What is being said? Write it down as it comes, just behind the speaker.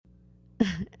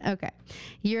Okay.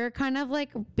 You're kind of like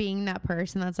being that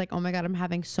person that's like, oh my God, I'm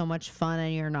having so much fun,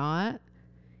 and you're not.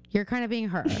 You're kind of being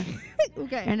her.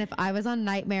 Okay. And if I was on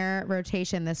nightmare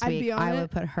rotation this week, I would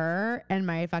put her and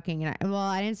my fucking, well,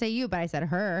 I didn't say you, but I said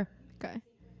her. Okay.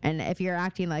 And if you're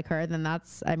acting like her, then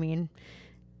that's a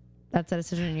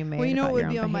decision you made. Well, you know about what your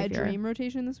would be own on my behavior. dream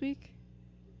rotation this week?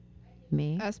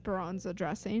 Me? Esperanza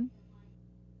dressing.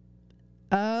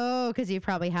 Oh, because you've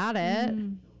probably had it.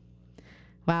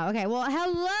 Wow. Okay. Well,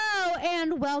 hello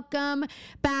and welcome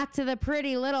back to the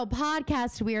Pretty Little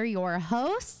Podcast. We are your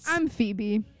hosts. I'm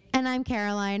Phoebe. And I'm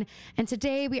Caroline. And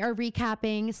today we are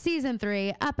recapping season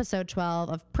 3, episode 12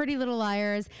 of Pretty Little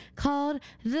Liars, called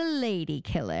The Lady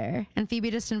Killer. And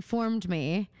Phoebe just informed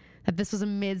me that this was a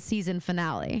mid-season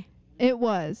finale. It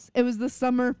was. It was the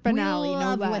summer finale. We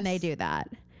love no less. when they do that.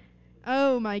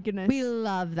 Oh my goodness. We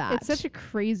love that. It's such a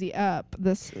crazy up.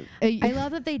 I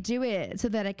love that they do it so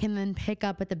that it can then pick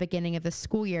up at the beginning of the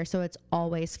school year, so it's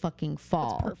always fucking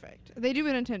fall. It's perfect. They do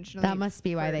it intentionally. That must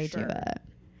be why they do it.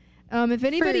 If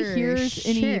anybody For hears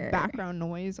any sure. background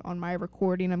noise on my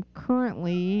recording, I'm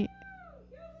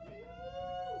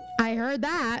heard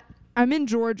that. I'm in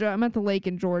Georgia. I'm at the lake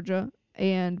in Georgia,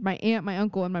 and my aunt, my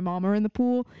uncle, and my mom are in the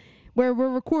pool where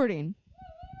we're recording.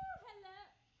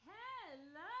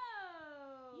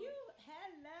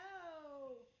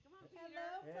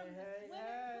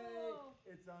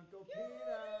 It's Uncle Peter.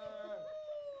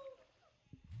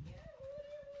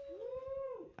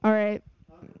 All right.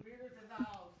 Uncle Peter's in the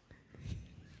house.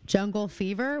 Jungle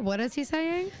fever? What is he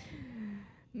saying?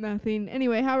 Nothing.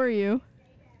 Anyway, how are you?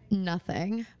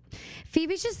 Nothing.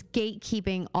 Phoebe's just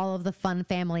gatekeeping all of the fun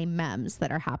family memes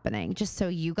that are happening. Just so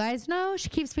you guys know, she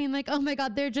keeps being like, oh my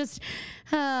God, they're just,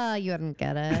 you wouldn't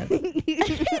get it.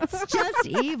 It's just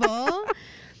evil.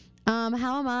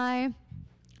 How am I?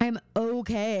 I'm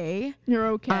okay. You're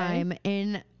okay. I'm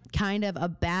in kind of a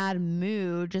bad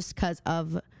mood just because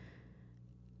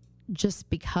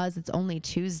it's only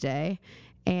Tuesday,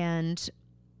 and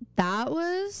that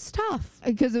was tough.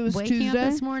 Because it was waking Tuesday? up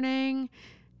this morning.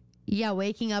 Yeah,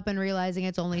 waking up and realizing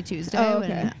it's only Tuesday. Oh,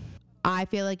 okay. And I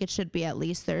feel like it should be at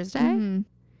least Thursday. Mm-hmm.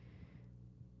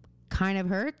 Kind of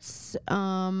hurts.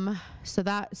 So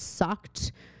that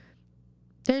sucked.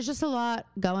 There's just a lot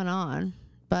going on,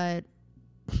 but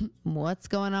what's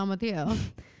going on with you?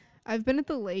 I've been at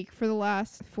the lake for the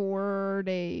last 4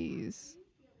 days.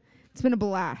 It's been a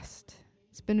blast.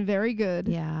 It's been very good.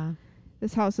 Yeah.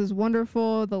 This house is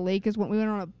wonderful. The lake is we went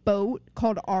on a boat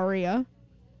called Aria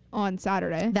on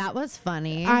Saturday. That was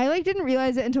funny. I didn't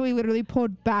realize it until we literally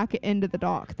pulled back into the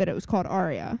dock that it was called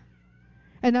Aria.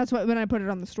 And that's when I put it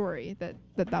on the story that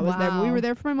was there. But we were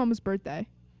there for my mom's birthday.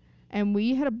 And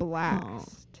we had a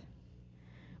blast. Oh.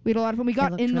 We had a lot of fun. We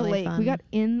got in the really lake. fun. We got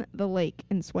in the lake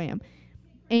and swam.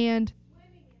 And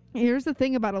here's the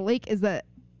thing about a lake is that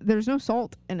there's no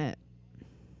salt in it.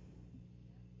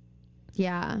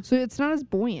 Yeah. So it's not as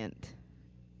buoyant.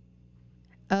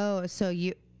 Oh, so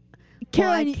you...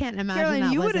 Caroline, well, I can't imagine Caroline,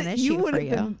 that you was an issue for have you.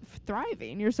 been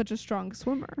thriving. You're such a strong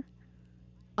swimmer.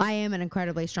 I am an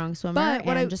incredibly strong swimmer. But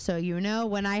what and I- just so you know,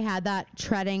 when I had that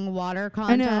treading water I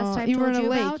contest know. I You were told in a you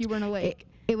lake. about, You were in a lake.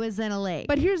 It was in a lake.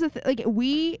 But here's the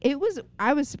thing.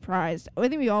 I was surprised. I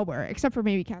think we all were, except for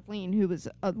maybe Kathleen, who was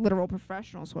a literal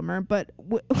professional swimmer. But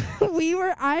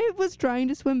I was trying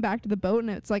to swim back to the boat, and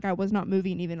it's like I was not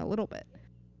moving even a little bit.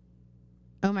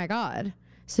 Oh my God.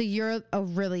 So you're a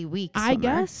really weak swimmer. I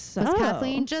guess so. Was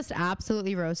Kathleen just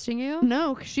absolutely roasting you?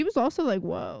 No, 'cause she was also like,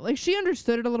 whoa. Like, she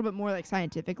understood it a little bit more, like,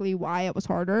 scientifically why it was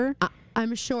harder.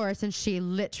 I'm sure, since she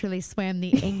literally swam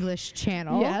the English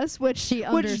Channel. Yes, which she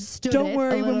understood don't it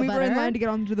worry, a when we little were in better. line to get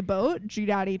onto the boat, G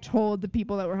Daddy told the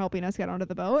people that were helping us get onto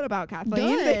the boat about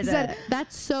Kathleen. Good. They said,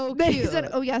 That's so they cute. said,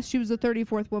 oh yes, she was the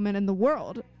 34th woman in the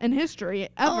world in history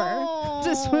ever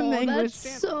to swim the English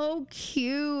That's Channel. so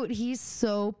cute. He's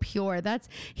so pure.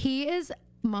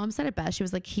 Mom said it best. She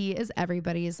was like, he is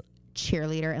everybody's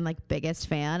cheerleader and like biggest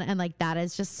fan. And like, that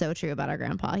is just so true about our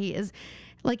grandpa. He is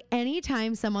like,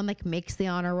 anytime someone like makes the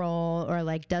honor roll or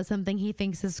like does something he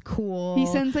thinks is cool, He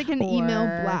sends like an email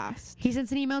or blast. He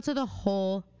sends an email to the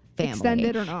whole family.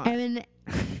 Extended or not. And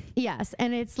yes.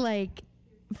 And it's like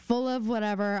full of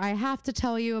whatever. I have to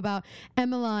tell you about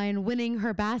Emmeline winning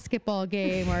her basketball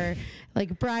game, or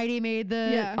like Bridie made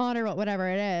the honor roll, whatever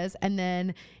it is. And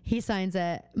then he signs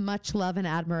it, much love and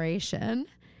admiration,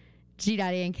 G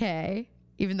Daddy and K,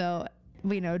 even though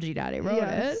we know G Daddy wrote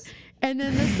it. And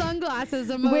then the sunglasses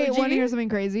emoji. Wait, want to hear something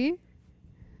crazy?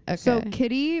 Okay. So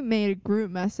Kitty made a group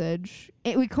message.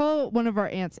 We call one of our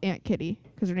aunts Aunt Kitty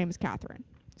because her name is Catherine.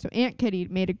 So Aunt Kitty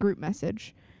made a group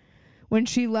message when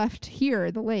she left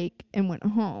here, the lake, and went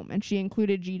home. And she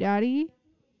included G Daddy,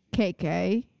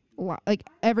 KK, like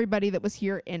everybody that was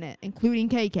here in it, including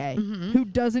KK, who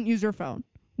doesn't use her phone.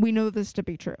 We know this to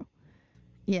be true.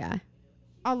 Yeah.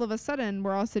 All of a sudden,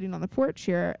 we're all sitting on the porch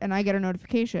here, and I get a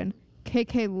notification.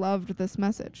 KK loved this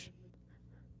message.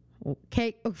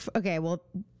 Okay, well,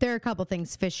 there are a couple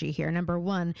things fishy here. Number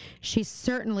one, she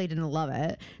certainly didn't love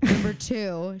it. Number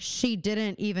two, she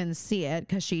didn't even see it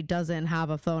because she doesn't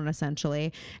have a phone,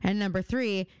 essentially. And number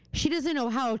three, she doesn't know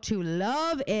how to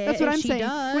love it. That's what I'm saying. Does.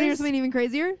 Want to hear something even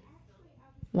crazier?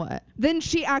 What? Then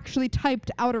she actually typed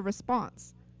out a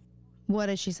response. What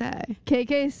did she say?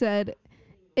 KK said,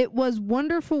 "It was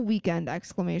wonderful weekend, ! I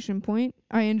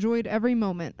enjoyed every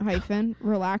moment,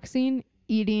 relaxing,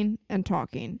 eating, and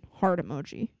talking. Heart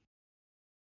emoji."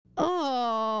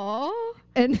 Oh.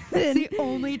 And It's then, the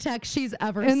only text she's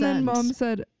ever sent. and then Mom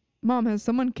said, "Mom, has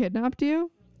someone kidnapped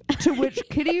you?" To which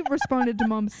Kitty responded to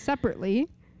Mom separately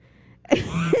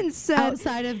and said,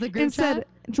 outside of the group and chat? said,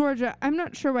 "Georgia, I'm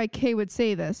not sure why Kay would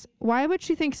say this. Why would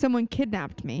she think someone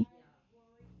kidnapped me?"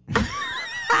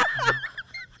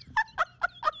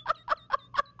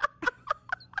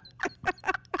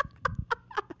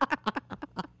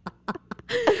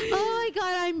 Oh my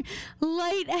God, I'm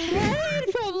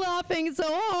lightheaded from laughing so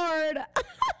hard.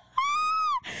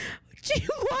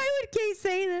 Why would Kay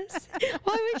say this?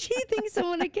 Why would she think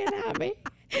someone would kidnap me?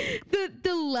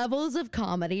 The levels of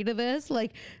comedy to this,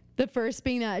 like the first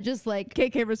being that just like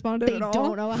KK responded they at all.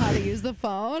 don't know how to use the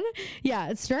phone. Yeah,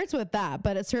 it starts with that,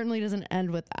 but it certainly doesn't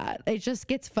end with that. It just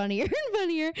gets funnier and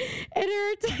funnier. And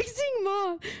her texting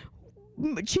Mom,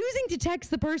 choosing to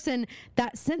text the person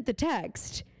that sent the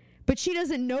text, but she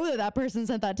doesn't know that that person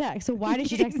sent that text. So why did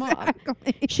she text Mom?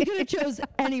 She could have chose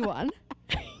anyone.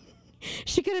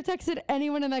 She could have texted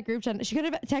anyone in that group chat. She could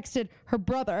have texted her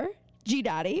brother, G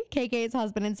Daddy, KK's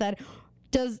husband, and said,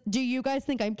 do you guys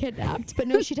think I'm kidnapped? But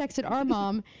no, she texted our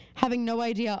mom, having no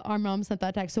idea our mom sent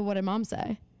that text. So what did Mom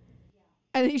say?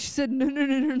 I think she said,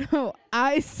 no.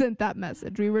 I sent that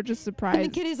message. We were just surprised. And the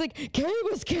kid is like, Carrie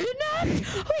was kidnapped?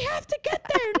 We have to get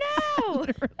there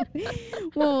now.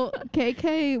 Well,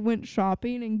 KK went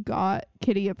shopping and got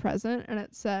Kitty a present, and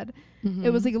it said, it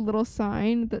was like a little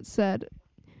sign that said,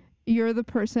 "You're the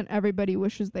person everybody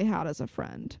wishes they had as a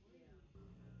friend."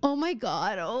 Oh my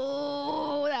God.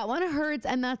 Oh, that one hurts.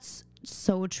 And that's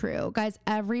so true. Guys,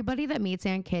 everybody that meets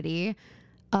Aunt Kitty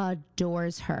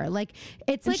adores her. Like,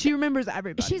 it's And like she remembers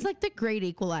everybody. she's like the great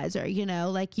equalizer, you know?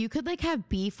 Like, you could like have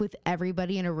beef with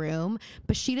everybody in a room,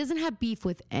 but she doesn't have beef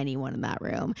with anyone in that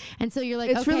room. And so you're like,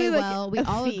 It's okay, really like well, we a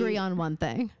all feat. agree on one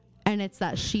thing. And it's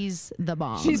that she's the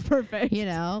bomb. She's perfect. You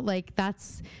know, like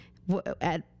that's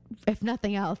if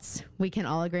nothing else, we can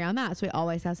all agree on that. So we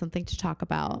always have something to talk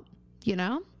about, you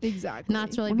know? Exactly. And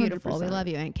that's really beautiful. We 100%. love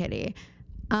you, Aunt Kitty.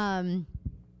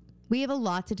 We have a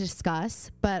lot to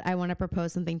discuss, but I want to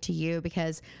propose something to you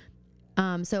because,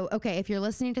 okay, if you're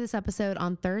listening to this episode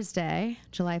on Thursday,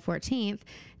 July 14th,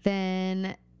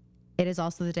 then it is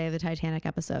also the day of the Titanic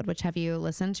episode, which have you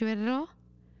listened to it at all?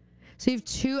 So you have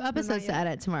 2 episodes to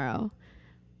edit tomorrow.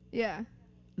 Yeah.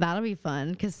 That'll be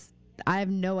fun because I have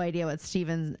no idea what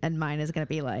Steven's and mine is going to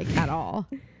be like at all.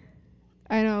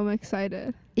 I know. I'm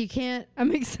excited. You can't.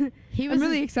 I'm excited. I'm I'm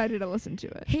really excited to listen to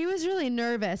it. He was really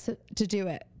nervous to do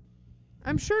it.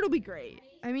 I'm sure it'll be great.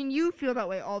 I mean, you feel that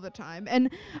way all the time.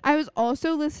 And I was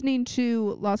also listening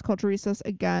to Las Culturistas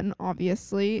again,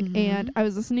 obviously. And I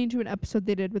was listening to an episode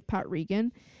they did with Pat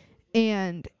Regan.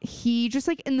 And he just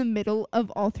like in the middle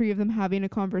of all 3 of them having a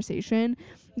conversation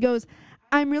goes,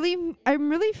 I'm really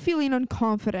feeling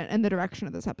unconfident in the direction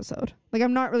of this episode. Like,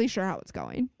 I'm not really sure how it's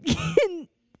going.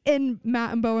 and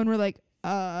Matt and Bowen were like,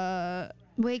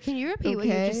 Wait, can you repeat what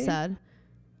you just said?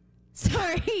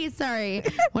 Sorry.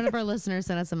 One of our listeners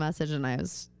sent us a message and I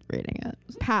was reading it.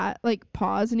 Pat like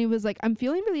paused and he was like, I'm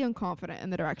feeling really unconfident in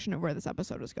the direction of where this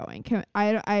episode is going.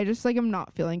 I just like, I'm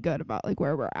not feeling good about like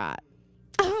where we're at.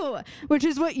 Oh, Which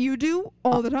is what you do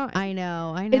all the time. I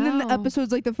know. And then the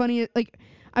episode's like the funniest, like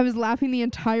I was laughing the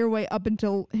entire way up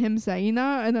until him saying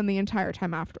that and then the entire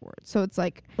time afterwards. So it's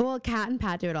like, well, Kat and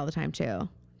Pat do it all the time too.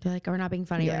 They're like, we're not being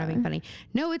funny. We're not being funny.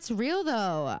 No, it's real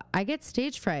though. I get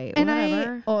stage fright. And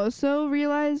whatever. I also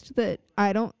realized that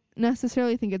I don't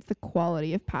necessarily think it's the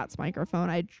quality of Pat's microphone.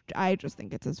 I just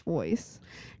think it's his voice.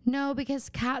 No, because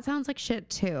Kat sounds like shit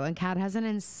too. And Kat has an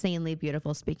insanely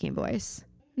beautiful speaking voice.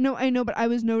 No, I know, but I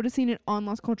was noticing it on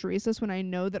Las Culturistas when I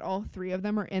know that all 3 of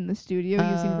them are in the studio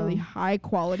using really high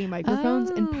quality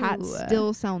microphones, and Pat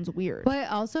still sounds weird. But I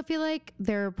also feel like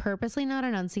they're purposely not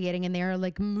enunciating, and they're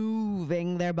like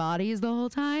moving their bodies the whole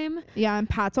time. Yeah, and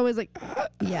Pat's always like,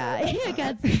 yeah, I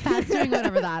guess Pat's doing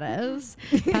whatever that is.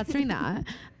 Pat's doing that.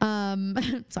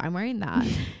 So I'm wearing that.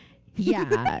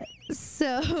 Yeah.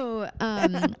 So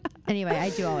anyway, I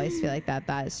do always feel like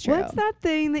that is true. What's that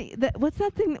thing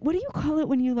what do you call it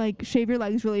when you like shave your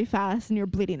legs really fast and you're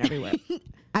bleeding everywhere?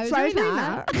 I was doing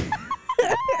that.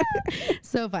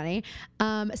 So funny.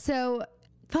 So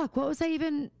fuck, what was I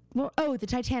even the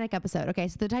Titanic episode. Okay,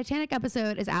 so the Titanic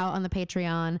episode is out on the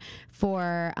Patreon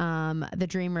for the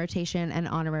Dream Rotation and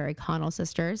Honorary Connell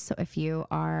Sisters. So if you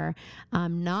are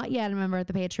not yet a member of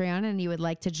the Patreon and you would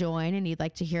like to join and you'd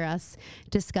like to hear us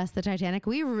discuss the Titanic,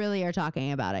 we really are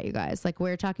talking about it, you guys. Like,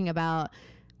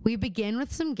 we begin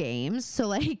with some games. So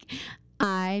like,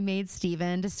 I made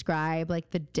Steven describe like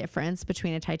the difference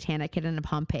between a Titanic kid and a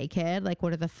Pompeii kid. Like,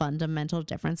 what are the fundamental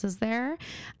differences there?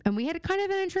 And we had kind of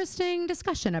an interesting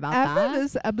discussion about that. After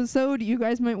this episode, you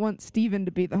guys might want Steven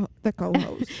to be the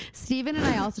co-host. Steven and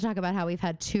I also talk about how we've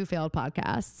had 2 failed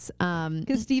podcasts.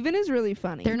 Because Steven is really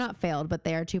funny. They're not failed, but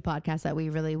they are 2 podcasts that we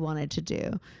really wanted to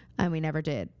do, and we never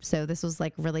did. So this was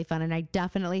like really fun. And I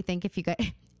definitely think if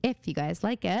you guys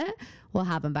like it, we'll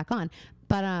have him back on.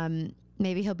 But,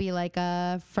 maybe he'll be like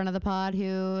a friend of the pod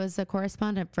who is a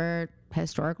correspondent for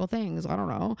historical things. I don't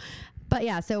know. But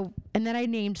yeah, and then I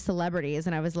named celebrities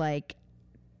and I was like,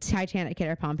 Titanic kid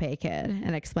or Pompeii kid,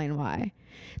 and explain why.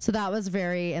 So that was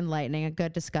very enlightening, a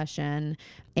good discussion.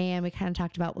 And we kind of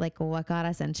talked about like what got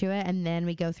us into it. And then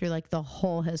we go through like the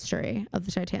whole history of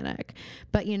the Titanic.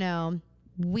 But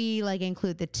we like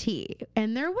include the tea,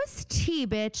 and there was tea,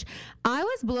 bitch. I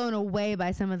was blown away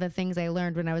by some of the things I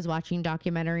learned when I was watching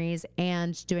documentaries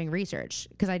and doing research,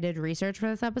 because I did research for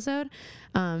this episode,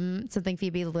 something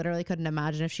Phoebe literally couldn't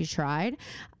imagine if she tried.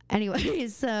 Anyway,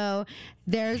 so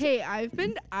I've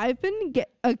been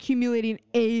accumulating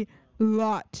a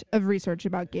lot of research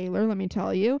about Gaylor, let me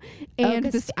tell you. And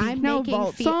the Speak Now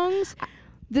Vault songs,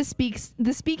 the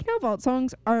Speak Now Vault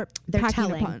songs are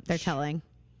packing a punch. They're telling.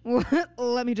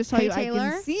 Let me just tell you, Taylor. I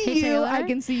can see you. Taylor. I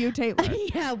can see you, Taylor.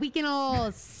 Yeah, we can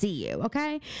all see you.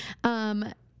 Okay.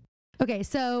 Okay.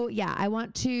 So yeah, I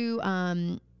want to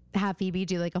have Phoebe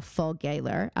do like a full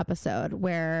Gaylor episode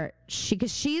where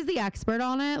because she's the expert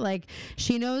on it. Like,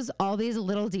 she knows all these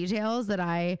little details that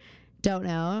I don't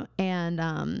know.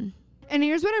 And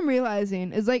here's what I'm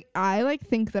realizing is like, I like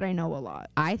think that I know a lot.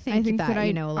 I think that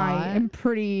I know a lot. I am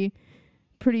pretty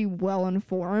well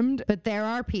informed, but there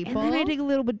are people, and then I dig a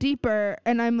little bit deeper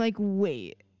and I'm like,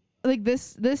 wait, like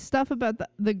this stuff about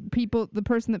the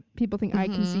person that people think I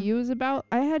Can See You is about,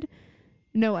 I had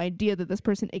no idea that this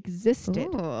person existed.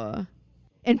 Ooh.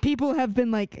 And people have been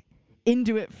like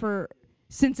into it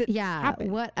since it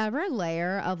happened. Whatever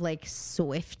layer of like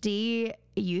Swiftie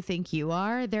you think you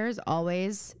are, there's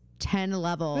always 10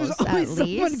 levels at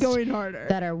least going harder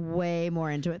that are way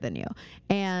more into it than you,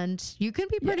 and you can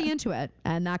be pretty into it,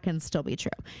 and that can still be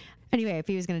true. Anyway, if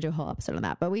he was going to do a whole episode on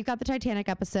that, but we've got the Titanic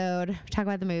episode, talk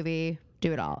about the movie,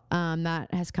 do it all.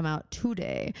 That has come out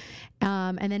today,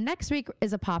 and then next week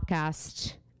is a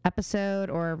Popcast episode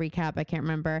or a recap, I can't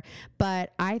remember,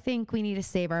 but I think we need to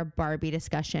save our Barbie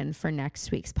discussion for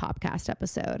next week's Popcast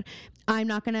episode.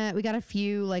 We got a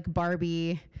few like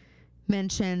Barbie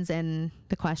mentions in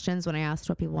the questions when I asked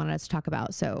what people wanted us to talk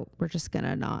about, so we're just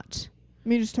gonna not. Let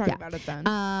me just talk about it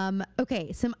then.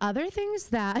 Okay, some other things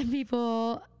that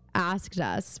people asked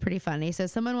us, pretty funny. So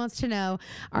someone wants to know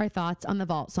our thoughts on the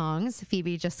Vault songs.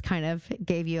 Phoebe just kind of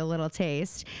gave you a little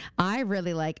taste. I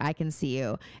really like I Can See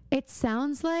You. It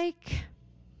sounds like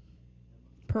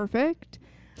perfect.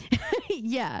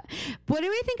 Yeah. What do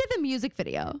we think of the music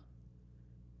video?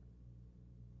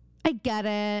 I get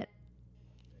it,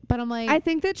 but I'm like, I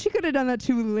think that she could have done that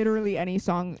to literally any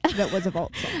song that was a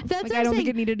Vault song. That's like, what I don't saying. think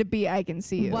it needed to be I Can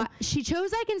See You. She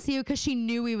chose I Can See You because she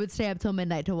knew we would stay up till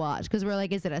midnight to watch, because we're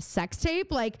like, is it a sex tape?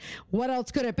 Like, what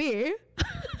else could it be?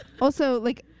 Also,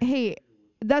 like, hey,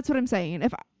 that's what I'm saying.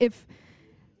 If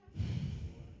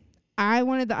I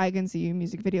wanted the I Can See You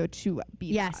music video to be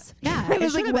yes, that. yeah, I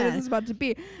was like, what is this about to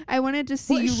be? I wanted to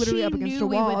see you literally up against a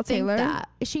wall, Taylor.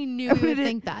 She knew we would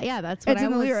think that. Yeah, that's what it's I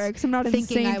in the was lyrics. I'm not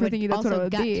insane for thinking that's what it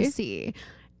would be. To see.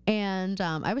 And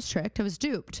I was tricked. I was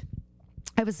duped.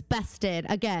 I was bested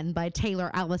again by Taylor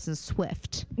Allison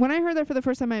Swift. When I heard that for the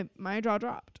first time, my jaw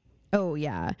dropped. Oh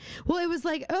yeah. Well, it was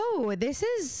like, oh, this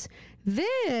is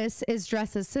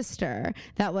Dress's sister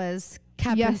that was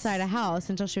kept inside a house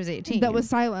until she was 18. That was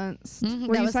silenced. Mm-hmm.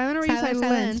 Were you silent or were you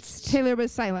silenced? Taylor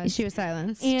was silenced. She was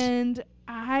silenced. And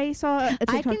I saw a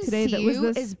TikTok today that was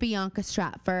this is Bianca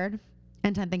Stratford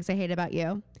and 10 Things I Hate About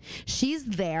You. She's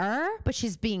there, but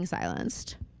she's being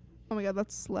silenced. Oh my god,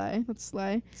 that's slay. That's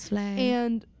slay. Slay.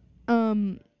 And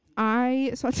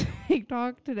I saw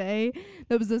TikTok today.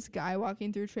 There was this guy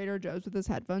walking through Trader Joe's with his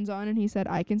headphones on, and he said,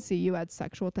 I can see you add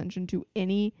sexual attention to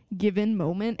any given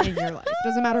moment in your life.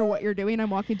 Doesn't matter what you're doing. I'm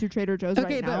walking through Trader Joe's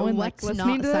right now and like listening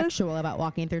to this. What's not sexual about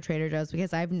walking through Trader Joe's?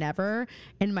 Because I've never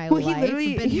in my life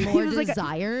been more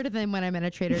desired than when I'm in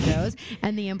a Trader Joe's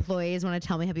and the employees want to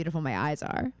tell me how beautiful my eyes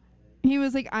are. He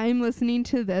was like, I'm listening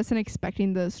to this and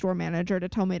expecting the store manager to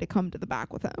tell me to come to the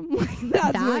back with him.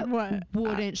 That's that like what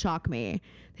wouldn't shock me.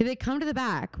 They come to the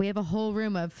back. We have a whole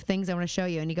room of things I want to show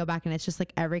you. And you go back and it's just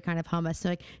like every kind of hummus. So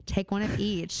like, take one of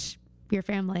each, your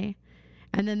family.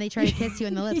 And then they try to kiss you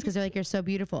on the lips because they're like, you're so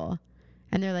beautiful.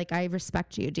 And they're like, I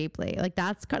respect you deeply. Like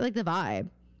that's kind of like the vibe.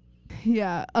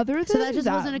 Yeah. Other than so that just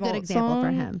wasn't a good example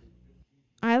for him.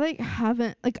 I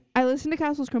I listened to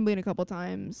Castles Crumbling a couple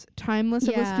times. Timeless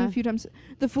I've listened to a few times.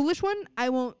 The Foolish one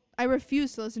I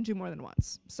refuse to listen to more than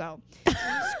once. So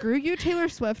screw you, Taylor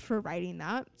Swift, for writing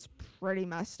that. It's pretty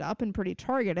messed up and pretty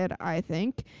targeted, I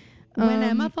think. When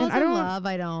Emma falls in love,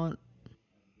 I'm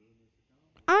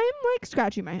like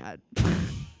scratching my head.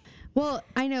 Well,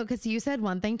 I know because you said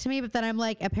one thing to me, but then I'm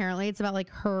like, apparently it's about like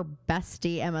her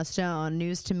bestie Emma Stone.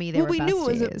 News to me they were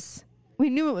besties.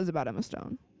 We knew it was about Emma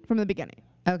Stone from the beginning.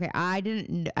 Okay, I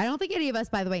don't think any of us,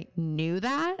 by the way, knew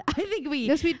that. I think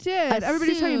yes, we did.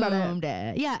 Everybody's talking about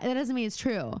it. Yeah, that doesn't mean it's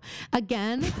true.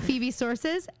 Again, Phoebe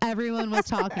sources, everyone was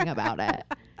talking about it.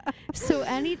 So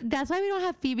that's why we don't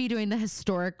have Phoebe doing the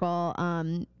historical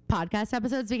podcast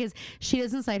episodes, because she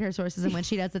doesn't cite her sources, and when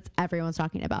she does, it's everyone's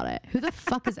talking about it. Who the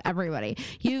fuck is everybody?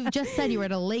 You've just said you were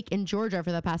at a lake in Georgia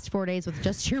for the past 4 days with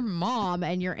just your mom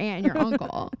and your aunt and your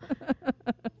uncle.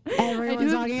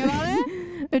 Everyone's talking about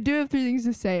it. I do have 3 things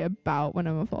to say about When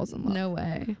Emma Falls in Love. No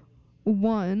way.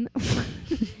 One,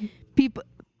 people,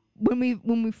 when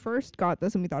we first got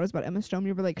this and we thought it was about Emma Stone,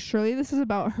 we were like, surely this is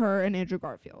about her and Andrew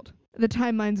Garfield. The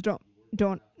timelines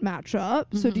don't match up.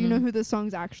 Mm-hmm. So do you know who this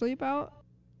song's actually about?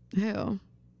 Who?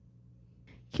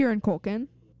 Kieran Culkin.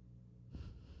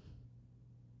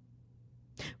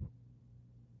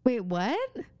 Wait,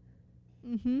 what?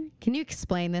 Mm-hmm. Can you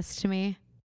explain this to me?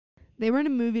 They were in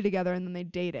a movie together and then they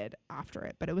dated after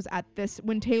it. But it was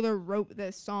when Taylor wrote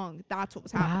this song, that's what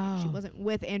was happening. Wow. She wasn't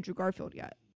with Andrew Garfield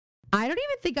yet. I don't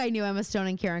even think I knew Emma Stone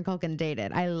and Kieran Culkin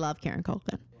dated. I love Kieran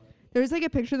Culkin. There's like a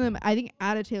picture of them, I think,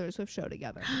 at a Taylor Swift show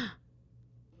together.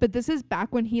 But this is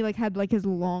back when he like had like his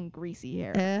long greasy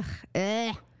hair.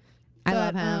 I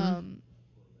love him.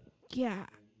 Yeah.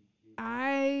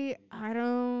 I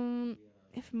don't.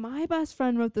 If my best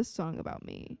friend wrote this song about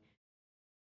me,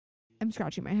 I'm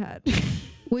scratching my head.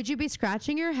 Would you be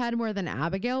scratching your head more than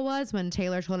Abigail was when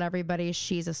Taylor told everybody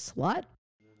she's a slut?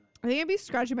 I think I'd be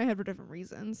scratching my head for different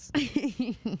reasons.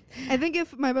 I think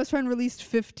if my best friend released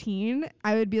 15,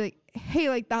 I would be like, hey,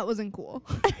 like that wasn't cool.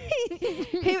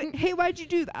 hey, why'd you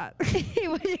do that?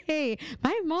 Hey,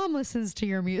 my mom listens to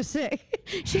your music.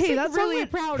 She's like, really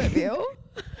proud of you.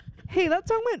 Hey, that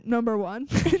song went number 1.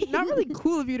 Not really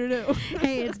cool of you to do.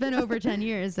 Hey, it's been over 10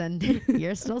 years and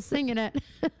you're still singing it.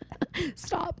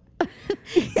 Stop.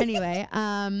 Anyway,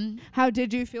 how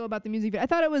did you feel about the music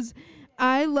video?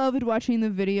 I loved watching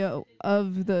the video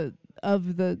of the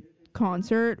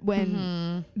concert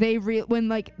when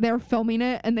when they're filming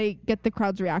it and they get the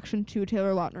crowd's reaction to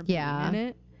Taylor Lautner being in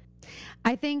it.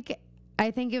 I think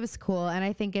it was cool, and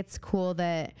I think it's cool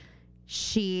that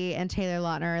she and Taylor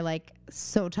Lautner are like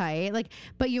so tight. Like,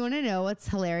 but you want to know what's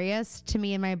hilarious to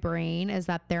me in my brain is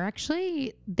that they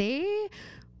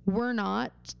were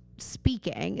not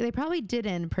speaking. They probably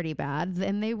didn't pretty bad,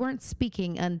 and they weren't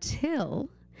speaking until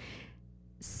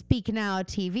Speak Now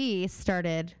TV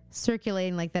started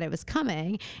circulating like that it was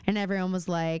coming, and everyone was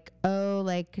like, oh,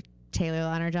 like Taylor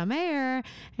Lautner, John Mayer,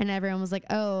 and everyone was like,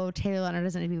 oh, Taylor Lautner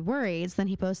doesn't need to be worried. So then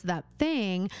he posted that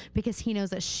thing because he knows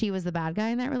that she was the bad guy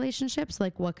in that relationship. So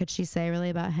like, what could she say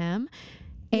really about him?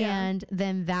 Yeah. And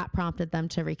then that prompted them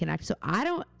to reconnect. So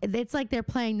it's like they're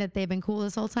playing that they've been cool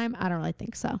this whole time. I don't really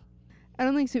think so. I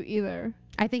don't think so either.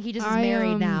 I think he just is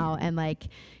married now, and like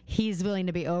he's willing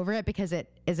to be over it because it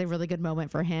is a really good moment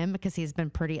for him because he's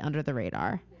been pretty under the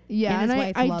radar. Yeah, and his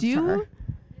wife loves her.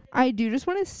 I do just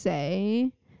want to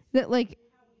say that like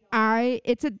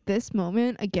it's at this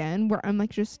moment again where I'm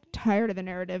like just tired of the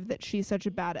narrative that she's such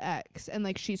a bad ex and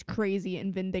like she's crazy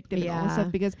and vindictive and all this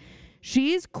stuff, because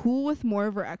she's cool with more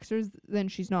of her exes than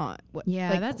she's not.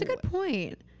 That's cool. A good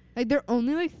point. Like there are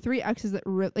only like 3 exes that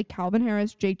like Calvin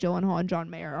Harris, Jake Gyllenhaal, and John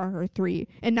Mayer are her 3,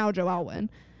 and now Joe Alwyn.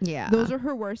 Yeah, those are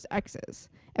her worst exes.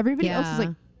 Everybody else is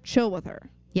like chill with her.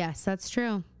 Yes, that's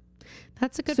true.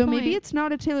 That's a good point. So maybe it's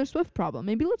not a Taylor Swift problem.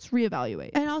 Maybe let's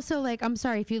reevaluate. And also, like, I'm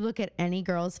sorry, if you look at any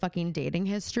girl's fucking dating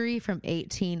history from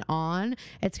 18 on,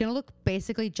 it's going to look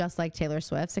basically just like Taylor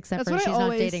Swift's, except for she's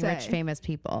not dating rich, famous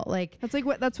people. Like,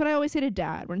 that's what I always say to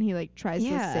Dad when he like tries to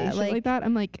say shit like that.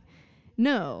 I'm like,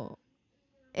 no.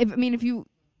 If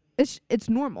it's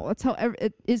normal. That's how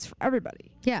it is for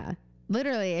everybody. Yeah.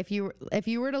 Literally, if you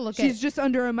were to look she's just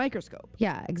under a microscope.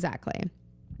 Yeah, exactly.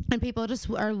 And people just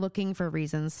are looking for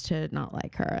reasons to not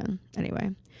like her. And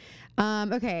anyway.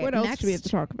 Okay. What else do we have to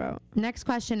talk about? Next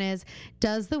question is,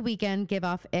 does The Weeknd give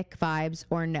off ick vibes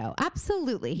or no?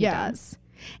 Absolutely he does.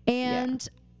 And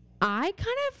I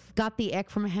kind of got the ick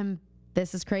from him,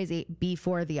 this is crazy,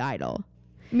 before The Idol.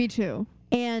 Me too.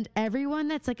 And everyone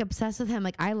that's like obsessed with him,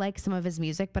 like I like some of his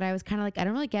music, but I was kind of like, I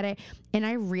don't really get it. And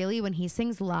I really, when he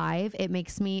sings live, it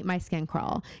makes my skin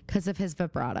crawl because of his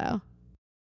vibrato.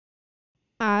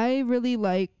 I really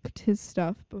liked his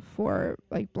stuff before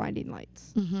like Blinding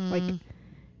Lights. Mm-hmm. Like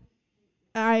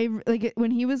I like it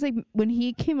when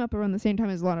he came up around the same time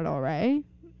as Lana Del Rey.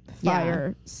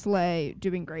 Fire, slay,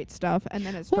 doing great stuff, and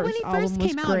then his first album was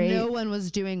came great. Out, no one was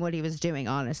doing what he was doing.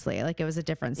 Honestly, like it was a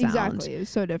different sound. Exactly, it was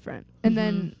so different. And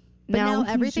then now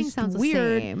everything sounds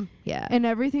weird. The same. Yeah, and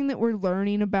everything that we're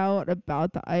learning about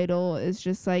the Idol is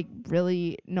just like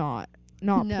really not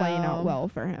playing out well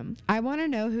for him. I want to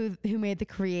know who made the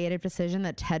creative decision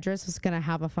that Tedros was going to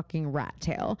have a fucking rat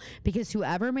tail, because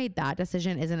whoever made that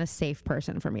decision isn't a safe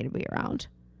person for me to be around.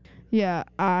 Yeah,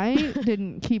 I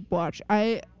didn't keep watch.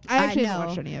 I actually didn't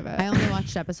watch any of it. I only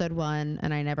watched episode 1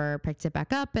 and I never picked it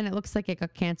back up, and it looks like it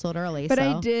got canceled early. But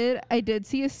I did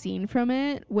see a scene from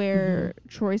it where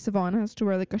Troye Sivan has to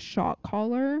wear like a shock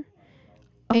collar.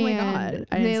 Oh my god!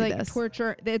 I didn't see this.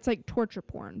 Torture. It's like torture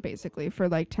porn basically for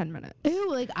like 10 minutes. Ew!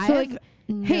 Like I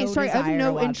have I have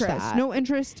no interest. No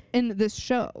interest in this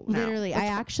show. Literally, I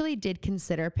actually did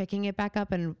consider picking it back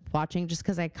up and watching just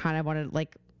because I kind of wanted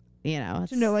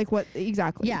to know like what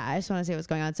exactly. Yeah, I just want to see what's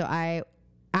going on. So I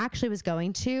actually was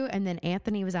going to, and then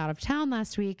Anthony was out of town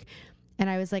last week, and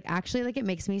I was like, actually, like it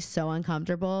makes me so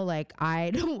uncomfortable. Like I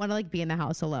don't want to like be in the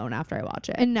house alone after I watch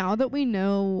it. And now that we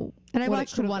know, and I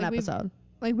watched one episode.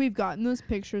 We've gotten those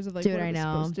pictures of like what it's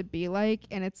supposed to be like,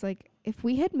 and it's like if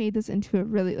we had made this into a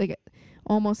really like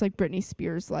almost like Britney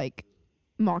Spears like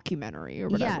mockumentary or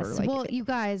whatever. Yes. Like, well, you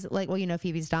guys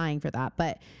Phoebe's dying for that,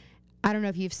 but I don't know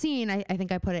if you've seen. I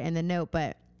think I put it in the note,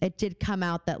 but it did come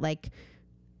out that like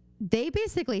they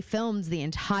basically filmed the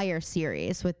entire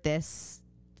series with this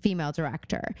female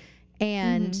director,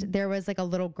 and there was like a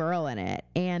little girl in it,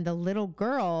 and the little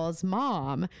girl's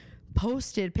mom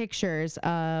posted pictures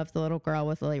of the little girl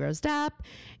with Lily Rose Depp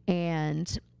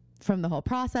and from the whole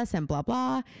process and blah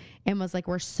blah, and was like,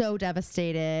 we're so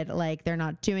devastated, like they're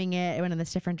not doing it went in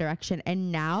this different direction. And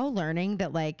now learning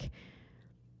that like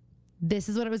this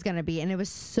is what it was going to be, and it was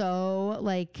so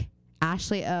like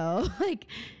Ashley O like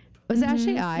was it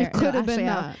Ashley I it could have been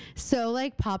that. So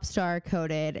like pop star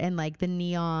coded, and like the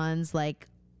neons, like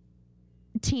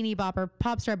teeny bopper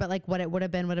pop star, but like what it would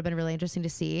have been really interesting to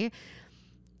see,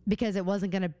 because it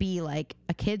wasn't going to be like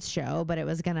a kids show, but it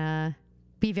was going to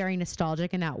be very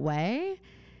nostalgic in that way.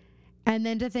 And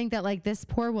then to think that like this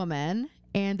poor woman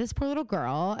and this poor little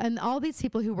girl and all these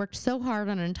people who worked so hard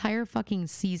on an entire fucking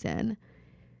season,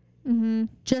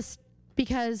 just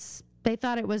because they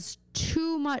thought it was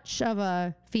too much of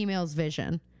a female's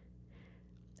vision.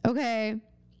 Okay.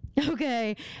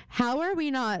 How are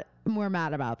we not more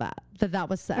mad about that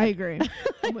was said? I agree.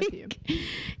 I'm with you.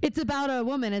 It's about a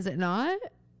woman, is it not?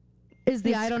 Is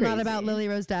the Idol not about Lily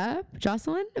Rose Depp?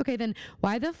 Jocelyn? Okay, then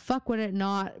why the fuck would it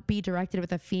not be directed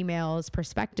with a female's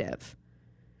perspective?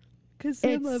 Because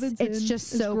it's just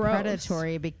so gross.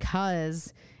 Predatory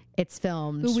because it's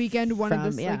filmed. The Weeknd wanted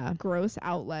this like gross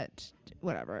outlet,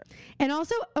 whatever. And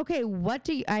also, okay,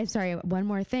 one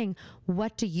more thing.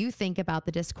 What do you think about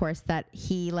the discourse that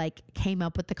he like came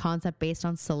up with the concept based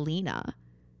on Selena?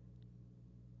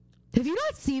 Have you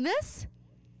not seen this?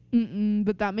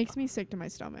 But that makes me sick to my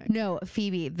stomach. No,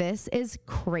 Phoebe, this is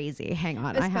crazy. Hang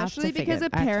on, especially because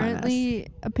apparently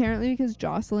because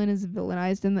Jocelyn is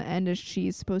villainized in the end, as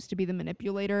she's supposed to be the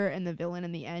manipulator and the villain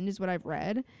in the end, is what I've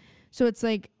read. So it's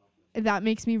like that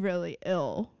makes me really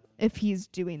ill if he's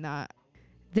doing that.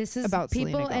 This is about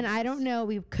people, Selena and I Gomez. don't know,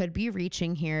 we could be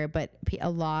reaching here, but a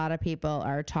lot of people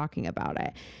are talking about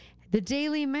it. The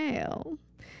Daily Mail.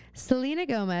 Selena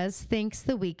Gomez thinks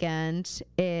The Weeknd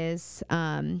is,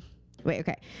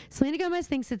 Selena Gomez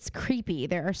thinks it's creepy.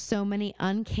 There are so many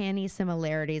uncanny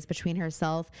similarities between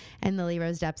herself and Lily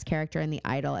Rose Depp's character in The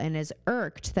Idol, and is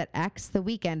irked that The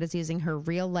Weeknd is using her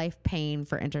real life pain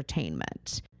for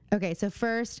entertainment. Okay, so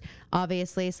first,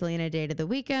 obviously, Selena dated The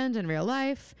Weeknd in real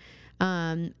life.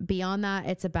 Beyond that,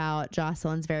 it's about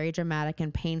Jocelyn's very dramatic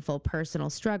and painful personal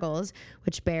struggles,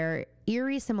 which bear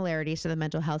eerie similarities to the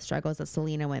mental health struggles that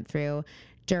Selena went through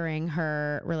during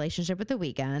her relationship with The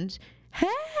Weeknd. Hey,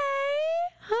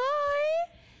 hi.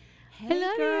 Hey,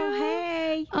 love girl, you.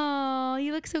 hey. Oh,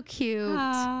 you look so cute.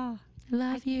 Aw. I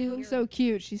love you. So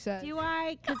cute, she said. Do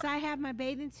I? Because I have my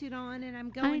bathing suit on and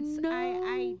I'm I going. know.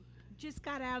 I just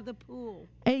got out of the pool.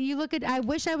 And you look at. I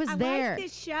wish I was I there. like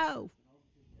this show.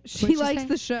 She What'd you likes say?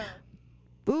 the show.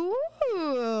 Ooh,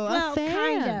 Well, a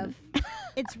fan. kind of.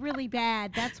 It's really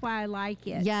bad. That's why I like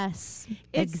it. Yes,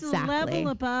 It's exactly. the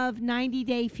level above 90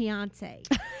 Day Fiance,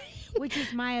 which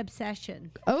is my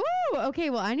obsession. Oh, okay.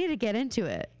 Well, I need to get into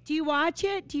it, Do you watch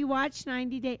it? Do you watch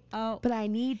 90 Day? Oh, but I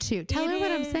need to. Tell me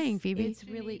what I'm is- saying, Phoebe. It's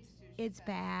really, it's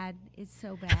bad. It's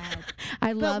so bad.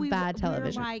 I love But bad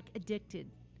television. We're like addicted.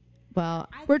 Well,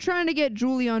 We're trying to get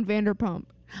Julie on Vanderpump.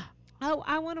 Oh,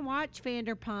 I want to watch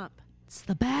Vanderpump. it's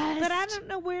the best. But I don't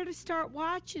know where to start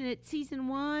watching it. Season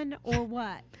 1 or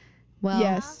what? Well,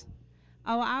 Yes.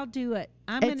 Oh, I'll do it.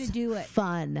 I'm going it's to do it.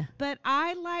 fun. But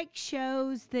I like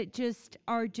shows that just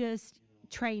are just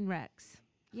train wrecks.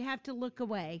 You have to look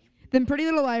away. Then Pretty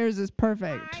Little Liars is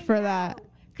perfect for that.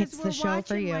 Because It's we're the show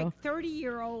for watching you. like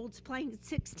 30-year-olds playing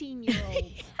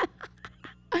 16-year-olds.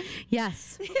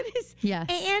 Yes, It is. yes.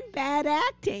 And bad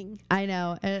acting. I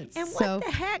know. It's And so. what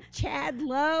the heck, Chad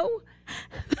Lowe?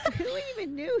 Who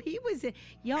even knew he was a...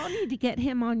 Y'all need to get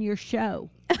him on your show.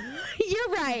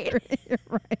 You're right. You're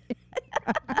right.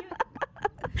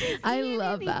 I Is he in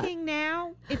love that. anything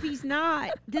now? If he's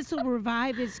not, this will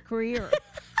revive his career.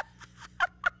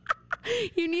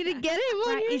 You need to get him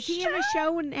on Right, your is he in a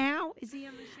show now? Is he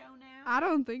on the show now? I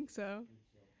don't think so.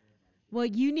 Well,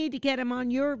 you need to get him on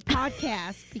your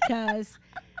podcast because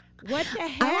what the I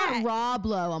heck? want Rob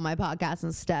Lowe on my podcast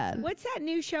instead. What's that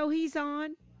new show he's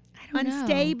on? I don't know.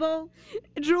 Unstable.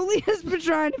 Julie has been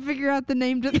trying to figure out the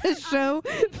name to this show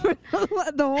for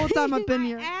the whole time I've been I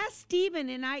here. asked Steven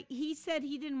and he said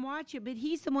he didn't watch it, but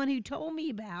he's the one who told me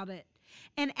about it.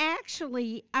 And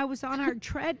actually, I was on our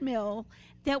treadmill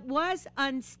that was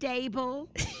unstable.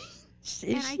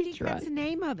 And I think that's the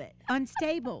name of it.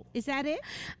 Unstable. Is that it?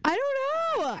 I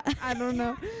don't know. I don't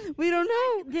know. We don't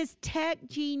know. This tech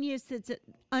genius that's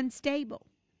unstable.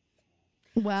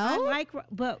 I Well, like,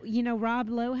 but you know, Rob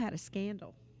Lowe had a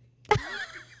scandal.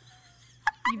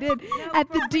 You did No,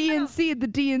 at the for real. DNC. At the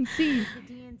DNC.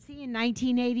 The DNC in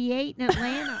 1988 in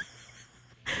Atlanta.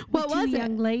 what with two was it?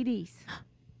 young ladies.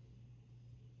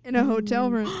 In a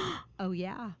hotel room. Oh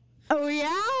yeah, Oh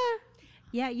yeah.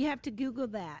 yeah. You have to Google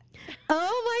that.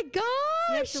 Oh my gosh.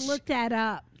 You have to look that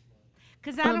up.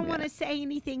 Because I Oh, don't want yeah. to say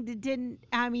anything that didn't.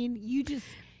 I mean, you got.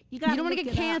 You don't want to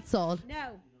get canceled.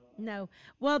 No.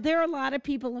 Well, there are a lot of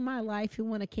people in my life who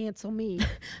want to cancel me,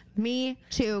 Me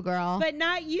too, girl. but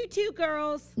not you two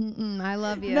girls. I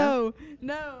love you. No,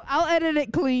 no. I'll edit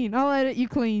it clean. I'll edit you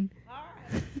clean. All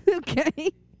right.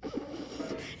 Okay.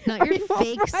 Not Are your you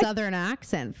fake all right? Southern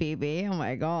accent, Phoebe. Oh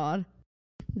my God.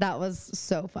 That was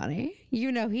so funny.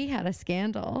 You know he had a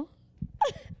scandal.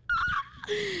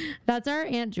 That's our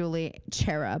Aunt Julie,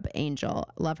 cherub angel.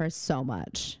 Love her so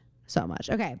much. So much.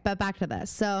 Okay, but back to this.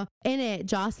 So in it,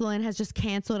 Jocelyn has just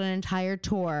canceled an entire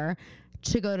tour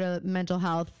to go to a mental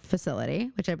health facility,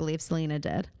 which I believe Selena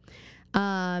did.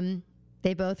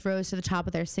 They both rose to the top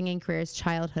of their singing careers,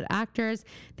 childhood actors.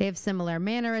 They have similar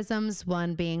mannerisms,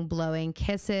 one being blowing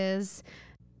kisses.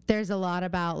 There's a lot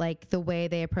about like the way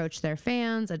they approach their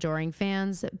fans, adoring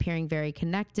fans, appearing very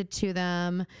connected to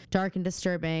them, dark and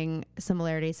disturbing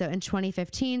similarities. So in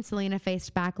 2015, Selena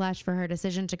faced backlash for her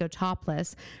decision to go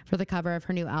topless for the cover of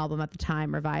her new album at the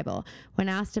time, Revival. When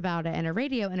asked about it in a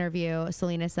radio interview,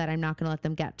 Selena said, "I'm not going to let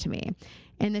them get to me."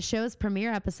 In the show's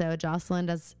premiere episode, Jocelyn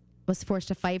was forced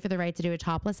to fight for the right to do a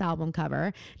topless album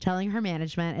cover, telling her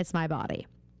management, "It's my body."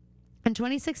 In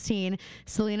 2016,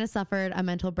 Selena suffered a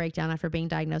mental breakdown after being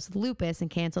diagnosed with lupus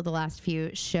and canceled the last few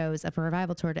shows of her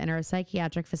Revival tour to enter a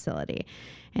psychiatric facility.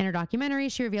 In her documentary,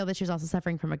 she revealed that she was also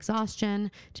suffering from exhaustion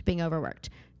to being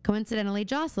overworked. Coincidentally,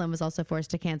 Jocelyn was also forced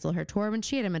to cancel her tour when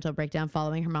she had a mental breakdown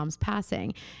following her mom's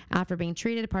passing. After being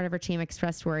treated, part of her team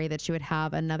expressed worry that she would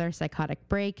have another psychotic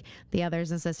break. The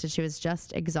others insisted she was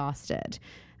just exhausted.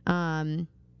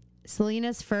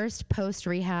 Selena's first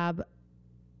post-rehab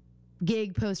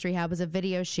was a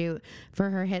video shoot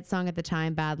for her hit song at the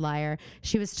time, Bad Liar.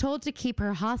 She was told to keep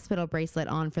her hospital bracelet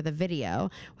on for the video,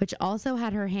 which also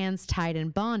had her hands tied in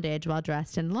bondage while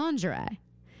dressed in lingerie.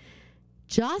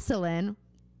 Jocelyn,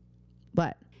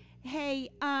 what? Hey,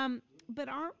 but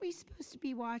aren't we supposed to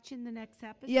be watching the next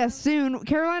episode? Yes, soon.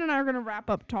 Caroline and I are going to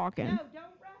wrap up talking. No, don't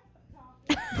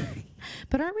wrap up talking.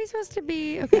 But aren't we supposed to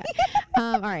be? Okay.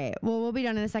 All right. Well, we'll be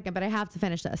done in a second, but I have to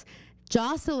finish this.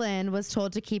 Jocelyn was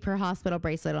told to keep her hospital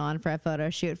bracelet on for a photo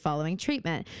shoot following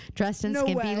treatment. Dressed in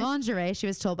skimpy lingerie, she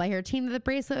was told by her team that the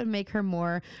bracelet would make her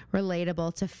more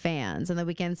relatable to fans. On the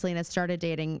weekend, Selena started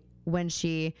dating when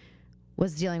she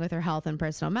was dealing with her health and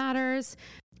personal matters.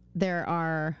 There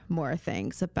are more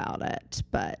things about it,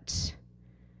 but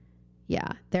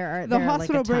yeah, there are the there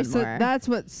hospital are like a ton bracelet. more. That's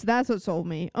what sold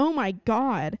me. Oh my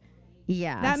God.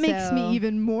 Yeah, That makes me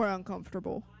even more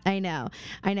uncomfortable. I know.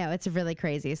 It's really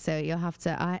crazy. So you'll have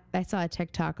to, I saw a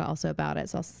TikTok also about it,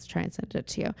 so I'll try and send it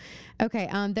to you. Okay.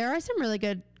 There are some really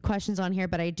good questions on here,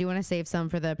 but I do want to save some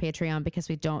for the Patreon because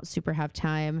we don't super have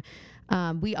time.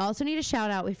 We also need to shout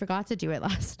out, we forgot to do it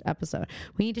last episode.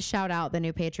 We need to shout out the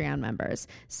new Patreon members.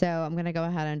 So I'm going to go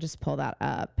ahead and just pull that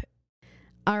up.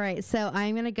 All right. So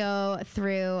I'm going to go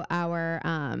through our,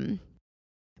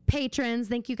 patrons.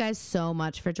 Thank you guys so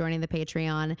much for joining the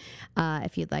Patreon.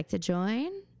 If you'd like to join,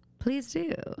 please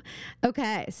do.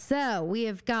 Okay, so we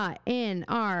have got in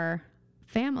our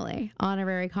family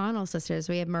honorary Connell sisters.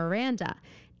 We have Miranda,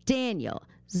 Daniel,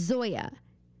 Zoya,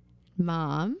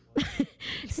 Mom,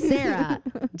 Sarah,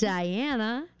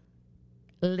 Diana,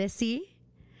 Lissy,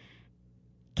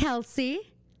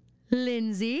 Kelsey,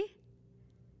 Lindsay,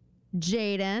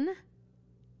 Jaden,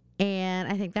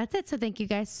 and I think that's it. So thank you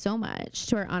guys so much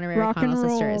to our honorary Connell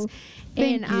sisters.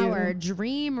 In our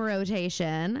dream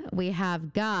rotation, we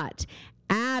have got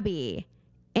Abby,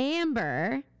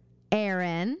 Amber,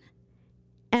 Erin,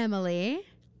 Emily,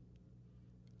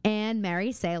 and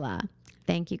Mary Selah.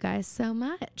 Thank you guys so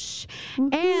much.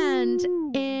 Woo-hoo.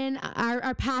 And in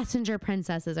our passenger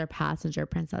princesses,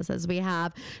 we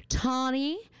have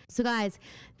Tawny. So guys,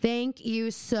 thank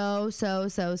you so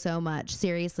much.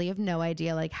 Seriously, you have no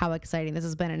idea like how exciting this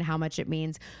has been and how much it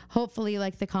means. Hopefully you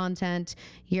like the content.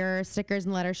 Your stickers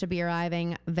and letters should be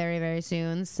arriving very, very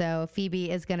soon. So Phoebe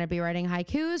is going to be writing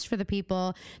haikus for the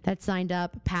people that signed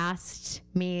up past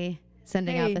me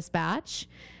sending out this batch.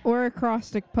 Or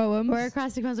acrostic poems.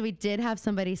 We did have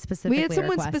somebody specifically We had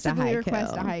someone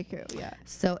request a haiku. Yeah.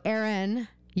 So Erin,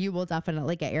 you will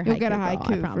definitely get your haiku. You'll get a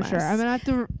haiku girl, for sure. I'm going to have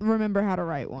to remember how to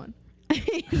write one.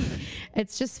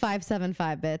 It's just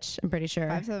 575, bitch. I'm pretty sure.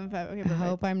 575. Okay, I perfect.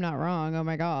 hope I'm not wrong. Oh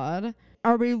my God.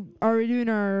 Are we doing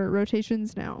our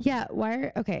rotations now? Yeah.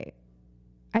 Okay.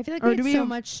 I feel like we have so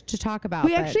much to talk about.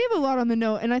 We actually have a lot on the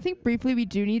note, and I think briefly we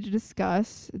do need to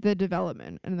discuss the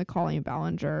development and the Colleen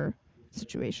Ballinger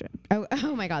situation.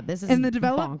 Oh my God, this is and the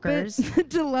development, bonkers. the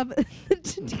development.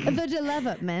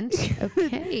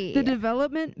 Okay. The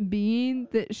development being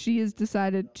that she has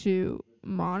decided to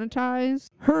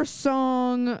monetize her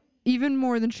song even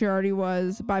more than she already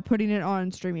was by putting it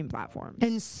on streaming platforms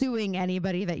and suing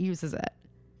anybody that uses it.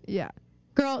 Yeah.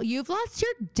 Girl, you've lost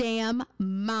your damn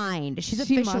mind. She's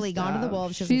officially gone to the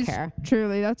wolves. She doesn't care.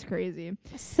 Truly, that's crazy.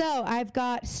 So I've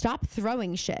got stop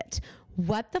throwing shit.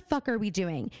 What the fuck are we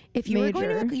doing? If you were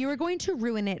going to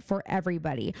ruin it for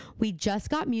everybody. We just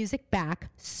got music back.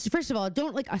 First of all,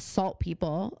 don't like assault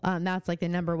people. That's like the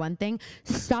number one thing.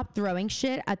 Stop throwing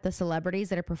shit at the celebrities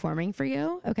that are performing for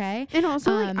you. Okay. And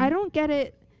also, like, I don't get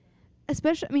it.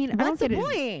 Especially, I mean, I don't get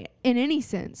it in any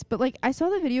sense. But like, I saw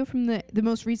the video from the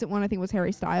most recent one. I think was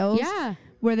Harry Styles. Yeah.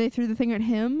 Where they threw the thing at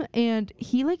him, and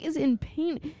he like is in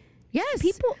pain. Yes.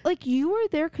 People like you are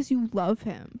there because you love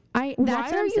him. Why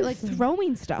are you like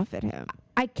throwing stuff at him?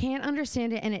 I can't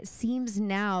understand it, and it seems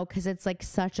now because it's like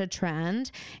such a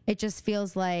trend. It just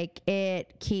feels like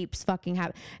it keeps fucking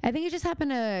happening. I think it just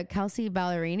happened to Kelsey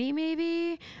Ballerini,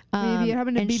 maybe. Maybe it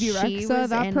happened to BB Rexa.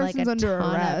 That person's under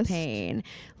arrest. Pain.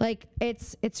 Like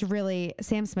it's really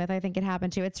Sam Smith. I think it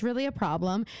happened to. It's really a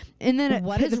problem. And then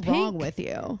what is wrong with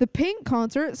you? The Pink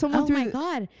concert. Someone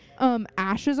threw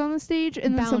ashes on the stage,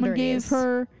 and then someone gave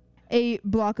her a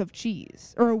block of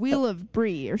cheese or a wheel of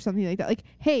brie or something like that. Like,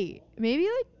 hey, maybe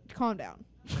like calm down.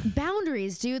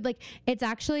 boundaries, dude. Like, it's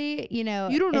actually, you know,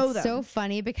 You don't know it's them. so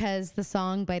funny because the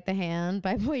song Bite the Hand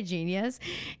by Boy Genius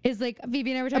is like,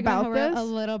 Phoebe and I were talking About about how we're this? a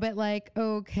little bit like,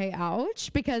 okay,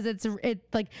 ouch, because it's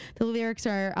like the lyrics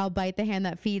are, I'll bite the hand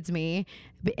that feeds me,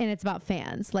 and it's about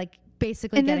fans, like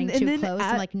basically And then- getting and too then close at-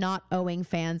 and like not owing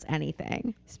fans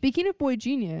anything. Speaking of Boy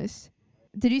Genius,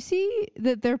 did you see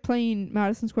that they're playing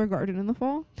Madison Square Garden in the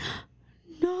fall?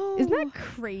 No. Isn't that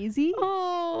crazy?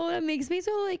 Oh, that makes me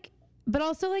so like, but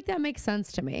also like that makes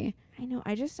sense to me. I know.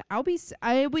 I'll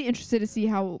be interested to see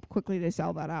how quickly they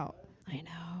sell that out. I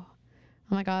know.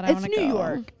 Oh my God, I It's want to New go.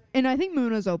 York, and I think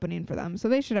Muna's opening for them, so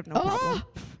they should have no problem.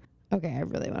 Okay, I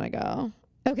really want to go.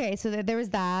 Okay, so there was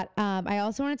that. I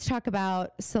also wanted to talk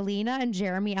about Selena and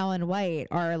Jeremy Allen White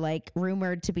are like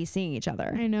rumored to be seeing each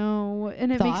other. I know,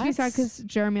 and it makes me sad Thoughts? because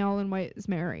Jeremy Allen White is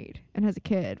married and has a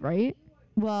kid, right?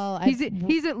 Well, He's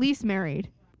at least married.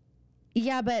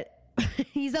 yeah, but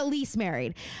he's at least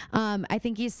married. I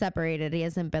think he's separated. He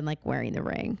hasn't been like wearing the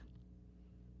ring.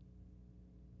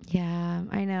 Yeah,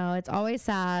 I know. It's always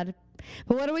sad.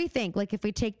 But what do we think? Like, if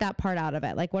we take that part out of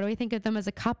it, like, what do we think of them as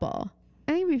a couple?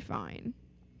 I think it'd be fine.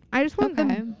 I just want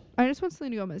them. I just want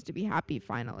Selena Gomez to be happy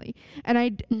finally. And I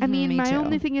mean, me my too.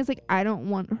 only thing is like I don't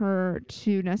want her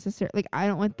to necessarily like I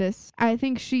don't want this. I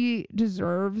think she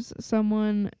deserves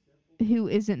someone who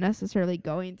isn't necessarily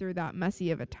going through that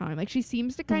messy of a time. Like she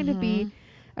seems to kind of be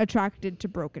attracted to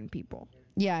broken people.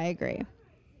 Yeah, I agree.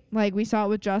 Like we saw it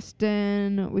with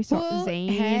Justin. We saw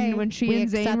Zayn when she and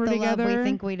Zayn were the together. love we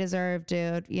think we deserve,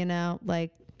 dude. You know,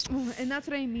 like. And that's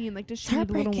what I mean. Like, does she need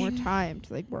a little more time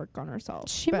to like work on herself?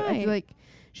 She but I might. feel like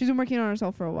she's been working on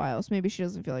herself for a while, so maybe she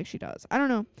doesn't feel like she does. I don't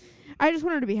know. I just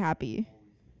want her to be happy. I think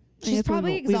She's that's what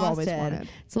probably we've always exhausted. wanted.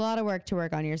 It's a lot of work to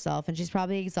work on yourself, and she's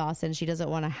probably exhausted. And she doesn't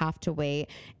want to have to wait.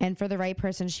 And for the right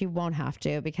person, she won't have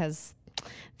to, because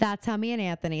that's how me and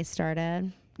Anthony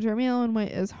started. Jeremy Allen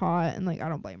White is hot, and like I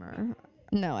don't blame her.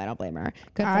 No, I don't blame her.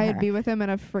 Good for I'd her. be with him in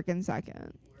a freaking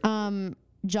second.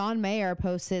 John Mayer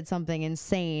posted something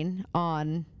insane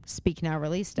on Speak Now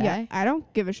release day. Yeah, I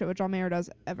don't give a shit what John Mayer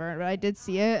does ever, but I did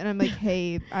see it, and I'm like,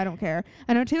 hey, I don't care.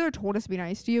 I know Taylor told us to be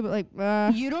nice to you, but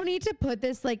like, You don't need to put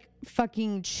this like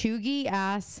fucking chuggy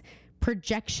ass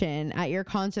projection at your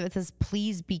concert that says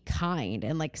 "Please be kind"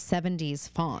 in like 70s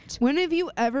font. when have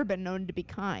you ever been known to be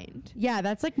kind? Yeah,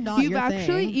 that's like not your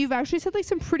thing. You've actually said like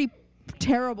some pretty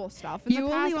terrible stuff. In You the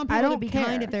only past. want I people don't to be care.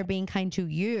 kind if they're being kind to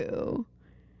you.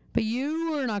 But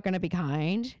you are not going to be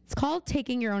kind. It's called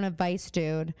taking your own advice,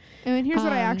 dude. I mean, here's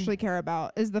what I actually care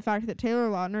about is the fact that Taylor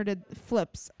Lautner did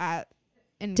flips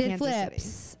in Did Kansas flips.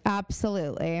 City.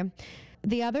 Absolutely.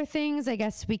 The other things I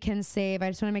guess we can save. I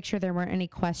just want to make sure there weren't any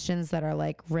questions that are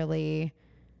like really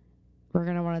we're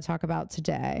going to want to talk about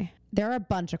today. There are a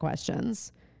bunch of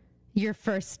questions. Your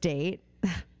first date.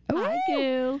 Hi,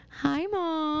 Goo. Hi,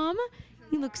 Mom.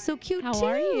 You look so cute How too.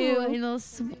 are you? You know,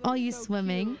 all you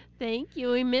swimming. Thank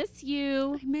you. We miss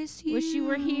you. I miss you. Wish you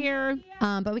were here.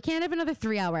 But we can't have another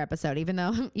 3-hour episode, even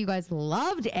though you guys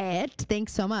loved it.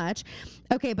 Thanks so much.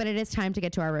 Okay, but it is time to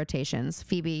get to our rotations.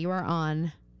 Phoebe, you are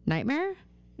on Nightmare?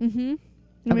 Mm-hmm.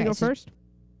 Let me Okay, go so- first.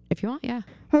 If you want, yeah.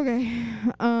 Okay.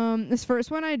 This first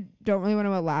one I don't really want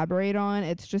to elaborate on.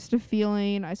 It's just a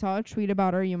feeling. I saw a tweet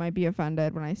about her. You might be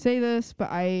offended when I say this, but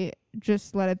I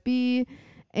just let it be.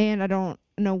 And I don't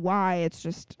know why. It's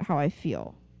just how I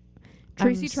feel.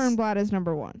 Tracy Turnblad is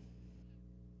number 1.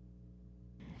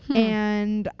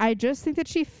 And I just think that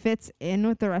she fits in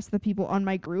with the rest of the people on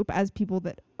my group as people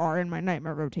that are in my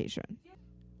Nightmare rotation.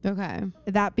 Okay.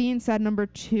 That being said, number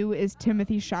 2 is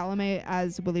Timothy Chalamet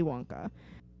as Willy Wonka.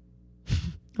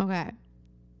 Okay.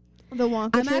 The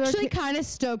Wonka I'm trailer actually kind of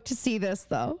stoked to see this,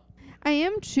 though. I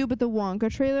am too, but the Wonka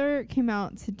trailer came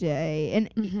out today, and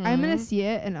I'm gonna see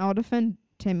it, and I'll defend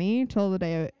Timmy till the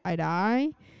day I die.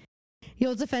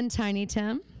 You'll defend Tiny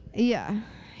Tim? Yeah.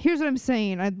 Here's what I'm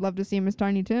saying. I'd love to see him as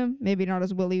Tiny Tim, maybe not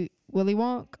as Willy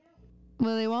Wonk.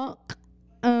 Willy Wonk?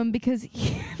 Because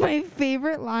my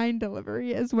favorite line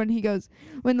delivery is when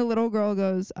the little girl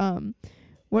goes,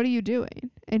 what are you doing?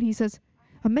 And he says,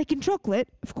 I'm making chocolate,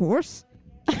 of course.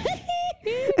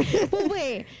 Well,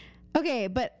 wait. Okay,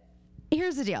 but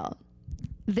here's the deal.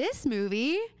 This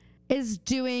movie is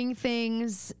doing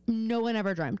things no one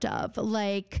ever dreamt of.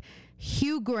 Like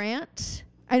Hugh Grant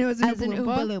I know it's as an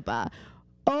Oompa Oompa Loompa.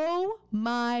 Oh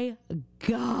my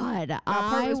God. That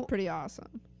part was pretty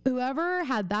awesome. Whoever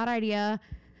had that idea,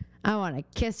 I want to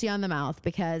kiss you on the mouth,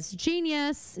 because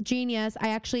genius. I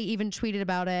actually even tweeted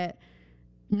about it,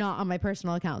 not on my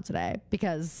personal account today,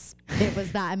 because it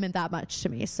meant that much to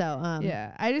me. So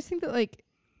Yeah, I just think that like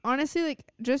honestly, like,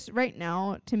 just right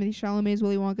now, Timothy Chalamet's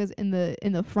Willy Wonka's in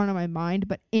the front of my mind,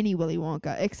 but any Willy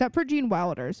Wonka, except for Gene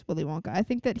Wilder's Willy Wonka. I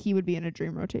think that he would be in a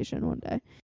dream rotation one day.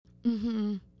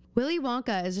 Mm-hmm. Willy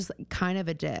Wonka is just like, kind of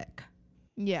a dick.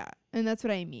 Yeah, and that's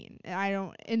what I mean.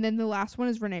 And then the last one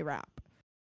is Renee Rapp.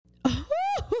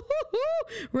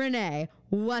 Renee,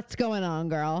 what's going on,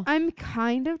 girl? I'm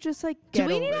kind of just like, do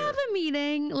we need to have a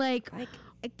meeting? Like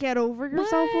get over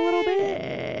yourself a little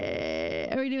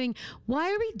bit.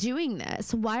 Why are we doing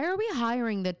this? Why are we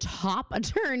hiring the top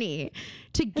attorney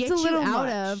to get you out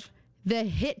of the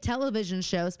hit television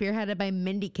show spearheaded by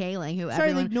Mindy Kaling, who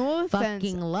everyone no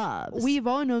fucking loves? We've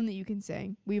all known that you can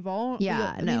sing. We've all, we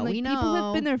know. People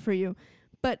have been there for you.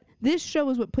 But this show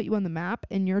is what put you on the map,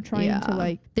 and you're trying to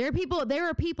like. There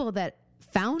are people that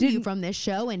found you from this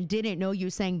show and didn't know you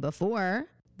sang before.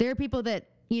 There are people that,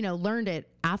 learned it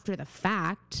after the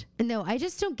fact. No, I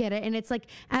just don't get it. And it's like,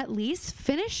 at least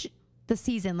finish the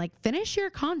season, like finish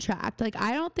your contract. Like,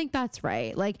 I don't think that's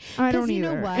right. Like, I don't you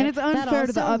either. know what? And it's unfair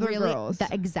to the other girls.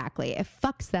 Exactly. It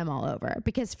fucks them all over,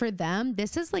 because for them,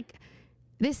 this is like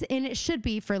this, and it should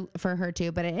be for her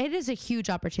too, but it is a huge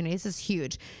opportunity. This is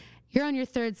huge. You're on your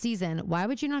 3rd season. Why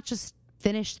would you not just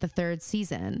finish the 3rd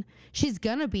season? She's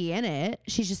gonna be in it.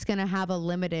 She's just gonna have a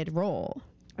limited role.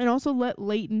 And also let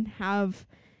Leighton have,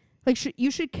 like,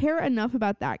 you should care enough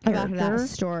about that character, about that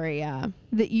story,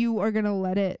 that you are gonna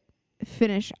let it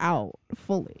finish out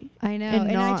fully. I know,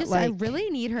 and I really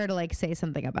need her to like say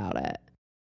something about it.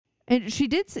 And she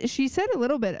said a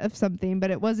little bit of something, but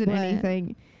it wasn't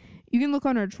anything. You can look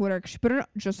on her Twitter. She put it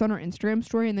just on her Instagram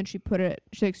story, and then she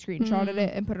like screenshotted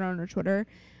it and put it on her Twitter.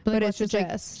 But it's just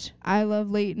like, I love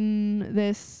Leighton.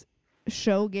 This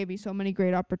show gave me so many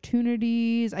great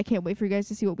opportunities. I can't wait for you guys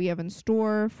to see what we have in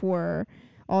store for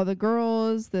all the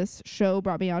girls. This show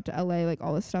brought me out to LA, like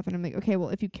all this stuff. And I'm like, okay, well,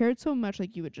 if you cared so much,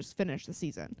 like, you would just finish the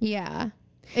season. Yeah.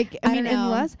 I mean,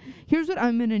 unless, here's what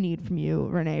I'm going to need from you,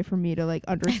 Renee, for me to like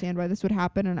understand why this would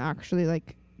happen and actually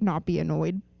like not be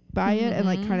annoyed by it and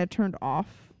like kind of turned off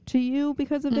to you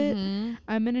because of it.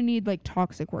 I'm gonna need like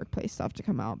toxic workplace stuff to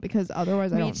come out, because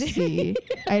otherwise I don't see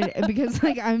because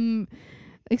like I'm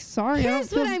like, sorry.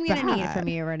 Here's what I'm gonna need from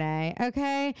you, Renee.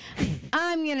 Okay,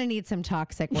 I'm gonna need some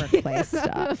toxic workplace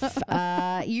stuff.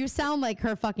 You sound like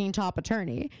her fucking top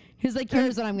attorney. Who's like,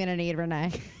 here's what I'm gonna need,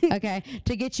 Renee. Okay,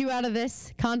 to get you out of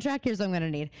this contract, here's what I'm gonna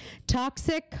need: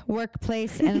 toxic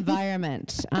workplace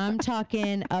environment. I'm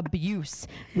talking abuse,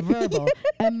 verbal,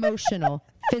 emotional,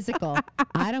 physical.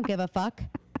 I don't give a fuck.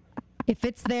 If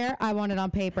it's there, I want it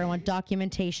on paper. I want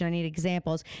documentation. I need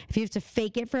examples. If you have to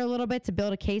fake it for a little bit to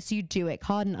build a case, you do it.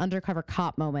 Call it an undercover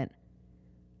cop moment.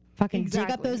 Fucking dig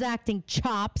up those acting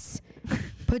chops.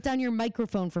 Put down your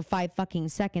microphone for 5 fucking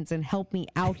seconds and help me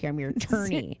out here. I'm your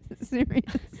attorney. Seriously.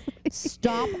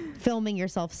 Stop filming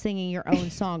yourself singing your own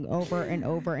song over and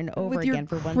over and over with again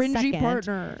your for 1 cringy second.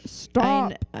 Partner.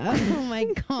 Stop. Oh my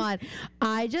God.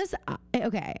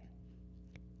 Okay.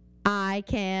 I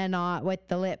cannot with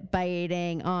the lip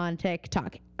biting on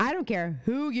TikTok. I don't care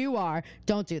who you are.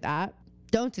 Don't do that.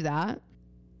 Don't do that.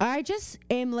 I've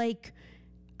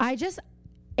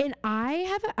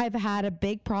had a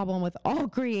big problem with all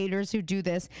creators who do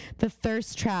this. The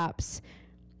thirst traps.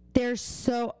 They're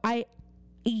so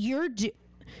you're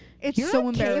so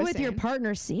okay with your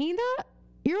partner seeing that?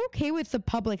 You're okay with the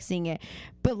public seeing it,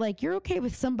 but like, you're okay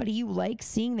with somebody you like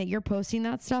seeing that you're posting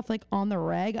that stuff like on the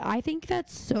reg. I think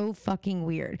that's so fucking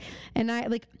weird. And I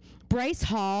like Bryce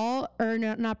Hall, or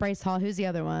no, not Bryce Hall. Who's the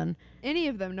other one? Any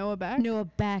of them. Noah Beck. Noah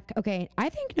Beck. Okay. I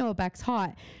think Noah Beck's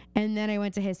hot. And then I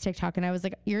went to his TikTok and I was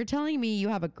like, you're telling me you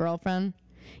have a girlfriend?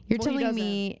 You're telling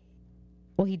me,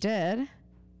 well, he did.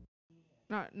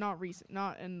 Not recent.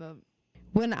 Not in the.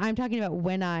 When I'm talking about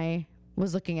when I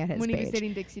was looking at his when page. He was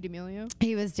dating Dixie D'Amelio?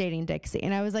 He was dating Dixie.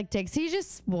 And I was like, Dixie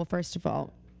first of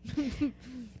all,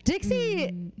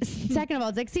 Dixie, second of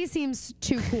all, Dixie seems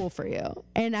too cool for you.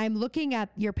 And I'm looking at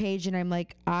your page and I'm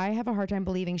like, I have a hard time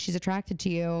believing she's attracted to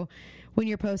you when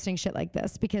you're posting shit like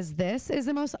this, because this is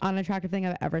the most unattractive thing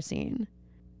I've ever seen.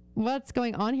 What's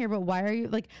going on here? But why are you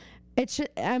like,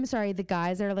 I'm sorry, the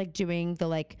guys are like doing the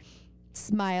like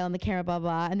smile on the camera, blah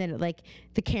blah, and then it, like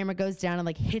the camera goes down and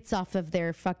like hits off of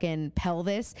their fucking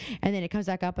pelvis, and then it comes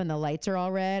back up and the lights are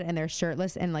all red and they're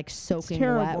shirtless and like soaking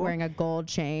wet, wearing a gold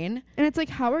chain. And it's like,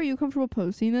 how are you comfortable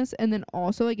posting this? And then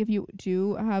also, like, if you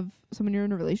do have someone you're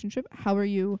in a relationship, how are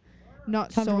you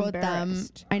not so embarrassed with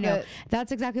them? I know,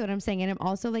 that's exactly what I'm saying. And I'm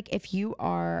also like, if you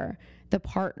are the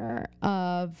partner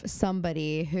of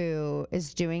somebody who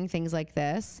is doing things like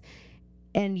this,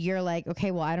 and you're like,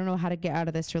 okay, well, I don't know how to get out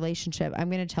of this relationship, I'm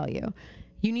going to tell you.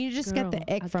 You need to just get the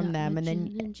ick from them. And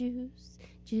then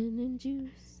Gin and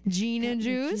juice. Gin and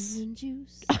juice. Gin and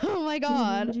juice. Oh my Gin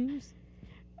god. and juice.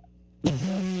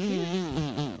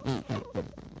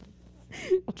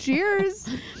 Cheers.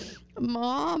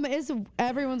 Mom is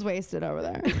everyone's wasted over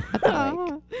there. I feel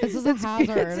like. This is a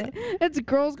hazard. It's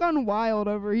Girls Gone Wild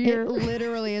over here. It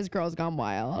literally is Girls Gone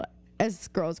Wild. It's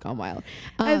Girls Gone Wild.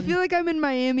 I feel like I'm in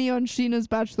Miami on Sheena's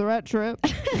bachelorette trip.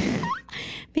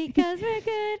 Because we're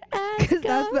good as Because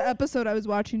that's gold. the episode I was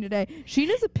watching today.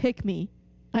 Sheena's a pick me.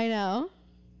 I know.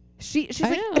 She's I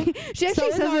like know. she So actually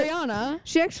is says it. Ariana.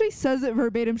 She actually says it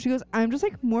verbatim. She goes, "I'm just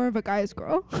like more of a guy's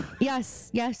girl." Yes,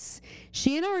 yes.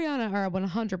 She and Ariana are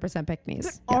 100% pick me's.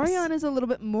 Yes. Ariana's a little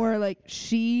bit more like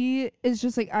she is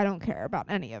just like I don't care about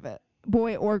any of it,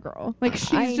 boy or girl. Like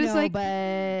she's I just know, like but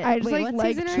I just wait, like what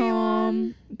season are you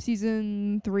on?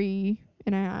 season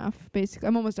 3.5 basically.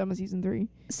 I'm almost done with season 3.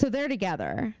 So they're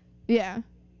together. Yeah,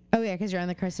 Oh yeah, because you're on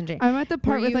the Kristen James. I'm at the Were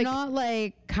part with you like not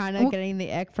like kind of Well- getting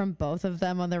the ick from both of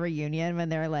them on the reunion when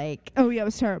they're like, oh yeah, it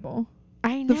was terrible.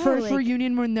 I know, The first like,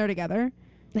 reunion when they're together.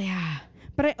 yeah,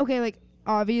 But like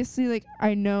obviously like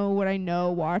I know what I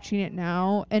know watching it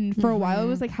now, and for a while it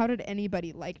was Mhm. like how did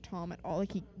anybody like Tom at all?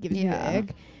 Like he gives me Yeah. the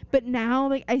ick. But now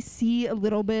like I see a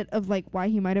little bit of like why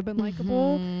he might have been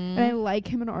likable, and I like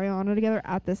him and Ariana together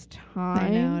at this time. I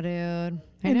know, dude.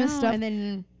 I And know. the stuff- and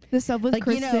then The stuff with like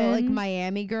Kristen, you know, like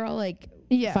Miami girl, like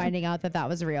yeah, finding out that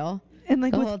was real and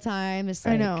like the with, whole time. It's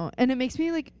I like, know, and it makes me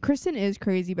like Kristen is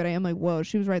crazy, but I am like whoa,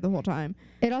 she was right the whole time.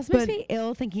 It also makes But- me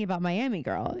ill thinking about Miami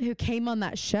girl who came on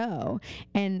that show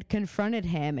and confronted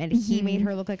him, and he made Mhm.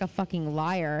 her look like a fucking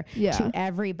liar Yeah. to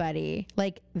everybody.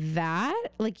 Like that,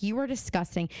 like you were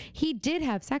disgusting. He did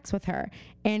have sex with her,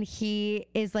 and he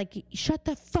is like, shut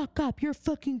the fuck up. You're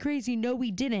fucking crazy. No, we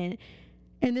didn't.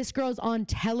 And this girl's on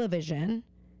television.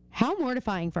 How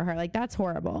mortifying for her. Like, that's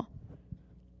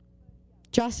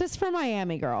justice for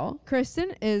Miami girl.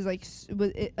 Kristen is like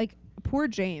like poor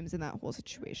James in that whole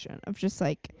situation of just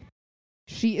like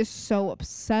she is so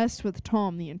obsessed with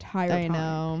Tom the entire time.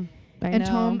 I know.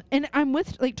 Tom, and I'm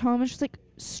with like Tom is just like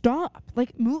stop,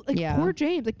 like move, like Yeah. poor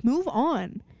James, like move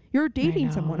on. You're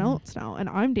dating someone know. else now, and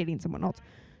I'm dating someone else.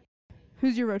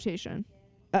 Who's your rotation?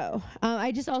 Oh,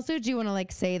 I just also do want to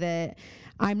like say that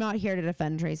I'm not here to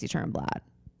defend Tracy Turnblad.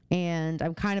 And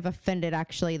I'm kind of offended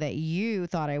actually that you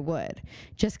thought I would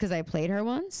just because I played her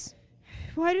once.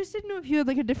 Well, I just didn't know if you had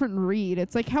like a different read.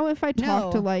 It's like how if I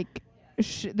talk to No. like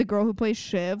the girl who plays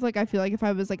Shiv, like I feel like if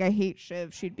I was like I hate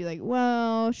Shiv, she'd be like,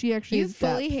 well, she actually You is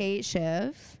fully depth. hate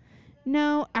Shiv.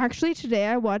 No, actually today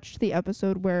I watched the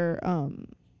episode where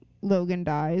Logan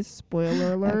dies.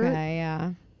 Spoiler alert. Okay,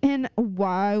 yeah. And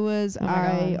why was Oh my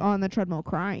I God. on the treadmill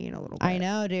crying a little bit? I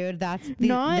know, dude. That's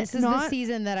Not- this is not- the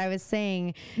season that I was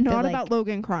saying. Not that, about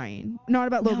Logan crying. Not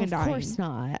about Logan no, of dying. course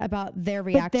not. About their But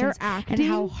reactions their acting. and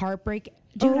how heartbreaking.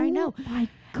 Dude, I know. My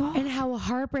God. And how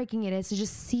heartbreaking it is to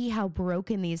just see how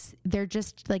broken they're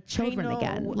just like children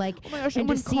again. know. Like, oh my gosh, and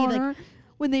when to see like, Connor,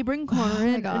 when they bring Connor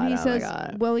my in God, and he oh my says,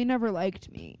 God. well, he never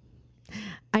liked me.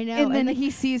 I know. And then like, he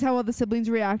sees how all the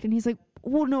siblings react and he's like,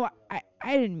 well, no,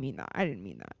 I didn't mean that. I didn't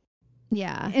mean that.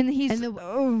 yeah. And he's,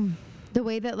 And the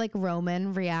way that like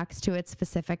Roman reacts to it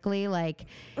specifically, like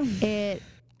it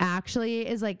actually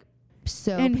is like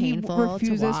so and he painful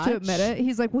refuses to watch. to admit it.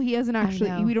 He's like, well, he hasn't actually,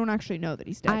 know. we don't actually know that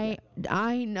he's dead. I yet.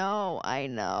 I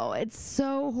know. It's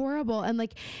so horrible. And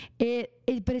like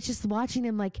but it's just watching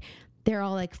them like they're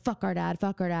all like fuck our dad,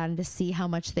 and to see how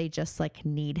much they just like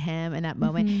need him in that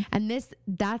moment. Mhm. And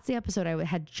that's the episode I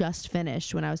had just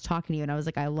finished when I was talking to you, and I was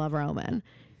like, I love Roman.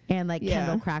 And like Yeah.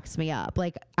 Kendall cracks me up.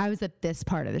 Like I was at this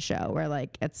part of the show where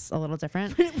like it's a little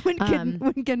different. when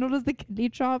Kendall does the kidney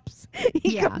chops,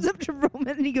 he Yeah. comes up to Roman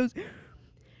and he goes,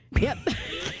 Yep.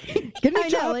 kidney I know,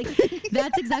 chop. like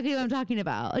that's exactly what I'm talking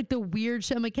about. Like the weird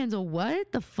shit. I'm like, Kenzo,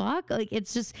 what the fuck? Like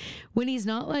it's just when he's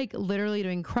not like literally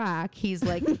doing crack, he's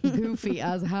like goofy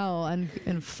as hell and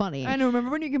funny. I know.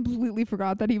 Remember when you completely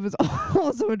forgot that he was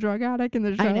also a drug addict in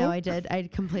the show? I know, I did. I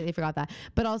completely forgot that.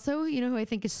 But also, you know who I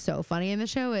think is so funny in the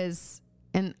show is,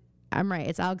 and I'm right,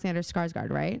 it's Alexander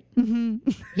Skarsgård, right? Mm-hmm.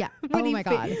 Yeah. When Oh he my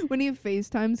God. when he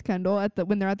FaceTimes Kendall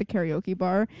when they're at the karaoke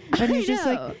bar, and I he's just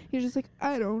know. like,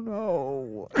 I don't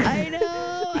know.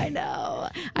 I know.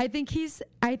 I think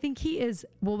he is.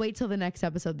 We'll wait till the next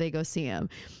episode they go see him.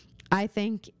 I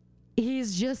think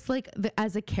he's just like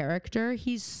as a character,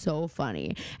 he's so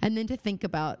funny. And then to think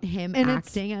about him And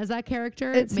acting as that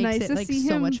character, it's it makes nice it to like see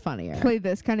so him much funnier. Play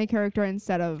this kind of character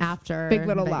instead of After Big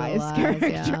Little Lies character.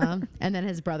 yeah. And then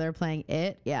his brother playing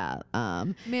it, yeah.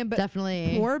 Man, but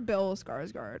Definitely. poor Bill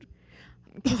Skarsgård.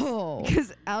 Oh,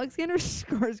 Because Alexander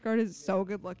Skarsgård is so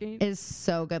good looking. is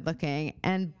so good looking,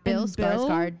 and Bill And Bill-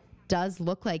 Skarsgård does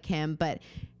look like him, but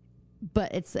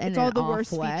it's in all an the off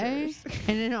worst way. features.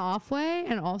 And in an off way.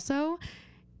 And also,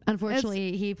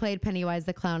 unfortunately, he played Pennywise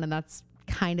the Clown, and that's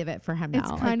kind of it for him now.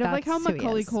 It's kind of like how that's who he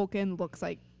Macaulay is. Culkin looks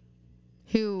like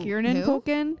Who? Kieran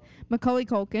Culkin. Macaulay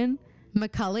Culkin.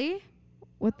 Macaulay?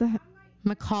 What the heck?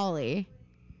 Macaulay.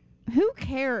 Who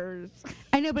cares?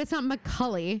 I know, but it's not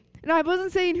Macaulay. No, I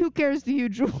wasn't saying who cares to you,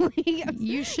 Julie.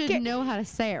 You should know how to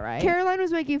say it right. Caroline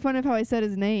was making fun of how I said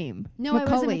his name. No, I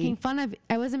wasn't making fun of.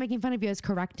 I wasn't making fun of you. I was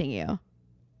correcting you.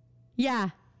 Yeah,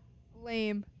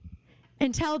 Lame.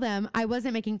 and tell them I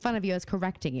wasn't making fun of you. I was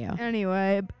correcting you.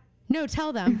 Anyway, No,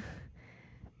 tell them.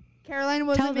 Caroline Tell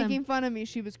wasn't them. making fun of me.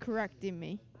 She was correcting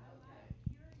me.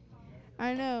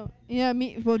 I know. Yeah,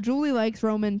 me. Well, Julie likes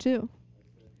Roman too.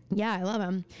 Yeah, I love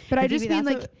him. But I Phoebe, just mean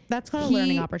that's like that's called he- a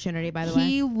learning opportunity, by the way.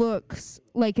 he looks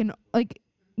like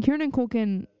Kieran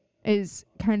Culkin is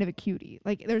kind of a cutie.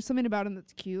 Like there's something about him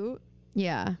that's cute,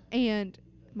 Yeah, and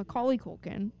Macaulay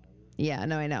Culkin yeah.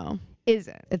 No, I know.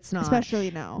 isn't. It's not.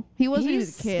 Especially now. He wasn't even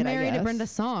He's a kid. married I to guess. Brenda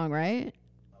Song, right?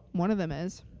 One of them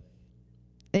is.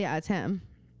 Yeah, it's him.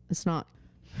 It's not.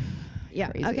 Yeah.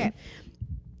 Crazy. Okay.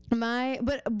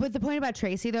 But the point about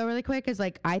Tracy though, really quick, is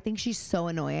like I think she's so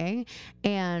annoying,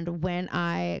 and when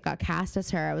I got cast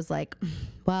as her, I was like,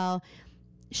 well,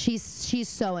 she's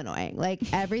so annoying.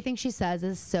 Like everything she says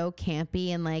is so campy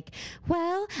and like,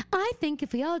 well, I think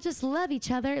if we all just love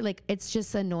each other, like it's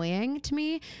just annoying to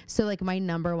me. So like my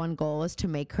number one goal is to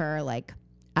make her like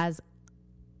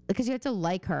because you have to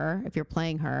like her if you're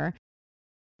playing her.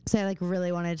 So I like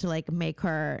really wanted to like make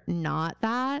her not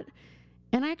that.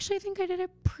 And I actually think I did a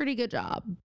pretty good job.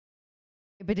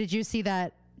 But did you see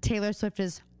that Taylor Swift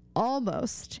is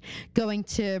almost going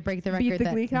to break the Beat record the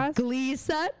that Glee cast? Glee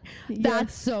set? Yes.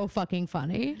 That's so fucking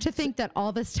funny. To think that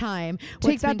all this time, Take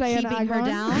what's that, been Diana keeping her Agron.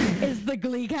 down is the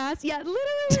Glee cast. Yeah, To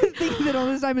literally. think that all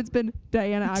this time it's been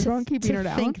Diana Agron keeping her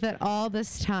down. To think that all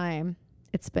this time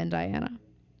it's been Diana.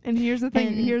 And here's the thing.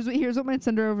 And- Here's what might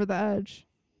send her over the edge.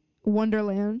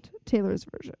 Wonderland, Taylor's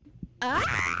version.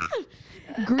 Ah!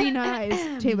 Green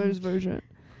Eyes, Taylor's version.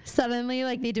 Suddenly,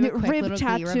 like they do a quick Rib little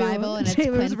tattoo, Glee revival, and it's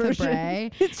Taylor's Quinn version.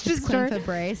 Fabray. It's just Quinn her.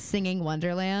 Fabray singing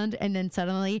Wonderland, and then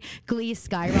suddenly Glee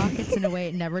skyrockets in a way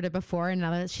it never did before. And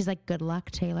now that she's like, "Good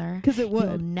luck, Taylor, 'Cause it would.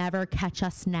 You'll never catch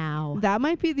us now." That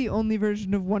might be the only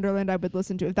version of Wonderland I would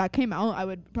listen to. If that came out, I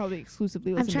would probably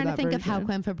exclusively listen I'm trying to to that think of how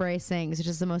version. Quinn Fabray sings, which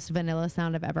is the most vanilla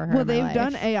sound I've ever heard. Well, in my they've life.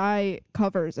 done AI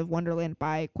covers of Wonderland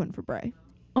by Quinn Fabray.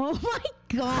 Oh my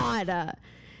god.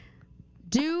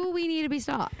 Do we need to be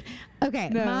stopped? Okay,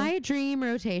 No. my dream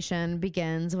rotation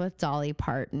begins with Dolly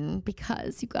Parton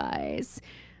because you guys,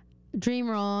 dream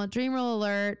roll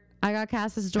alert. I got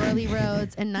cast as Dorothy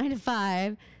Rhodes in 9 to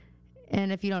 5,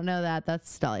 and if you don't know that,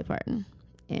 that's Dolly Parton.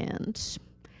 And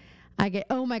I get,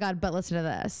 oh my god! But listen to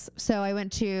this. So I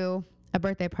went to a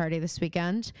birthday party this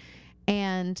weekend,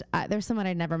 and there's someone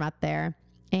I'd never met there,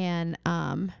 and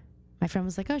my friend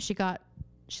was like, "Oh,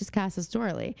 she's cast as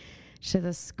Dorothy." To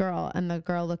this girl, and the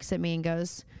girl looks at me and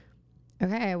goes,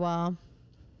 "Okay, well,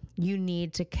 you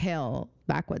need to kill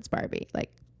Backwoods Barbie.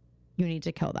 Like, you need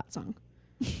to kill that song."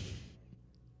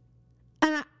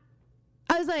 And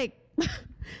I was like,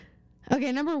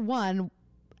 okay, number one,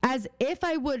 as if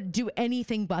I would do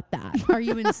anything but that. Are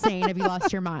you insane? Have you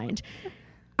lost your mind?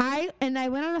 I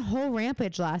went on a whole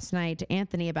rampage last night to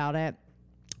Anthony about it,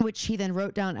 which he then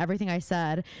wrote down everything I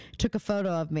said, took a photo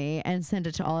of me, and sent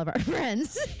it to all of our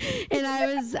friends. And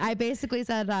I basically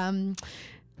said,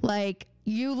 like,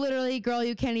 you literally, girl,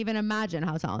 you can't even imagine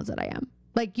how talented I am.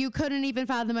 Like, you couldn't even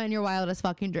fathom it in your wildest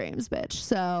fucking dreams, bitch.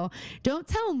 So don't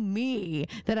tell me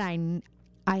that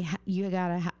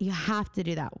you have to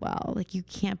do that well. Like, you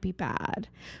can't be bad.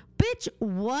 Bitch,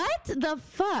 what the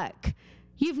fuck?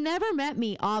 You've never met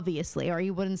me, obviously, or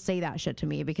you wouldn't say that shit to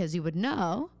me because you would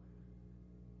know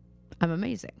I'm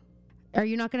amazing. Are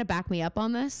you not going to back me up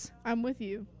on this? I'm with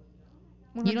you.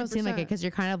 100%. You don't seem like it because you're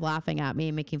kind of laughing at me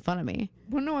and making fun of me.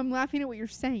 Well, no, I'm laughing at what you're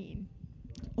saying.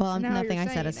 Well, Now nothing you're I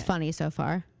said saying is it. funny so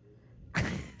far.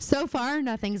 So far,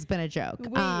 nothing's been a joke.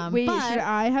 Wait, but should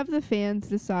I have the fans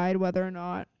decide whether or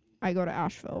not I go to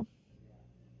Asheville?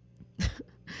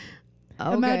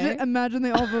 okay. Imagine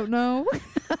they all vote no.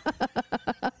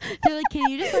 They're like, can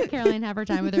you just let Caroline have her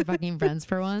time with her fucking friends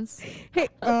for once? Hey,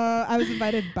 I was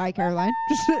invited by Caroline.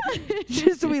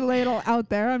 Just so we lay it all out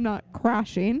there. I'm not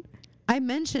crashing. I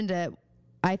mentioned it.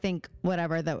 I think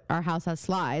whatever that our house has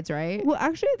slides, right? Well,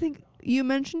 actually, I think you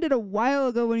mentioned it a while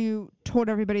ago when you told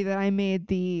everybody that I made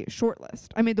the short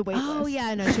list. I made the wait list. Oh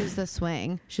yeah, no, she was the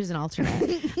swing. She was an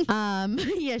alternate.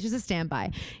 Yeah, she's a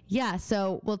standby. Yeah,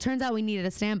 so well, turns out we needed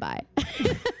a standby.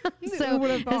 Who So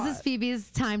would've this is thought?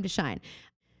 Phoebe's time to shine.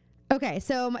 Okay,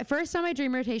 so my first on my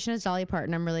dream rotation is Dolly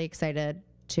Parton. I'm really excited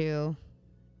to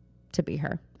be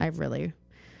her. I've really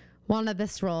wanted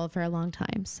this role for a long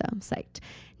time, so I'm psyched.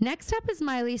 Next up is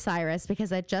Miley Cyrus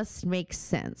because it just makes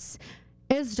sense.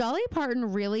 Is Dolly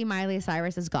Parton really Miley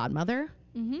Cyrus's godmother?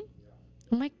 Mm-hmm.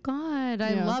 Oh my God,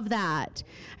 I love that.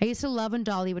 I used to love when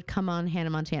Dolly would come on Hannah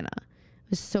Montana. It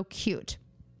was so cute.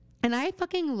 And I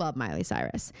fucking love Miley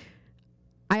Cyrus.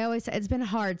 I always say it's been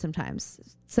hard sometimes.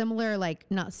 Similar, like,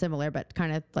 not similar, but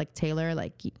kind of like Taylor.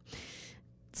 Like,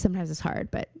 sometimes it's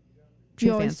hard, but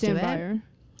You always stand by her.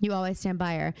 You always stand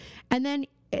by her. And then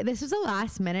this was a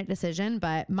last minute decision,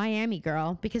 but Miami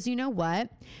Girl, because you know what?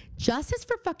 Justice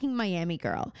for fucking Miami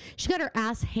Girl. She got her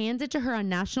ass handed to her on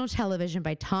national television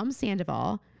by Tom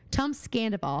Sandoval,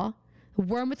 the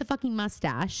worm with the fucking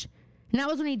mustache. And that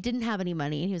was when he didn't have any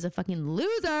money. He was a fucking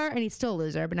loser, and he's still a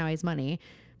loser, but now he's money,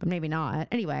 but maybe not.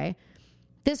 Anyway,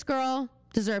 this girl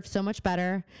deserves so much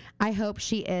better. I hope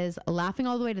she is laughing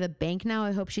all the way to the bank now.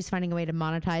 I hope she's finding a way to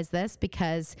monetize this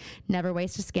because never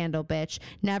waste a scandal, bitch.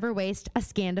 Never waste a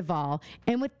Scandival.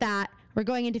 And with that, we're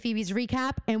going into Phoebe's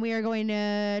recap, and we are going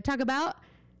to talk about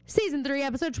season 3,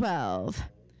 episode 12.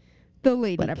 The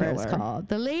Lady Whatever Killer. it's called.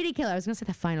 The Lady Killer. I was going to say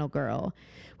the final girl,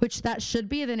 which that should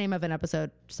be the name of an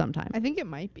episode sometime. I think it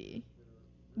might be.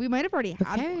 We might have already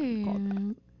had one called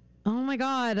that. Oh my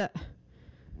God.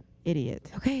 Idiot.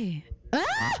 Okay.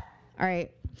 Ah! All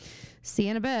right. See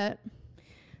you in a bit.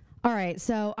 All right.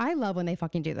 So I love when they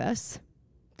fucking do this.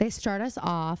 They start us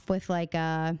off with like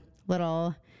a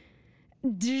little.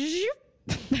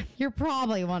 You're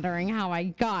probably wondering how I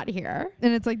got here.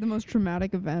 And it's like the most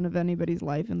traumatic event of anybody's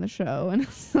life in the show. And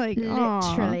it's like,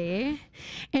 literally.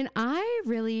 And I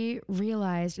really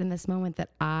realized in this moment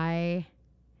that I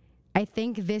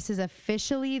think this is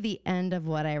officially the end of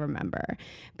what I remember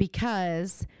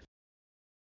because,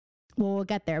 well, we'll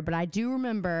get there, but I do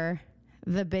remember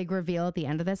the big reveal at the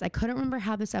end of this. I couldn't remember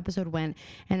how this episode went,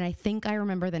 and I think I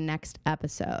remember the next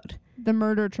episode. The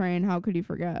murder train, how could you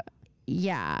forget?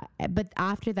 Yeah, but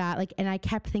after that, like, and I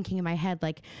kept thinking in my head,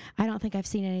 like, I don't think I've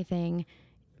seen anything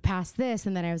past this,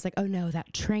 and then I was like, oh no,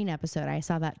 that train episode. I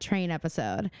saw that train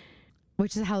episode,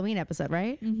 which is a Halloween episode,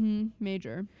 right? Mm-hmm.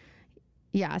 Major.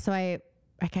 Yeah, so I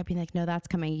kept being like, no, that's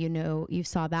coming. You know, you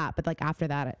saw that, but like after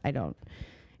that, I don't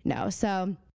know.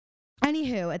 So,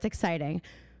 anywho, it's exciting.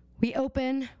 We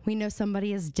open, we know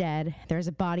somebody is dead. There's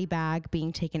a body bag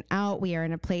being taken out. We are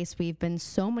in a place we've been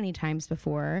so many times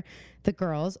before. The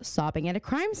girls sobbing at a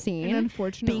crime scene. And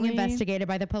unfortunately, being investigated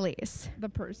by the police. The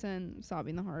person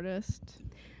sobbing the hardest.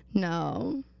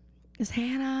 No. It's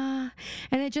Hannah.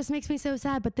 And it just makes me so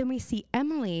sad. But then we see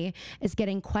Emily is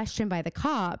getting questioned by the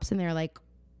cops, and they're like,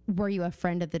 were you a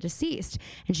friend of the deceased?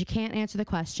 And she can't answer the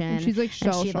question. And she's like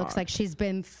and she looks like she's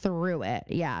been through it.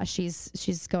 Yeah, she's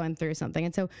going through something.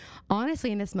 And so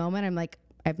honestly, in this moment, I'm like,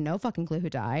 I have no fucking clue who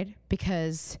died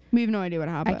because we have no idea what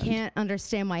happened. I can't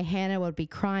understand why Hannah would be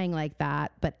crying like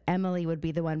that, but Emily would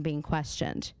be the one being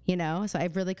questioned, you know? So I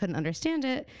really couldn't understand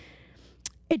it.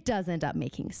 It does end up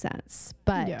making sense.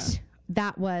 But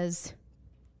that was,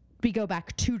 we go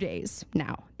back 2 days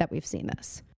now that we've seen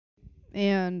this.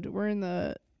 And we're in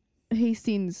the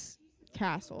Hastings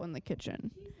castle in the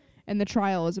kitchen, and the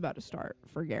trial is about to start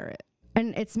for Garrett.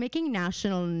 And it's making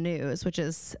national news, which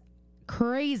is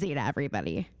crazy to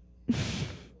everybody.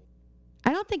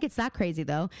 I don't think it's that crazy,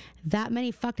 though. That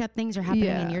many fucked up things are happening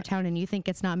in your town, and you think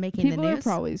it's not making People the news?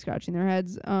 People are probably scratching their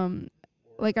heads.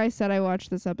 Like I said, I watched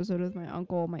this episode with my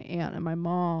uncle, my aunt, and my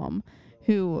mom,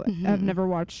 who have never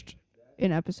watched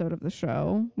an episode of the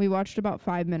show. We watched about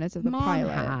 5 minutes of the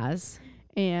pilot. Has.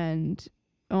 And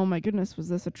oh my goodness, was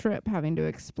this a trip having to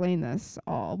explain this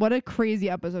all? What a crazy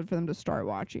episode for them to start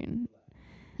watching.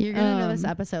 You're going to know this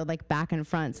episode like back and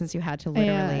front since you had to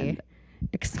literally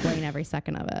explain every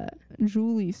second of it.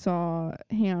 Julie saw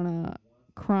Hannah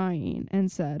crying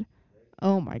and said,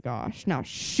 oh my gosh, now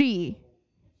she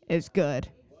is good.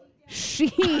 She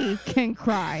can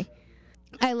cry.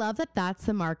 I love that that's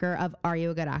the marker of are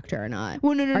you a good actor or not?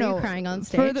 Well, no. Are you crying on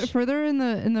stage? Further in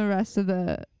the rest of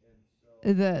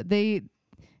they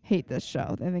hate this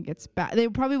show. They think it's bad. They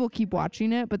probably will keep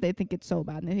watching it, but they think it's so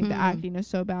bad, and they think the acting is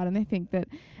so bad, and they think that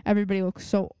everybody looks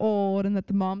so old, and that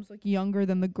the moms look younger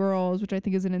than the girls, which I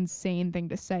think is an insane thing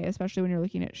to say, especially when you're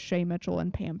looking at Shay Mitchell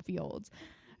and Pam Fields.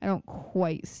 I don't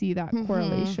quite see that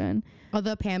correlation.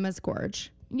 Although Pam is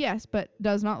gorge. Yes, but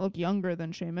does not look younger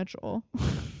than Shay Mitchell.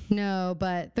 No,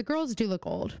 but the girls do look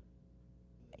old.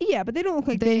 Yeah, but they don't look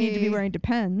like they need to be wearing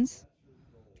Depends.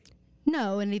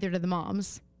 No, and neither do the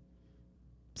moms.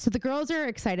 So the girls are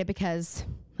excited because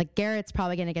Like Garrett's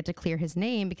probably going to get to clear his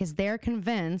name because they're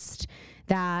convinced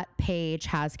that Paige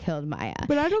has killed Maya.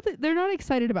 But I don't think they're not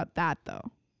excited about that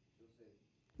though.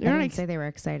 I didn't say they were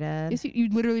excited. Yes, you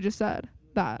literally just said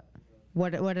that.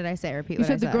 What did I say? Repeat You what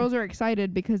said I said. the girls are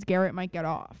excited because Garrett might get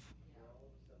off.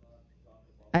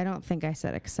 I don't think I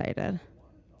said excited.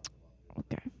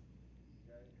 Okay.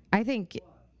 I think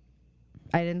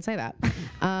I didn't say that.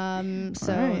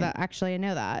 So Right. that actually I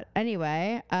know that.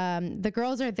 Anyway, the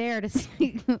girls are there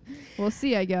to We'll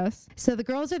see, I guess. So the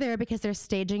girls are there because they're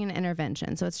staging an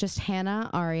intervention. So it's just Hannah,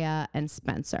 Aria, and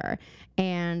Spencer.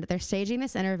 And they're staging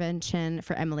this intervention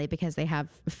for Emily because they have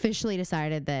officially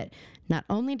decided that not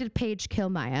only did Paige kill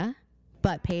Maya,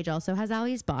 but Paige also has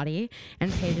Allie's body,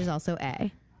 and Paige is also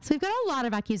A. So we've got a lot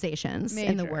of accusations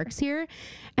in the Major. works here.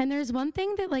 And there's one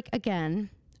thing that, like, again,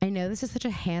 I know this is such a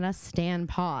Hannah stan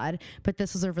pod, but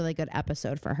this was a really good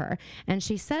episode for her. And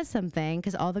she says something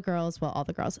because all the girls,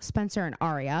 Spencer and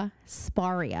Aria,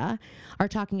 Sparia, are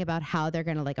talking about how they're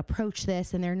going to like approach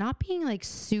this, and they're not being like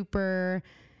super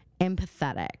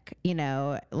empathetic, you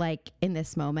know, like in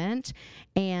this moment.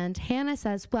 And Hannah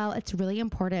says, well, it's really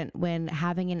important when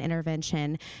having an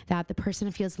intervention that the person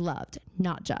feels loved,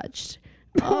 not judged.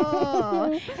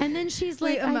 Oh, and then she's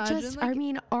like, I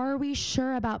mean, are we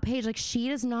sure about Paige? Like, she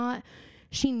does not,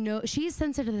 she's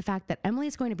sensitive to the fact that Emily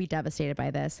is going to be devastated by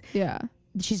this. Yeah.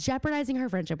 She's jeopardizing her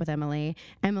friendship with Emily.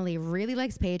 Emily really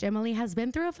likes Paige. Emily has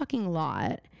been through a fucking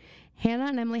lot. Hannah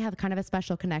and Emily have kind of a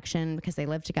special connection because they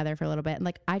lived together for a little bit. And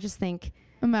like, I just think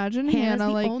Imagine Hannah's Hannah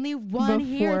the like only one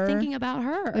here thinking about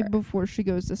her. Like before she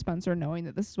goes to Spencer, knowing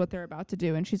that this is what they're about to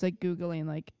do, and she's like Googling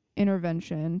like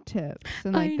intervention tips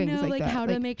and like things like that. How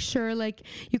to make sure like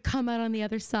you come out on the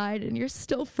other side and you're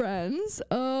still friends.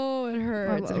 Oh, it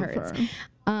hurts. It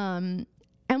hurts.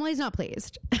 Emily's not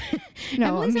pleased. No,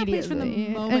 Emily's not pleased from the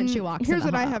moment and she walks here's in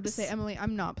the what I house. have to say, Emily,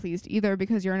 I'm not pleased either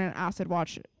because you're in an acid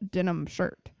wash denim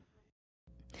shirt.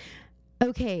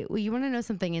 Okay, well, you want to know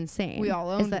something insane? We all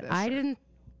owned is that this I shirt. didn't.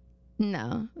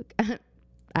 No,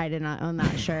 I did not own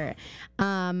that shirt.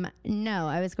 No,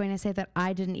 I was going to say that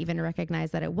I didn't even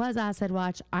recognize that it was acid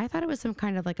wash. I thought it was some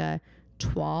kind of like a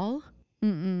toile.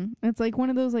 It's like one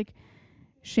of those like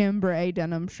chambray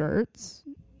denim shirts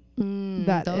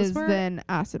that is then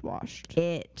acid washed.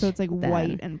 So it's like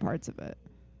white and parts of it.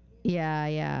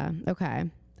 Yeah. Okay,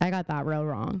 I got that real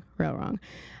wrong.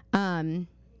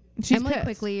 She's Emily pissed.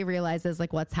 quickly realizes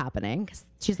like what's happening. 'Cause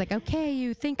she's like, okay,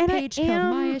 you think And Paige killed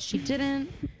Maya? She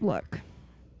didn't. Look,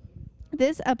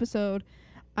 this episode,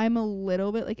 I'm a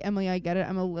little bit like Emily. I get it.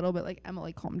 I'm a little bit like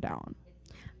Emily. Calm down.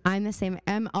 I'm the same.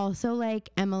 I'm also like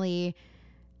Emily.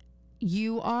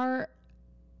 You are.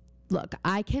 Look,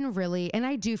 I can really, and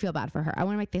I do feel bad for her. I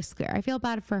want to make this clear. I feel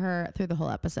bad for her through the whole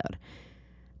episode.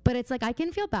 But it's like I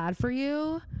can feel bad for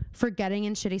you for getting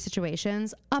in shitty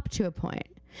situations up to a point.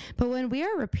 But when we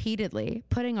are repeatedly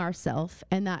putting ourselves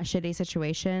in that shitty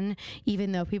situation,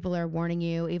 even though people are warning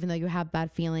you, even though you have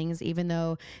bad feelings, even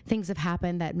though things have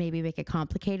happened that maybe make it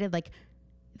complicated, like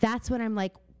that's when I'm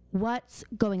like, what's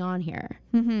going on here?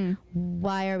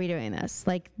 Why are we doing this?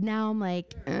 Like now I'm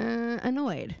like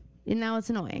annoyed. And now it's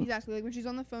annoying. Exactly. Like when she's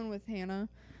on the phone with Hannah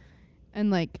and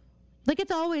like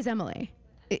it's always Emily.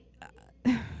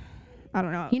 I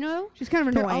don't know. You know? She's kind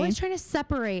of They're annoying. always trying to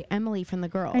separate Emily from the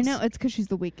girls. I know. It's because she's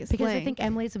the weakest because link. I think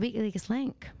Emily's the weakest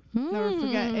link. Never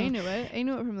forget. A knew it. A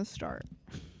knew it from the start.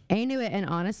 A knew it, and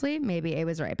honestly, maybe A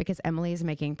was right because Emily's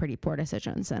making pretty poor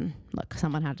decisions. And look,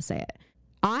 someone had to say it.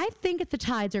 I think the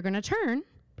tides are going to turn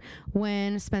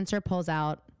when Spencer pulls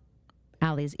out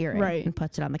Allie's earring and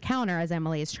puts it on the counter as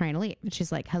Emily is trying to leave. And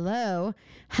she's like, hello,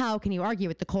 how can you argue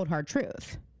with the cold, hard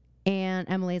truth? And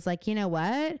Emily's like, you know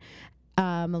what?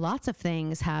 Lots of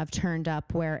things have turned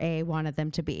up where A wanted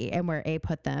them to be and where A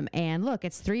put them. And look,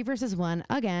 it's 3 versus 1.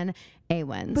 Again, A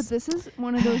wins. But this is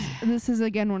one of those, this is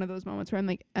again one of those moments where I'm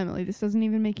like, Emily, this doesn't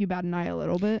even make you bat an eye a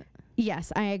little bit.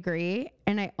 Yes, I agree.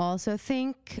 And I also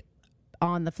think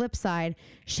on the flip side,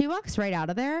 she walks right out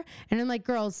of there. And I'm like,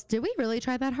 girls, did we really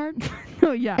try that hard?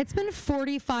 Oh, yeah. It's been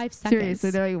 45 seconds.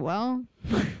 Seriously, they're like, well.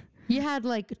 You had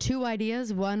like 2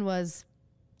 ideas. One was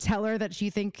tell her that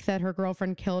you think that her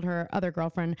girlfriend killed her other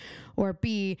girlfriend, or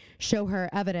B, show her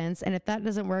evidence. And if that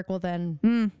doesn't work, well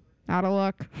then out of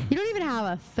luck. You don't even have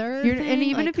a third thing. And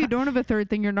even like, if you don't have a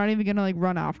third thing, you're not even gonna like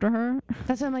run after her.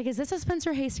 That's what I'm like, is this a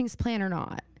Spencer Hastings plan or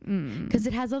not? Because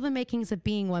it has all the makings of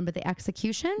being one, but the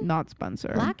execution not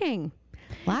Spencer. Lacking.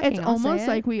 It's almost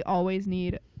like we always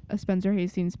need a Spencer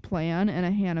Hastings plan and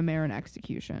a Hannah Marin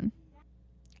execution.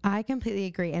 I completely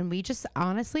agree. And we just,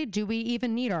 honestly, do we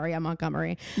even need Aria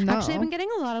Montgomery? No. Actually, I've been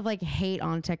getting a lot of like hate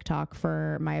on TikTok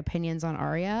for my opinions on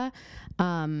Aria.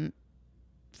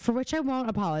 for which I won't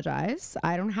apologize.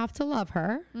 I don't have to love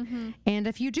her. And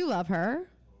if you do love her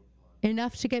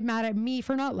enough to get mad at me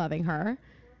for not loving her,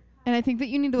 And I think that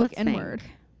you need to look let's think. inward.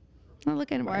 I'll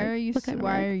look inward. Why are you Look so, inward.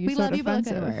 why are you we so love you, but look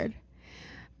defensive inward.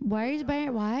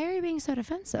 Why are you being so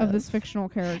defensive of this fictional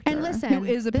character? And listen, who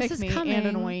is a this pick is me coming- and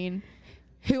annoying.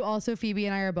 who also Phoebe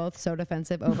and I are both so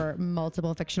defensive over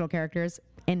multiple fictional characters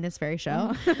in this very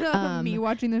show. Me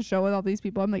watching this show with all these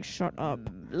people, I'm like, shut up.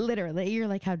 Literally, you're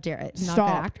like, how dare it? Not Stop.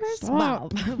 good actors? Stop.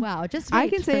 Wow. Wow. Just I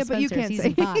wait can say for it, but you Spencer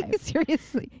can't season say 5. it.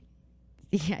 Seriously.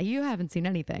 Yeah, you haven't seen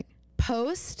anything.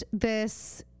 Post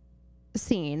this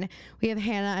scene, we have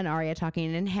Hannah and Arya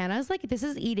talking, and Hannah's like, this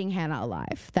is eating Hannah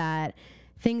alive, that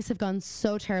things have gone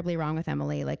so terribly wrong with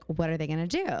Emily. Like, what are they going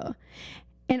to do?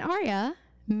 And Arya,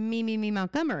 me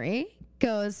Montgomery,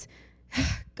 goes,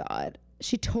 God,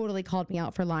 she totally called me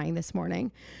out for lying this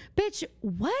morning. Bitch,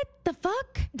 what the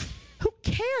fuck? Who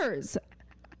cares?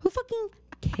 Who fucking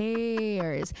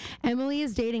cares? Emily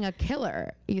is dating a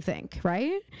killer, you think,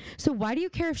 right? So why do you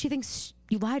care if she thinks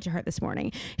you lied to her this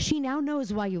morning? She now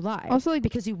knows why you lied. Also, like,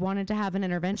 because you wanted to have an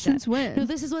intervention. Since when? No,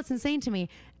 this is what's insane to me.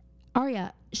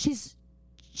 Arya,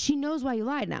 she knows why you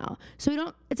lied now.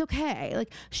 So it's okay.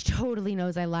 Like, she totally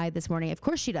knows I lied this morning. Of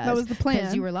course she does. That was the plan.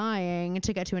 Because you were lying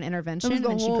to get to an intervention. That was the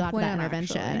and she whole got plan, that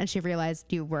intervention. actually. And she realized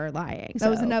you were lying. That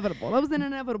was So inevitable. That was an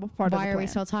inevitable part of the why are we plan.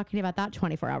 still talking about that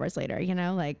 24 hours later? You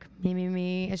know, like,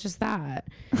 me. It's just that.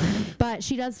 But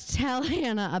she does tell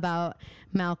Hannah about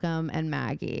Malcolm and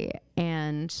Maggie.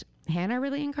 And Hannah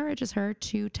really encourages her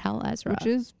to tell Ezra. Which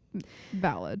is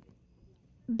valid.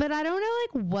 But I don't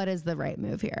know, like, what is the right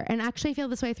move here? And actually, I feel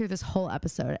this way through this whole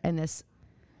episode in this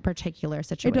particular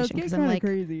situation. It does get I'm kind of like,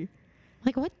 crazy.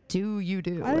 like, what do you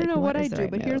do? I don't Like, know what I is the do,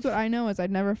 right but here's move? what I know is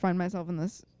I'd never find myself in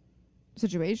this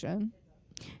situation.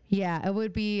 Yeah, it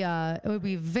would be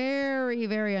very,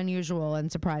 very unusual and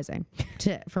surprising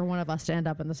for one of us to end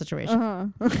up in the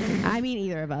situation. I mean,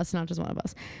 either of us, not just one of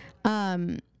us.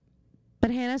 But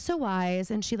Hannah's so wise,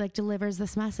 and she like delivers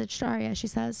this message to Arya. She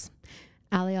says,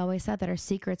 Allie always said that our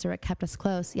secrets are what kept us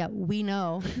close. Yeah, we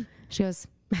know. She goes,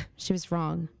 she was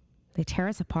wrong. They tear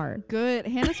us apart. Good.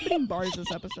 Hannah's spitting bars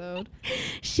this episode.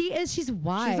 She is. She's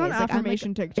wise. She's on Like, I'm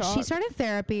affirmation like, TikTok. She started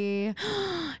therapy.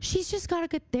 She's just got a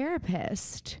good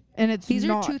therapist. And it's These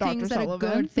not are two Dr. things that a Sullivan.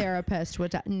 good therapist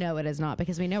would. No, it is not,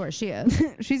 because we know where she is.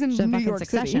 She's in She's in New fucking York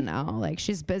Succession City. now. Like,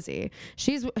 she's busy.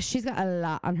 She's got a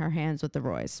lot on her hands with the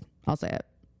Roys. I'll say it.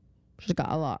 She's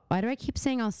got a lot. Why do I keep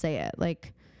saying I'll say it?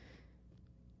 Like,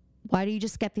 why do you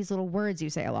just get these little words you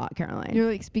say a lot, Caroline? You're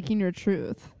like speaking your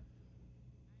truth.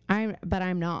 But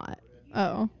I'm not.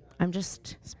 Oh, I'm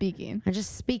just speaking.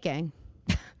 speaking.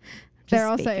 There,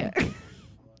 I'll say it.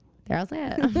 There, I'll say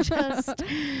it. I'm just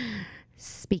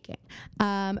speaking.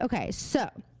 Okay, so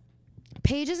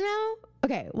Paige is now.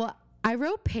 Okay, well, I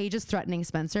wrote Paige is threatening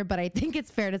Spencer, but I think it's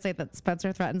fair to say that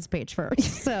Spencer threatens Paige first.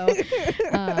 So, being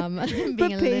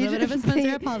a little bit of a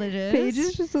Spencer apologist. Paige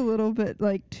is just a little bit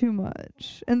like too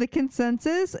much. And the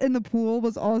consensus in the pool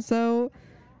was also,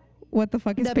 what the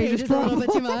fuck is The Paige's Paige is a little problem?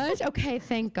 bit too much. Okay,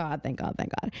 thank God.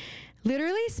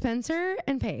 Literally, Spencer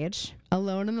and Paige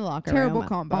alone in the locker Terrible room.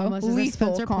 combo. Almost as if Lethal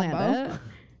Spencer combo. planned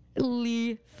it.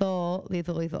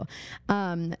 Lethal.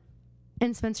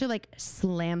 And Spencer like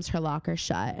slams her locker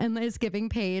shut and is giving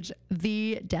Paige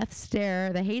the death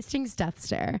stare, the Hastings death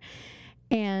stare.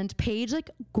 And Paige like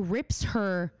grips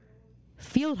her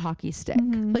field hockey stick.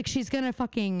 Like she's gonna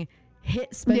fucking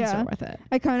hit Spencer with it.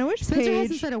 I kind of wish Spencer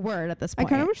hasn't Paige. said a word at this I point.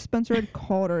 kind of wish Spencer had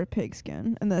called her a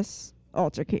pigskin in this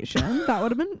altercation. That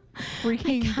would have been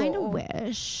freaking. I kind of gold.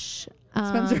 wish.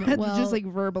 Spencer had well, just like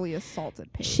verbally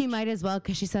assaulted Paige. she might as well,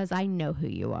 because she says, I know who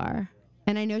you are.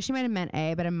 And I know she might have meant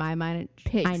A, but in my mind,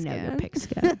 I know you're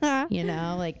pigskin. You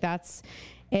know, like that's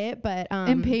it. But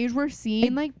and Paige, we're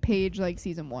seeing like Paige, like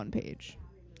season 1 Paige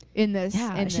in this.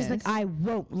 yeah, in she's this. like, I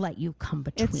won't let you come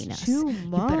between It's us. too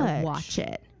You better much. watch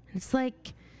it. It's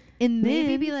like, and maybe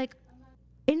then be like,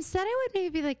 instead I would maybe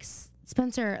be like,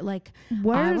 Spencer, like,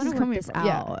 Where I is want this to work coming this from?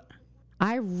 Yeah. out.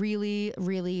 I really,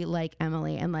 really like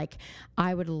Emily, and like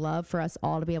I would love for us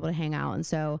all to be able to hang out. And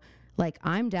so like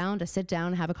I'm down to sit down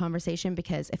and have a conversation,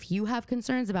 because if you have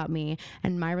concerns about me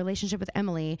and my relationship with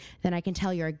Emily, then I can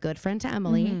tell you're a good friend to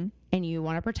Emily and you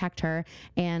want to protect her,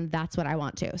 and that's what I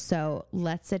want to. So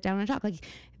let's sit down and talk. Like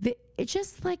it's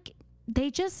just like they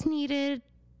just needed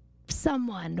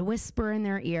someone to whisper in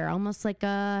their ear, almost like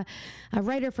a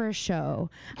writer for a show,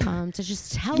 to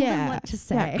just tell them what to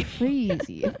say. Yeah,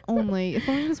 crazy. if only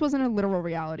this wasn't a literal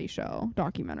reality show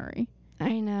documentary.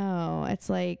 I know. It's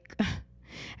like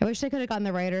I wish I could have gotten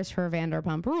the writers for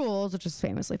Vanderpump Rules, which is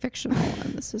famously fictional,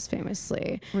 and this is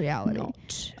famously reality.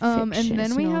 Not And fiction. then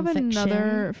It's we have non-fiction.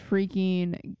 another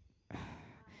freaking.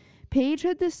 Paige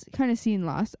had this kind of scene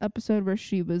last episode where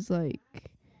she was like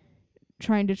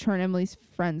trying to turn Emily's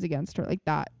friends against her, like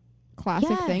that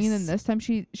classic thing. And then Yes. this time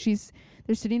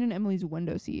they're sitting in Emily's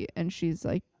window seat, and she's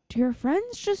like, "Do your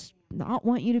friends just not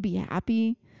want you to be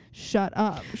happy? Shut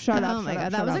up! Shut up!" Oh my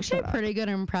god, that was actually a pretty good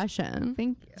impression.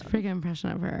 Thank you. It's a pretty good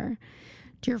impression of her.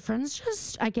 Do your friends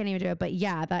just... I can't even do it, but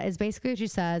yeah, that is basically what she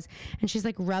says. And she's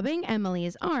like rubbing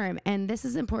Emily's arm. And this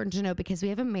is important to note because we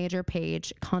have a major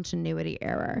Paige continuity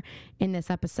error in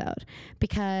this episode.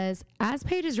 Because as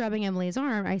Paige is rubbing Emily's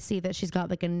arm, I see that she's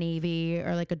got like a navy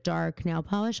or like a dark nail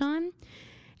polish on.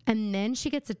 And then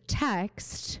she gets a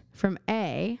text from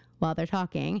A while they're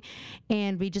talking.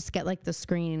 And we just get like the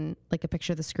screen, like a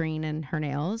picture of the screen and her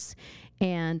nails.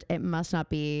 And it must not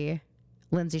be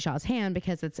Lindsay Shaw's hand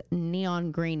because it's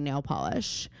neon green nail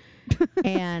polish.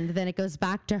 And then it goes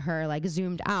back to her like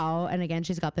zoomed out, and again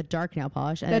she's got the dark nail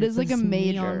polish, and That it's is like a this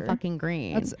major neon fucking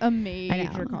green. That's a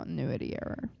major know. continuity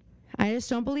error. I just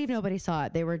don't believe nobody saw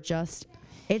it. They were just...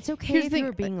 It's okay Here's if the you thing,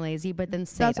 were being lazy, but then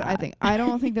say That's that. what I think. I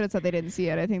don't think that it's that they didn't see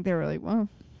it. I think they were like, well,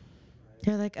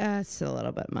 They're like, it's a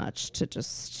little bit much to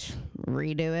just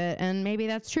redo it, and maybe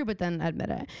that's true, but then admit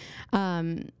it.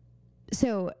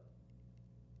 So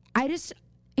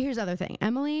here's the other thing.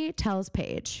 Emily tells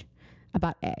Paige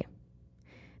about A,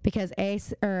 because Paige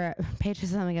says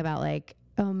something about like,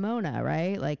 oh, Mona,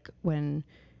 right? Like when,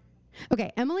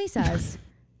 okay, Emily says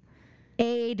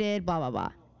A did blah, blah, blah.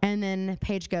 And then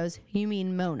Paige goes, you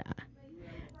mean Mona?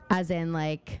 As in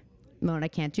like, Mona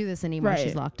can't do this anymore. Right.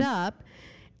 She's locked up.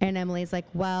 And Emily's like,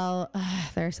 well,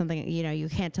 there's something, you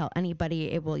can't tell anybody.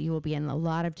 You will be in a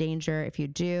lot of danger if you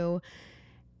do.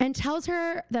 And tells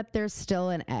her that there's still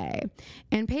an A.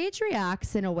 And Paige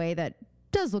reacts in a way that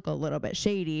does look a little bit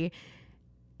shady.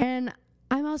 And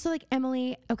I'm also like,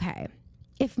 Emily, okay,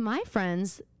 if my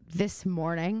friends this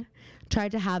morning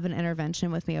tried to have an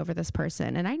intervention with me over this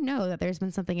person, and I know that there's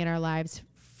been something in our lives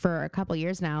for a couple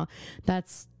years now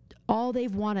that's all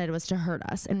they've wanted was to hurt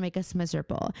us and make us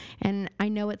miserable. And I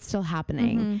know it's still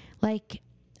happening. Mm-hmm. Like,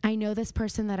 I know this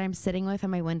person that I'm sitting with on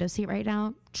my window seat right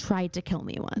now tried to kill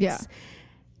me once. yeah.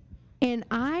 And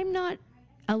I'm not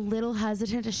a little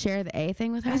hesitant to share the A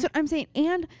thing with her. That's what I'm saying.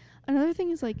 And another thing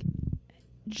is like,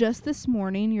 just this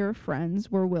morning, your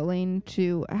friends were willing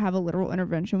to have a literal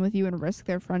intervention with you and risk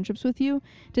their friendships with you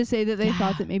to say that they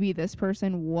thought that maybe this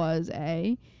person was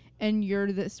A, and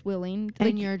you're this willing.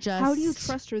 And like, you're just... how do you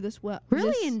trust her this well? really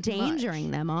this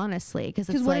endangering much? them, honestly. Because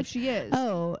it's What like, if she is?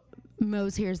 oh,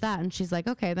 Mose hears that, and she's like,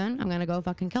 okay, then I'm going to go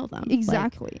fucking kill them.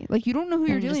 Exactly. Like you don't know who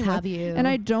you're and just dealing have with. you... And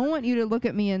I don't want you to look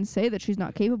at me and say that she's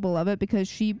not capable of it because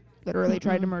she literally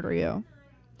tried to murder you.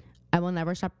 I will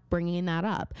never stop bringing that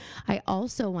up. I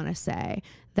also want to say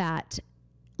that,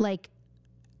 like,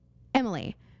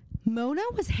 Emily, Mona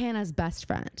was Hannah's best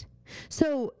friend.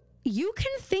 So you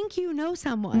can think you know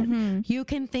someone. Mm-hmm. You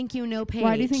can think you know Paige.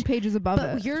 Why do you think Paige is above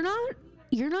But it? you're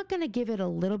not going to give it a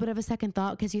little bit of a second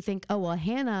thought because you think, oh, well,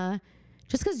 Hannah,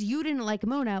 just because you didn't like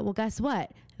Mona, well, guess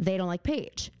what? They don't like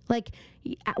Paige. Like,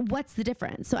 what's the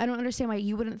difference? So I don't understand why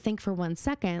you wouldn't think for 1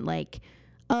 second, like,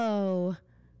 oh,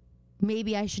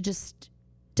 maybe I should just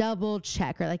double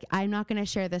check, or like, I'm not going to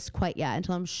share this quite yet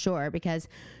until I'm sure, because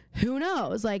who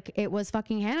knows? Like, it was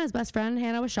fucking Hannah's best friend.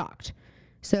 Hannah was shocked.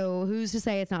 So who's to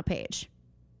say it's not Paige?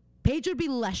 Paige would be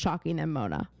less shocking than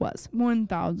Mona was.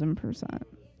 1000%.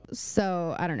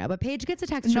 So I don't know, but Paige gets a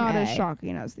text Not from as A.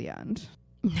 shocking as the end.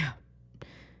 No.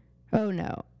 Oh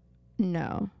no.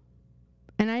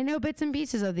 And I know bits and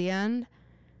pieces of the end,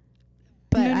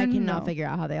 but No, I no, cannot no. figure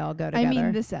out how they all go together. I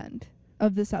mean this end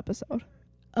of this episode.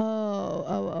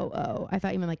 Oh. I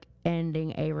thought you meant like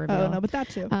ending a reveal. Oh no, but that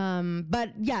too.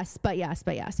 But yes.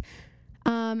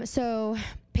 So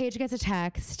Paige gets a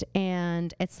text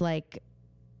and it's like,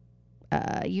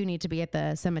 you need to be at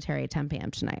the cemetery at 10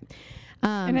 p.m. tonight.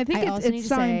 And I think also need it's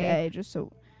to signed say- A, just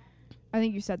so I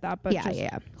think you said that, but Yeah, just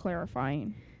yeah.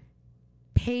 clarifying.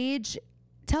 Paige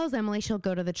tells Emily she'll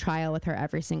go to the trial with her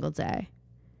every single day.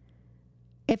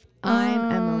 If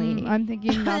I'm Emily, I'm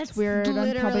thinking that's weird. I'm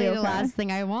literally probably the okay. last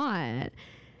thing I want.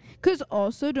 Because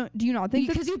also, do you not think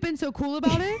Because you've been so cool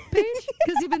about it, Paige?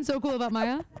 Because you've been so cool about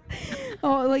Maya?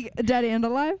 oh, like dead and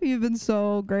alive, you've been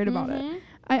so great about it. Mhm.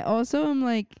 I also am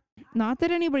like, not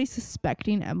that anybody's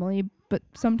suspecting Emily, but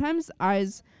sometimes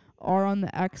eyes are on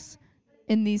the X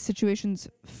in these situations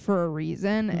for a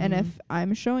reason. And if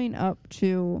I'm showing up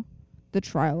to the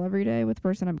trial every day with the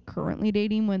person I'm currently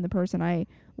dating when the person I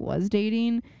was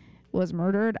dating was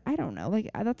murdered, I don't know. Like,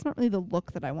 that's not really the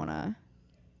look that I want to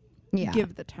Yeah.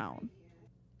 give the town.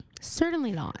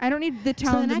 Certainly not. I don't need the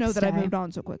town to know next that I day- moved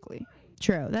on so quickly.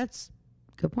 True. That's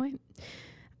a good point.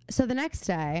 So the next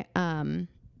day,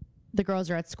 the girls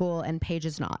are at school and Paige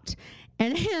is not.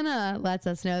 And Hannah lets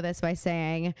us know this by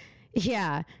saying,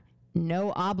 yeah,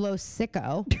 no hablo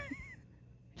sicko.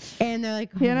 And they're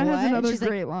like, Hannah what? has another She's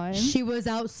great like, line. She was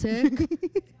out sick.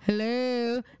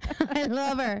 Hello. I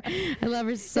love her. I love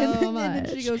her so much. And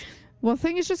then she goes, well,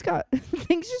 things just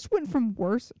went from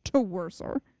worse to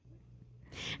worser.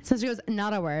 So she goes,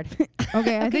 not a word.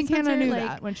 Okay, I Okay, think Hannah Spencer, knew like,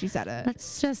 that when she said it.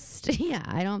 That's just, yeah,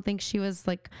 I don't think she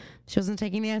wasn't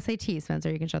taking the SAT,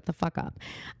 Spencer. You can shut the fuck up.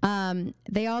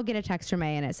 They all get a text from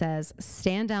A and it says,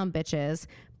 stand down, bitches,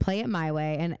 play it my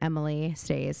way, and Emily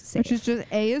stays safe. Which is just,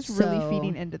 A is really So-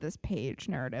 feeding into this Paige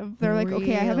narrative. They're like,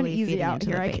 okay, I have an Really easy feeding out into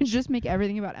here. the I can Paige. just make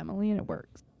everything about Emily and it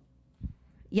works.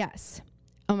 Yes.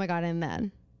 Oh my God. And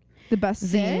then The best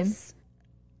scene. this,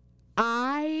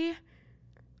 I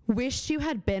wished you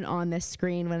had been on this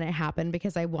screen when it happened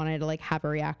because I wanted to like have a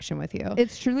reaction with you.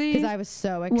 It's truly Because I was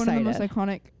so excited. one of the most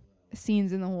iconic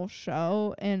scenes in the whole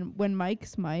show. And when Mike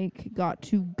got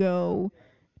to go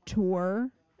tour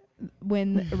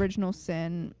when the Original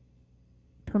Sin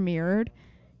premiered,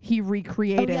 he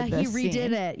recreated Oh yeah, he this redid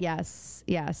scene. it.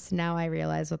 Yes. Now I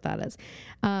realize what that is.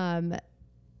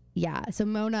 Yeah. So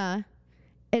Mona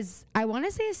is, I want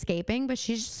to say escaping, but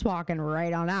she's just walking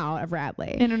right on out of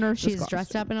Radley. In a nurse's She's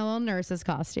dressed costume. up in a little nurse's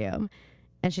costume,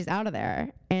 and she's out of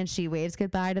there. And she waves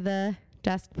goodbye to the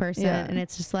desk person, Yeah. and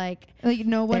it's just like, Like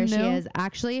no one there knew. she is.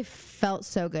 Actually, felt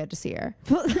so good to see her.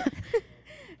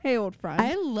 Hey, old friend.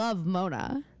 I love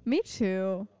Mona. Me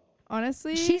too.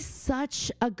 Honestly, She's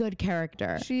such a good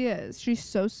character, she is. She's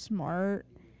so smart.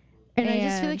 and I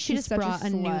just feel like and she she's just such brought a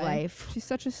new slay. life. She's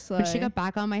such a slay. When she got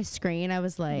back on my screen, I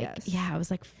was like, Yes. yeah, I was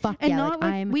like, fuck and yeah, not like,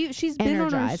 like I'm she's been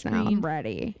on our energized now. I'm screen,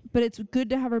 ready. but it's good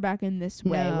to have her back in this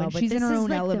way No, when but she's in this her is own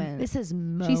like element. this is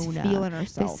Mona. She's feeling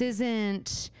herself.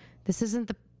 This isn't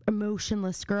the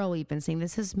emotionless girl we've been seeing.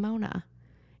 This is Mona.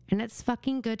 And it's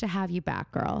fucking good to have you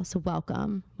back, girl. So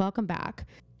welcome back.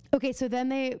 Okay, so then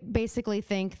they basically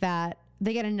think that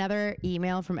they get another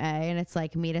email from A, and it's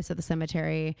like, meet us at the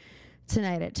cemetery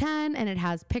tonight at 10, and it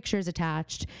has pictures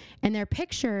attached, and they're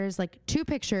pictures, like 2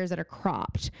 pictures that are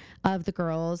cropped of the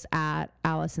girls at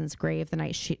Allison's grave the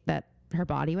night that her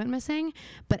body went missing,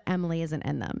 but Emily isn't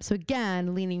in them. So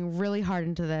again, leaning really hard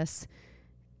into this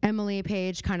Emily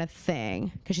Paige kind of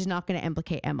thing, because she's not going to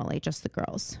implicate Emily, just the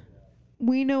girls.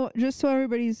 We know, just so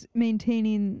everybody's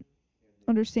understanding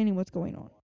what's going on.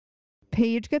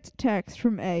 Paige gets a text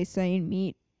from A saying,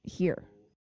 meet here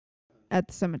at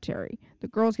the cemetery. The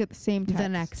girls get the same text. The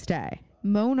next day.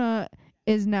 Mona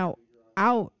is now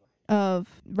out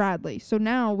of Radley. So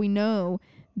now we know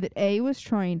that A was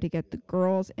trying to get the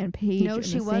girls and Paige No, in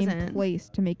she the same wasn't. place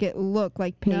to make it look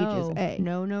like Paige is A.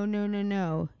 No,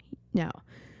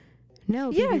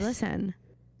 Phoebe, Yes. listen.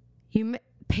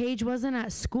 Paige wasn't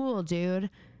at school, dude.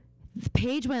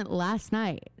 Paige went last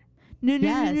night. No,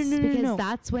 Yes, because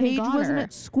that's when he Paige got wasn't her.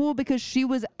 at school because she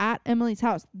was at Emily's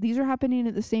house. These are happening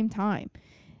at the same time.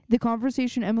 The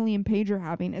conversation Emily and Paige are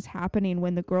having is happening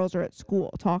when the girls are at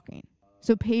school talking.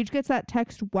 So Paige gets that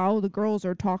text while the girls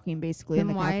are talking, basically, in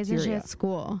Then the why cafeteria. isn't she at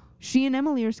school? She and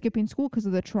Emily are skipping school because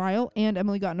of the trial, and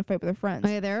Emily got in a fight with her friends.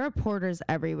 Okay, there are reporters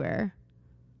everywhere.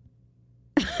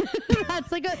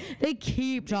 That's like they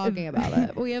keep talking about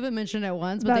it. We haven't mentioned it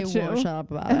once, but That's they won't true. shut up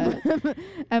about it.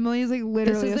 Emily is like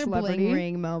literally This is a their celebrity. bling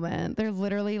ring moment. They're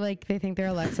literally like, they think they're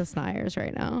Alexis Nyers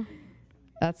right now.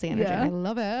 That's the energy. Yeah. I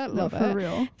love it. No, Love for it.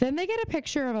 real. Then they get a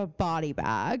picture of a body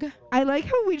bag. I like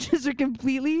how we just are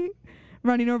completely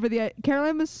running over the.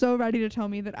 Caroline was so ready to tell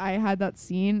me that I had that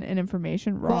scene and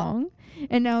information wrong,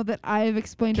 and now that I've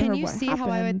explained to her Can you what see how I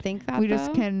would happened, think that? we just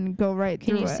though? can go right Can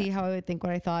through you it. see how I would think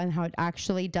what I thought and how it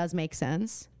actually does make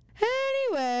sense?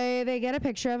 Anyway, they get a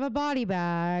picture of a body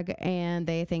bag and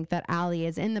they think that Allie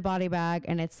is in the body bag,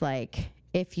 and it's like,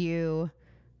 if you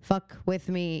fuck with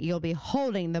me, you'll be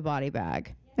holding the body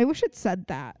bag. I wish it said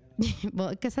that. Well,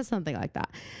 it says something like that.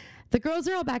 The girls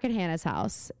are all back at Hannah's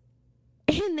house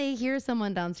and they hear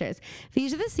someone downstairs.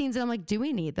 These are the scenes that I'm like, do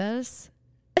we need this?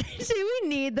 Do we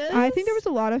need this? I think there was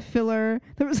a lot of filler.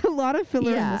 There was a lot of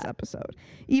filler in this Yeah. episode.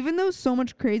 Even though so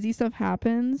much crazy stuff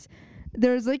happens,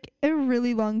 there's like a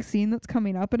really long scene that's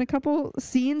coming up and a couple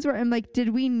scenes where I'm like, did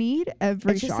we need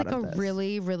every it's just shot like of a this?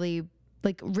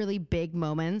 really big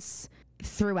moments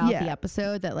throughout Yeah. the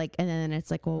episode that like, and then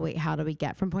it's like, well, wait, how do we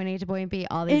get from point A to point B?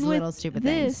 All these And with little stupid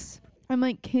things. this, I'm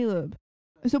like, Caleb.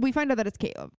 So we find out that it's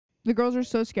Caleb. The girls are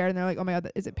so scared and they're like, oh my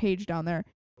God, is it Paige down there?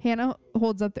 Hannah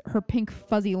holds up her pink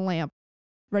fuzzy lamp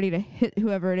ready to hit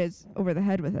whoever it is over the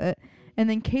head with it. And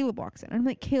then Caleb walks in. I'm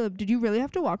like, Caleb, did you really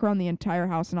have to walk around the entire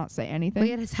house and not say anything? Well,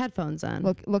 he had his headphones on.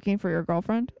 Looking for your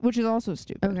girlfriend, which is also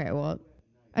stupid. Okay, well,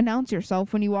 Announce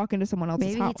yourself when you walk into someone else's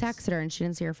maybe house. he texted her and she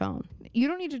didn't see her phone. You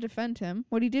don't need to defend him.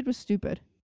 What he did was stupid.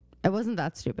 It wasn't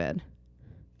that stupid.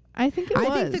 I think it was.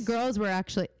 I think the girls were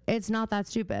actually. It's not that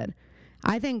stupid.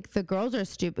 I think the girls are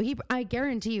stupid. I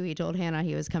guarantee you, he told Hannah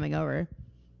he was coming over.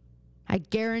 I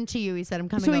guarantee you, he said, "I'm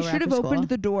coming." So over he should have after school." opened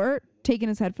the door, taken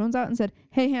his headphones out, and said,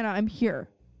 "Hey, Hannah, I'm here."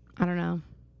 I don't know.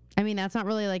 I mean, that's not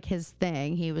really like his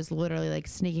thing. He was literally like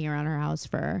sneaking around her house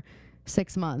for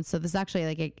 6 months. So this is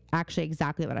actually actually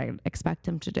exactly what I expect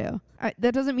him to do.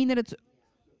 That doesn't mean that it's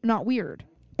not weird.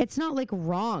 It's not like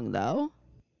wrong though.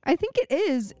 I think it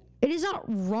is. It is not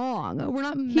wrong. We're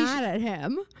not mad at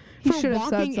him He for should have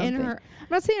said walking something. in her. I'm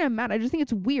not saying I'm mad. I just think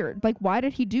it's weird. Like, why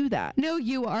did he do that? No,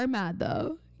 you are mad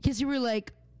though, because you were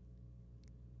like,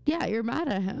 yeah, you're mad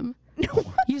at him. No,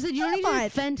 You said you don't need to not.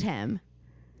 defend him.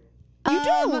 You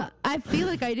don't. I feel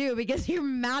like I do because you're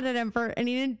mad at him and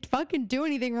he didn't fucking do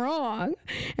anything wrong,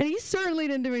 and he certainly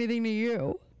didn't do anything to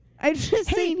you. I'm just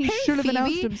saying he should have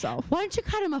announced Phoebe, himself. Why don't you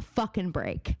cut him a fucking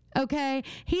break? Okay,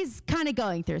 he's kind of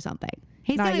going through something.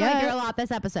 He's Not kind of going yet. through a lot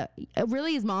this episode.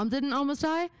 Really, his mom didn't almost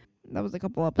die That was a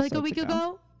couple episodes like a week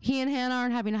ago. He and Hannah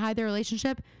aren't having to hide their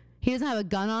relationship. He doesn't have a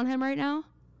gun on him right now.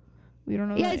 We don't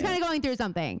know. Yeah, that he's yet. kind of going through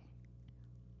something.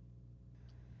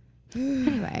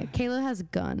 Anyway, Kayla has a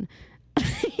gun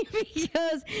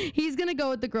because he's gonna go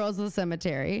with the girls to the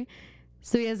cemetery.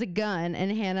 So he has a gun,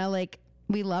 and Hannah, like,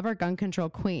 we love our gun control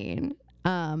queen.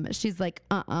 She's like,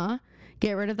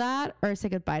 get rid of that or say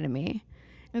goodbye to me.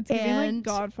 It's giving like And-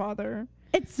 Godfather.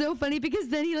 It's so funny because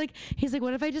then he's like,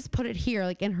 what if I just put it here,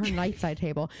 like in her nightside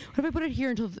table? What if I put it here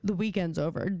until the weekend's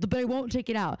over, but I won't take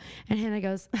it out? And Hannah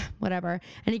goes, whatever.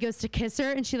 And he goes to kiss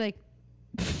her, and she like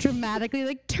dramatically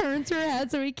like turns her head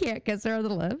so he can't kiss her on the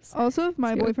lips. Also, if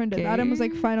my It's boyfriend did that and was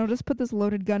like, okay. "Fine, I'll just put this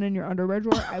loaded gun in your underwear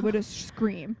drawer," I would have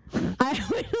scream. I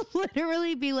would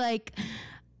literally be like,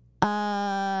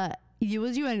 you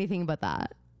would do anything but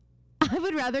that. I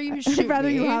would rather you shoot I'd rather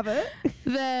me you have it.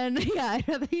 I'd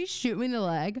rather you shoot me in the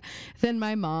leg than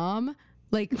my mom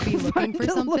like be looking Find for a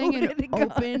something and loaded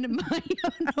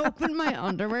gun. open my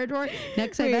underwear drawer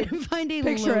next to Wait, bed and find a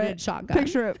picture loaded it. shotgun.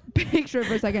 Picture it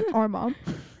for a second. Our mom.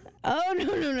 Oh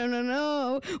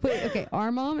no. Wait, okay.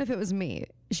 Our mom, if it was me,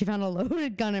 she found a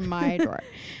loaded gun in my drawer.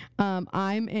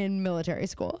 I'm in military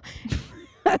school.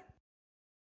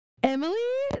 Emily,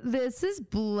 this is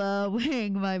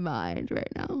blowing my mind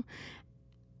right now.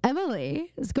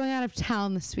 Emily is going out of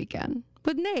town this weekend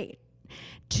with Nate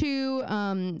to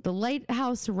the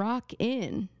Lighthouse Rock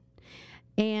Inn.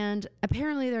 And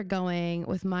apparently they're going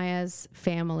with Maya's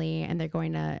family, and they're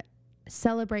going to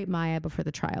celebrate Maya before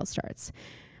the trial starts.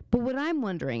 But what I'm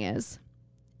wondering is,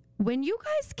 when you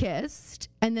guys kissed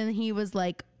and then he was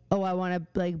like, oh, I want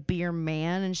to like be your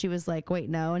man, and she was like, wait,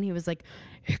 no, and he was like,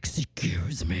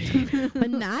 excuse me.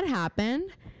 When that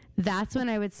happened, that's when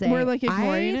I would say, We're, like,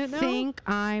 ignoring I it now? think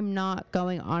I'm not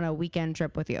going on a weekend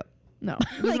trip with you. No,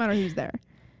 doesn't matter who's there.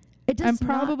 It does I'm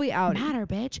not probably outie. matter,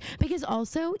 bitch. Because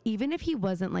also, even if he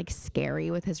wasn't like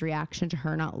scary with his reaction to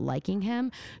her not liking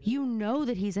him, you know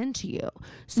that he's into you.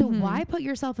 So why put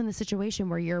yourself in the situation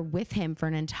where you're with him for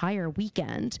an entire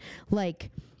weekend?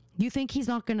 Like, you think he's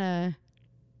not gonna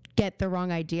get the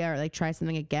wrong idea or like try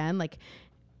something again? Like,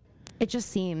 it just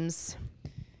seems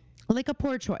like a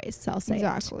poor choice. I'll say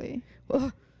Exactly. it.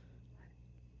 Ugh.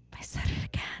 I said it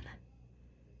again.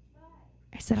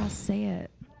 I said I'll say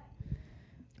it.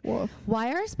 Woof.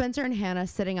 Why are Spencer and Hannah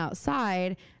sitting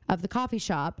outside of the coffee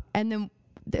shop? And then,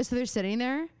 so they're sitting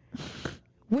there.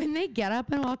 When they get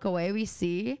up and walk away, we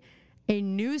see a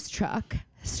news truck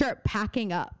start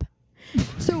packing up.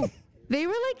 So they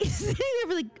were like sitting there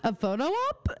for like a photo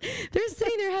op. They're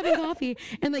sitting there having coffee,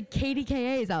 and like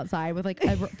KDKA is outside with like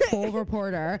a full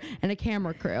reporter and a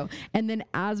camera crew. And then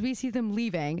as we see them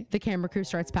leaving, the camera crew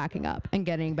starts packing up and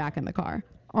getting back in the car.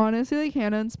 Honestly, like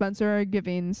Hannah and Spencer are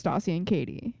giving Stassi and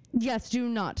Katie. Yes, do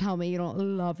not tell me you don't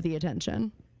love the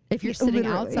attention. If you're Yeah, sitting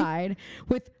literally. outside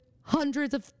with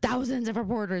hundreds of thousands of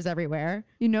reporters everywhere.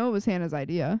 You know it was Hannah's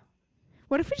idea.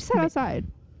 What if we just sat outside?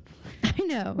 I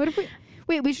know. What if we...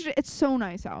 Wait, we should... It's so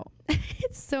nice out.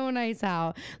 It's so nice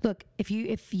out. Look, if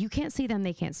you can't see them,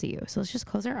 they can't see you. So let's just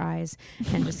close our eyes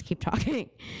and just keep talking.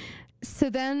 So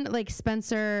then, like,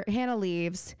 Hannah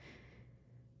leaves.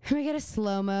 And we get a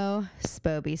slow-mo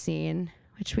Spoby scene,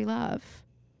 which we love.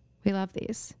 We love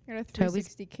these. Got a Toby's-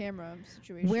 360 camera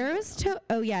situation. Where was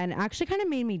Oh, yeah, and it actually kind of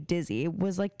made me dizzy. It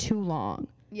was, like, too long.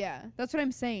 Yeah, that's what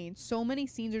I'm saying. So many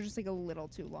scenes are just like a little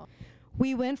too long.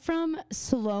 We went from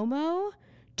slow-mo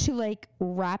to like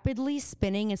rapidly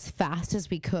spinning as fast as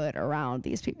we could around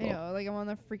these people. You know, like I'm on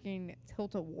the freaking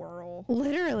tilt-a-whirl.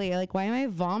 Literally, like, why am I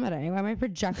vomiting? Why am I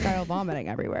projectile vomiting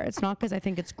everywhere? It's not because I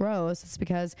think it's gross. It's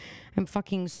because I'm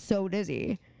fucking so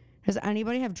dizzy. Does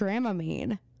anybody have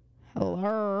Dramamine?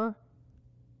 Hello?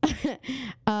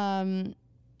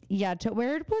 Yeah,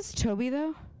 where was Toby,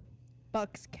 though?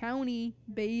 Bucks County,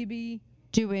 baby.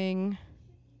 Doing...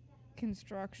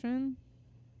 Construction.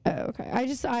 Oh, okay.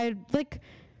 I like...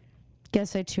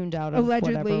 guess I tuned out of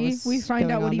Allegedly. We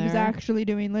find out what he was there. actually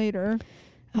doing later.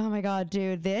 Oh my god,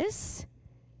 dude, this?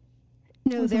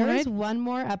 No, there is one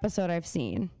more episode I've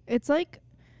seen. It's like,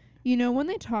 you know, when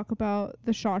they talk about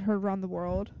the shot heard around the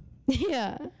world.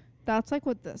 Yeah, that's like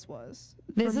what this was.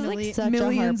 this is like such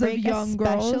millions a of heartbreak, young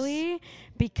girls, especially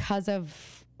because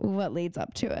of what leads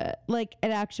up to it. Like,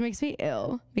 it actually makes me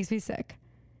ill, makes me sick,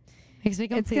 makes me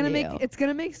completely ill. It's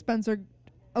gonna make Spencer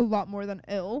a lot more than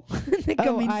ill. In the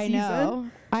coming season. Know.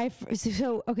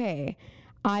 So okay,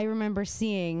 I remember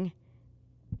seeing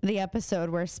the episode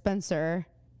where Spencer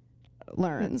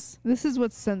learns. This is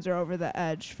what sends her over the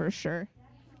edge for sure.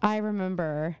 I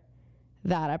remember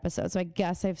that episode, so I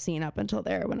guess I've seen up until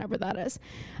there, whenever that is.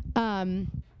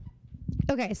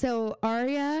 Okay, so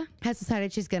Arya has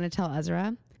decided she's gonna tell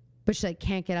Ezra, but she like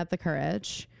can't get up the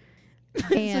courage.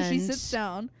 And so she sits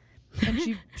down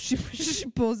and she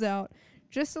pulls out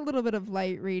just a little bit of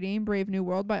light reading, Brave New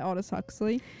World by Aldous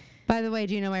Huxley. By the way,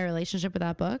 do you know my relationship with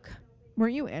that book?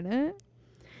 Weren't you in it?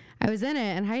 I was in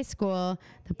it in high school,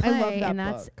 the play, I love that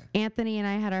that's book. Anthony and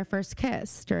I had our first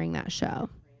kiss during that show.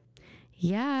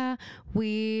 Yeah,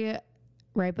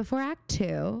 right before Act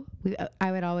 2,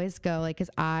 I would always go, like,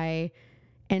 because I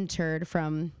entered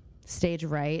from stage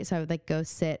right, so I would like go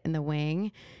sit in the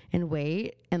wing and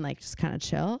wait and like just kind of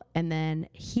chill, and then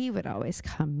he would always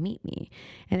come meet me,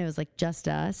 and it was like just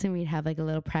us, and we'd have like a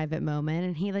little private moment,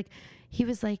 and he was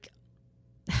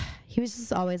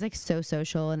just always like so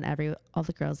social, and all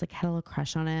the girls like had a little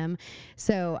crush on him,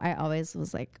 so I always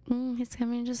was like, he's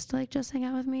coming just hang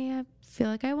out with me, I feel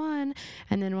like I won.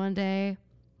 And then one day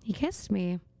he kissed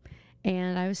me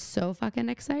and I was so fucking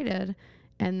excited,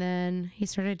 and then he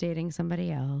started dating somebody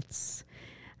else.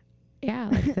 Yeah,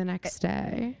 like the next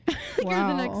day. Or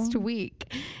the next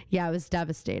week. Yeah, I was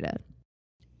devastated.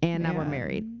 And now we're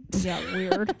married. Yeah,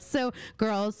 weird. So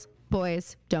girls,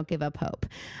 boys, don't give up hope.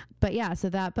 But yeah, so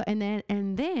that,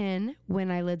 and then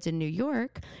when I lived in New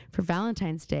York for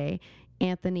Valentine's Day,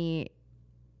 Anthony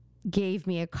gave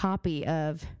me a copy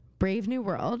of Brave New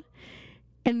World,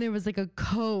 and there was like a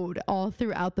code all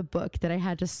throughout the book that I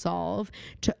had to solve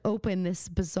to open this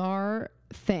bizarre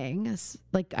thing. It's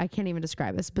like, I can't even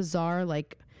describe this bizarre,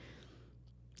 like,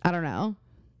 I don't know.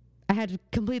 I had to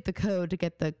complete the code to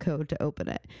get the code to open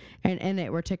it. And in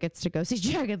it were tickets to go see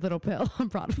Jagged Little Pill on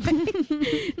Broadway.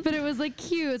 But it was like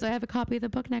cute. So I have a copy of the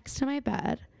book next to my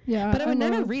bed. Yeah. But I would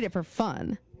never read it for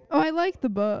fun. Oh, I like the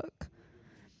book.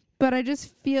 But I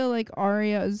just feel like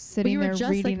Arya is sitting there just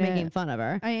reading like it. making fun of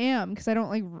her. I am, because I don't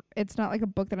like, it's not like a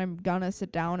book that I'm gonna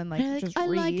sit down and like just I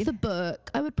read. like the book.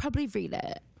 I would probably read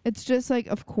it. It's just like,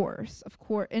 of course.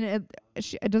 And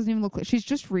it doesn't even look like she's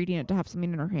just reading it to have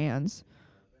something in her hands.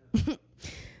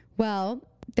 Well,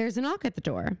 there's a knock at the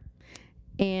door,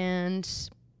 and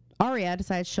Arya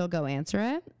decides she'll go answer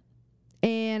it,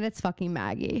 and it's fucking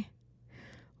Maggie.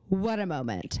 What a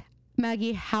moment.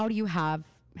 Maggie, how do you have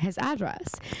his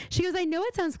address? She goes, I know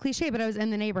it sounds cliche, but I was in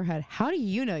the neighborhood. How do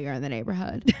you know you're in the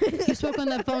neighborhood? You spoke on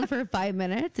the phone for 5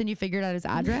 minutes and you figured out his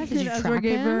address? Did you track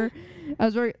him?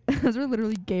 Ezra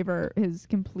literally gave her his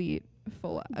complete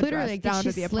full address. Literally, like, down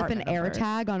did to she the slip an apartment air number.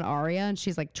 tag on Arya, and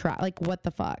she's like, like, what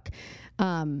the fuck?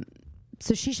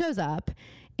 So she shows up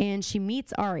and she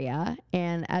meets Arya,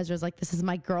 and Ezra's like, this is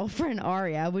my girlfriend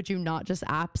Arya. Would you not just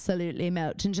absolutely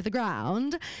melt into the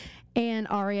ground? And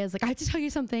Arya's like, I have to tell you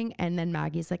something. And then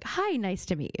Maggie's like, hi, nice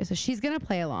to meet you. So she's going to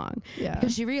play along. Yeah.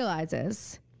 Because she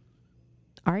realizes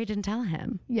Arya didn't tell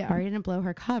him. Yeah. Arya didn't blow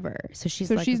her cover. So she's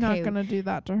So like, she's not okay, going to do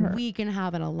that to her. we can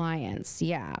have an alliance.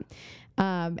 Yeah.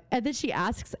 And then she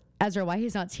asks Ezra why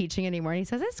he's not teaching anymore. And he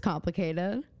says, it's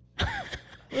complicated.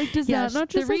 Like, does Yeah, that not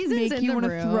the just like, reasons make in you the want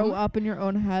to room. throw up in your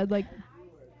own head? Like,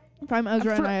 if I'm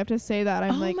Ezra and I have to say that,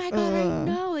 I'm like, oh my God, I ugh.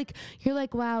 know. Like, you're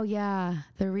like, wow, yeah.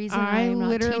 The reason I I'm not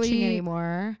literally- teaching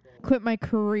anymore. Quit my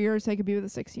career so I could be with a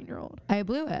 16-year-old. I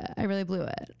blew it. I really blew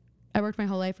it. I worked my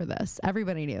whole life for this.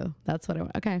 Everybody knew. That's what I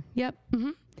want. Okay. Yep.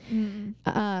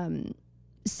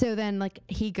 So then, like,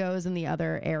 he goes in the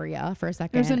other area for a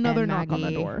second. There's another and knock on the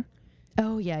Maggie- door.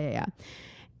 Oh, yeah.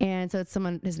 And so it's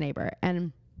his neighbor.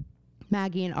 And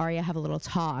Maggie and Arya have a little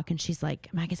talk. And she's like,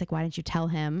 Maggie's like, why didn't you tell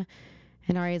him?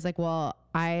 And Arya's like, well,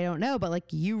 I don't know, but like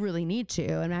you really need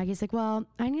to. And Maggie's like, well,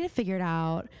 I need to figure it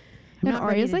out. I'm And not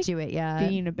ready Arya's to like do it yet.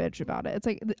 being a bitch about it. It's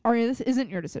like, Arya, this isn't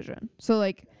your decision. So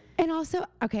like, And also,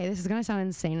 okay, this is going to sound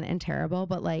insane and terrible,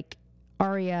 but like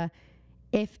Arya,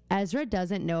 if Ezra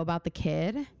doesn't know about the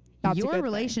kid, That's a your good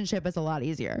relationship is a lot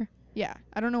easier. yeah,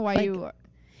 I don't know why Like-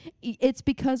 it's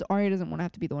because Arya doesn't want to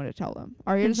have to be the one to tell them.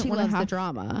 Arya And doesn't she want to loves have the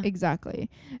drama. Exactly.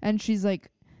 And she's like,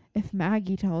 if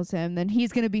Maggie tells him, then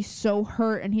he's going to be so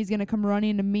hurt and he's going to come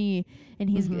running to me and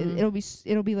he's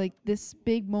it'll be like this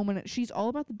big moment. She's all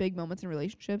about the big moments in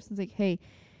relationships. It's like, hey,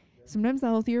 sometimes the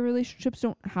healthier relationships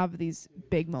don't have these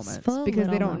big moments full of because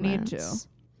they little don't need to. moments.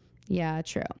 Yeah,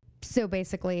 true. So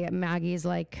basically, Maggie's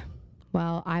like,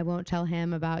 well, I won't tell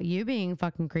him about you being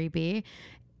fucking creepy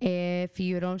if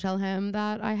you don't tell him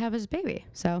that I have his baby.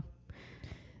 So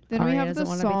Then Arya we have doesn't the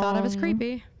want to be thought of as song,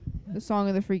 creepy. the song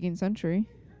of the freaking century.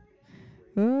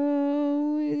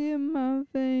 Oh, in my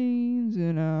veins,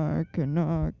 and I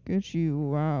cannot get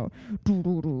you out.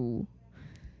 Doo-doo-doo.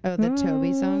 Oh, the Toby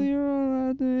Oh, song. you're all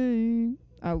I think.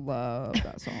 I love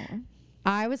that song.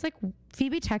 I was like,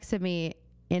 Phoebe texted me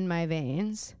in my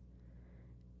veins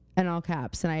in all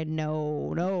caps, and I had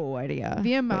no idea.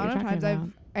 The what amount you're of talking times about.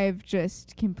 I've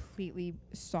just completely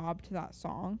sobbed to that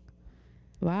song.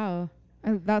 Wow.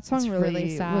 That song It's really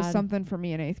was sad. something for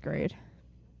me in 8th grade.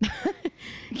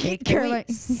 Eighth Caroline,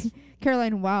 grade.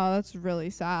 Caroline, wow, that's really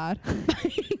sad.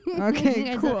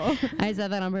 Okay, cool. I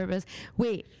said that on purpose.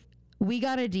 Wait, we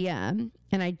got a DM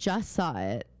and I just saw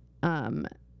it.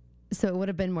 So it would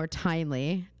have been more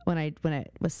timely when it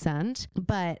was sent.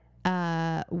 But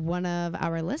one of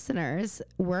our listeners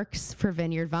works for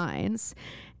Vineyard Vines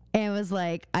and was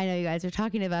like, I know you guys are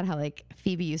talking about how like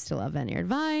Phoebe used to love Vineyard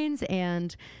Vines,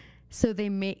 and so they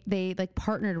like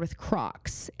partnered with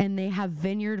Crocs and they have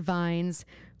Vineyard Vines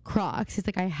Crocs. He's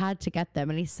like, I had to get them,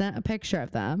 and he sent a picture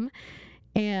of them.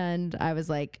 And I was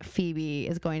like, Phoebe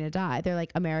is going to die. They're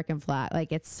like American flag.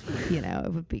 Like it's,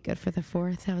 it would be good for the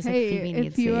 4th. I was like, Phoebe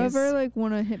needs if you these. ever like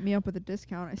want to hit me up with a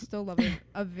discount, I still love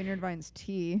a Vineyard Vines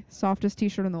tee, softest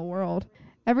t-shirt in the world.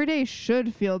 Every day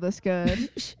should feel this good.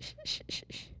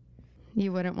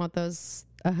 You wouldn't want those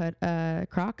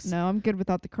Crocs? No, I'm good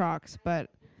without the Crocs, but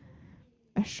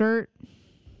a shirt,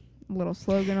 a little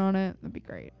slogan on it, that'd be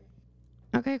great.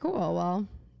 Okay, cool. Well,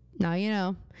 now you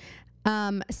know.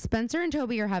 Spencer and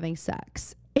Toby are having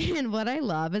sex. And what I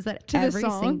love is that To the every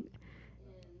song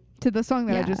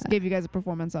that I just Yeah. gave you guys a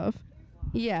performance of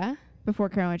Yeah. before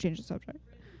Caroline changed the subject.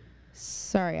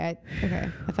 Sorry, I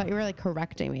thought you were like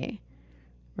correcting me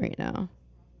right now.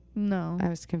 No. I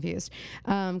was confused.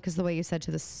 Because the way you said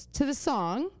to the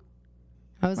song,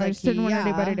 I was I like, just didn't want yeah.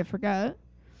 anybody to forget.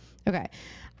 Okay.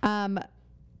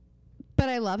 But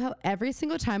I love how every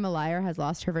single time a liar has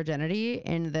lost her virginity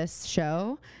in this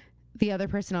show, the other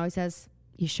person always says,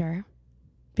 you sure?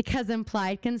 Because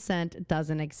implied consent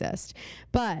doesn't exist.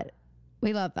 But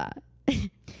we love that.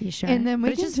 You sure? And then we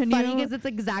but it's just continue- funny because it's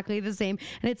exactly the same.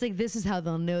 And it's like, this is how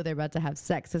they'll know they're about to have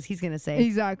sex. Because he's going to say,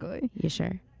 Exactly. you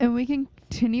sure? And we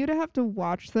continue to have to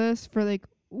watch this for like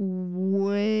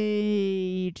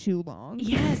way too long.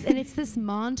 Yes. And it's this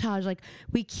montage. Like,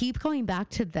 we keep going back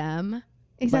to them.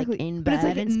 Exactly. Like in But it's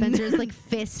bed, like and Spencer's like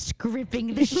fist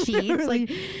gripping the sheets. Literally. Like,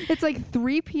 It's like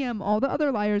 3 p.m. All the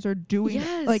other liars are doing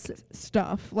Yes. like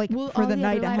stuff like well, for all the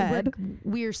night other ahead.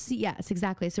 Yes,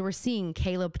 exactly. So we're seeing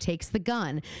Caleb takes the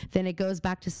gun. Then it goes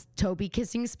back to Toby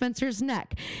kissing Spencer's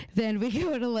neck. Then we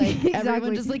go to like everyone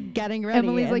Exactly. just like getting ready.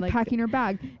 Emily's and, like packing her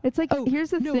bag. It's like, here's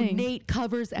the thing. Nate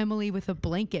covers Emily with a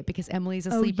blanket because Emily's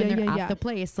asleep and they're at the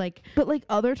place. Like, But like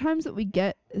other times that we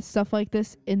get stuff like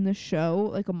this in the show,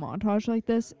 like a montage like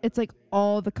this, it's like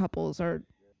all the couples are,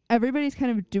 everybody's kind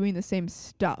of doing the same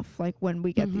stuff. Like when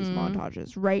we get these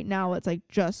montages right now, it's like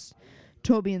just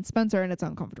Toby and Spencer, and it's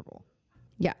uncomfortable.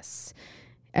 yes,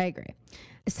 I agree.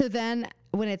 So then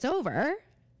when it's over,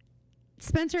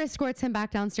 Spencer escorts him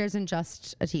back downstairs in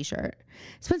just a t-shirt.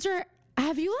 Spencer,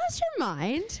 have you lost your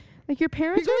mind? Like your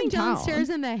parents You're are going in town. downstairs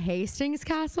in the Hastings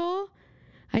Castle?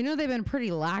 I know they've been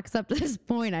pretty lax up to this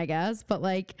point, I guess, but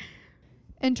like,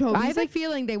 And I Toby's have a like,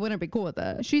 feeling they wouldn't be cool with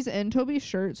it. she's in Toby's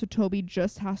shirt, so Toby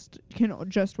just can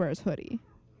just wear his hoodie.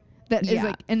 That is Yeah.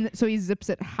 like, and so he zips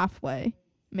it halfway,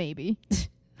 maybe.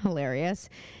 Hilarious.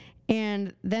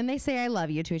 And then they say I love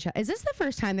you to each other. Is this the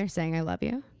first time they're saying I love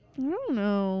you? I don't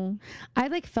know. I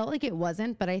like felt like it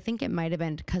wasn't, but I think it might have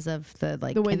been because of the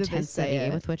like The way that they say intensity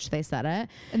it. with which they said it.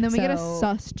 And then we get a So-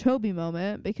 sus Toby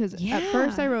moment because at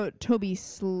first I Yeah. wrote Toby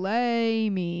slay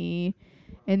me,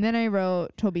 and then I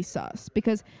wrote Toby sus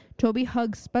because Toby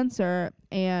hugs Spencer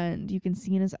and you can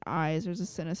see in his eyes there's a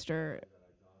sinister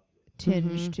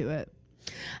tinge to it.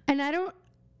 And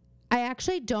I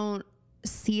actually don't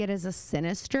see it as a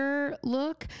sinister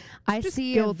look. I Just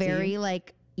see guilty. a very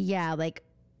like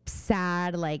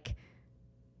sad, like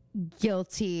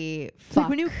guilty.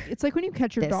 It's like when you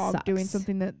catch your This dog doing sucks.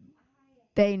 something that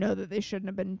they know that they shouldn't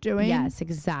have been doing. Yes,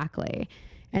 exactly.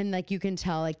 And like you can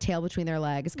tell, like tail between their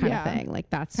legs kind of Yeah. thing. Like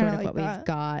that's sort Kinda of like what that. we've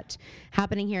got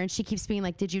happening here. And she keeps being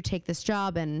like, "Did you take this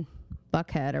job in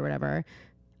Buckhead or whatever?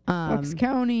 Bucks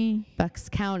County. Bucks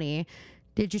County.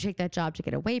 Did you take that job to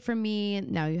get away from me?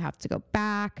 Now you have to go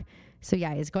back." So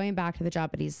yeah, he's going back to the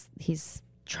job, but he's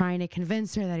trying to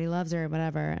convince her that he loves her or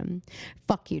whatever. And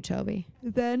fuck you, Toby.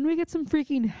 Then we get some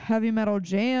freaking heavy metal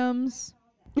jams.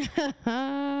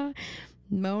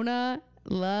 Mona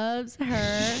loves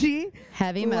her She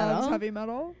heavy metal. loves heavy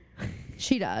metal.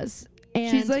 She does.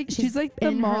 And She's like the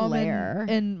in her mom lair.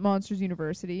 in Monsters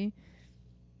University,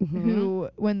 Mhm. who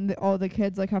when all the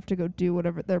kids like have to go do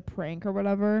whatever their prank or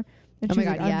whatever, and Oh my she's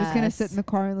like, God, I'm just gonna sit yes. in the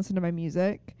car and listen to my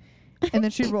music, and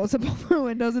then she rolls up all the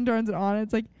windows and turns it on. And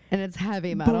it's like And it's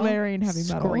heavy metal. blaring heavy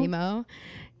metal. Screamo.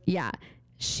 Yeah.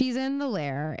 She's in the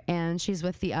lair and she's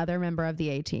with the other member of the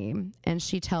A team. And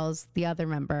she tells the other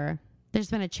member,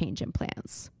 there's been a change in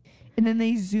plans. And then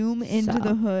they zoom into So.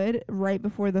 the hood right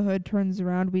before the hood turns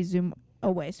around. We zoom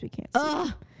away so we can't see.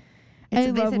 Ugh. I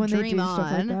They love said when they do dream stuff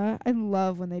like on. that. I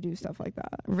love when they do stuff like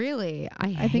that. Really? I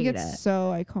I think hate it's it.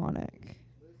 so iconic.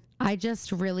 I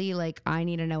just really I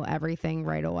need to know everything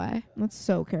right away. That's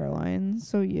so Caroline.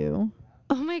 So you.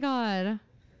 Oh my God.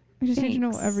 I just need to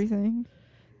know Thanks. everything.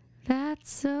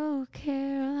 That's so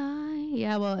Caroline.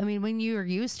 Yeah, well, I mean, when you're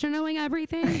used to knowing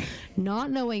everything,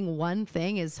 not knowing one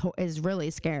thing is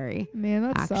really scary. Man,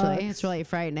 that Actually, sucks. it's really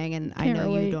frightening, and I Can't know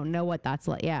relate. you don't know what that's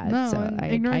like. Yeah, No, so and I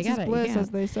ignorance get is it. bliss, Yeah. as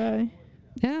they say.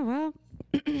 Yeah, well,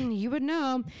 you would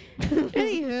know.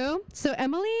 Anywho, so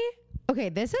Emily, okay,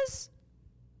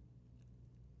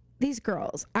 these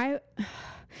girls. I'm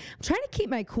trying to keep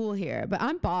my cool here, but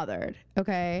I'm bothered,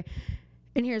 okay?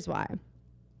 And here's why.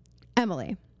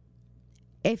 Emily,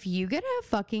 if you get a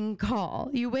fucking call,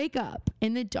 you wake up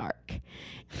in the dark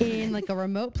in like a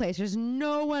remote place, there's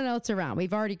no one else around.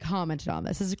 We've already commented on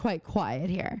this. This is quite quiet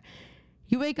here.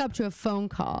 You wake up to a phone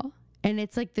call and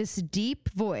it's like this deep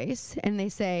voice and they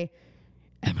say,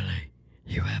 "Emily,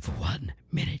 you have 1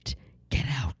 minute. Get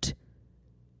out."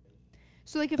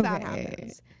 So like if that Okay.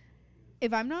 happens,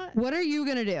 if I'm not What are you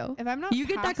gonna do? if I'm not You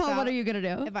get that passed call, what out- are you gonna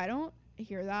do? if I don't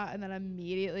hear that and then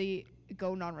immediately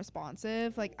go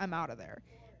non-responsive, like I'm out of there.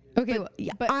 Okay, but- well,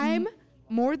 yeah, but I'm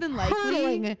More than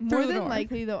hurtling likely, through more the than door.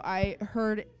 likely though, I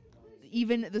heard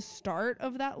even the start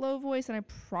of that low voice and I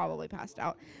probably passed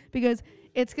out because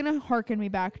it's gonna harken me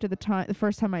back to the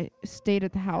first time I stayed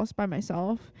at the house by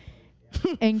myself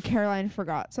and Caroline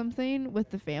forgot something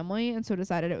with the family and so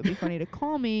decided it would be funny to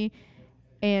call me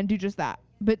and do just that.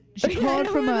 But she I called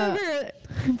don't from remember.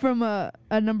 from a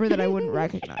number that I wouldn't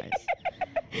recognize.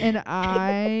 And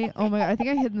oh my God, I think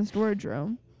I hid in the storage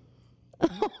room.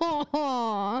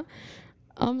 Aw.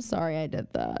 I'm sorry I did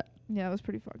that. Yeah, it was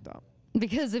pretty fucked up.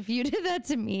 Because if you did that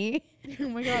to me, Oh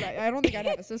my God, I don't think I'd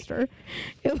have a sister.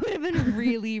 it would have been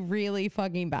really, really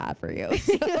fucking bad for you.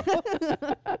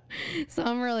 So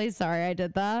I'm really sorry I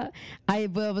did that. I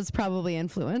was probably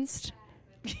influenced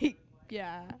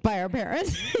Yeah. by our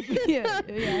parents. yeah, I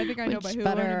think I know by Which who.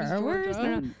 better Her name is or worse,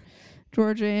 they're not-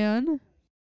 Georgia Ann.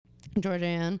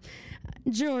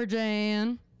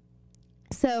 Georgianne.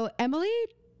 So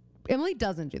Emily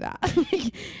doesn't do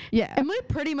that. Yeah. Emily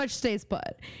pretty much stays put.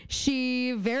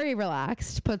 She very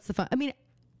relaxed, puts the phone. I mean,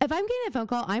 if I'm getting a phone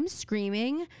call, I'm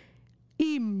screaming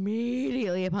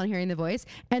immediately upon hearing the voice,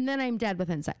 and then I'm dead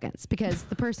within seconds because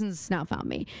the person's now found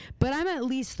me. But I'm at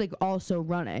least like also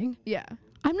running. Yeah.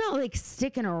 I'm not like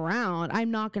sticking around.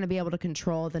 I'm not going to be able to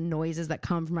control the noises that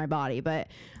come from my body, but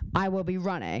I will be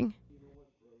running.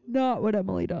 Not what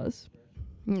Emily does.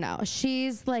 No,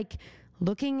 she's like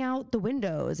looking out the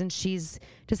windows and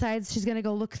decides she's going to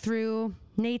go look through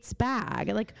Nate's bag.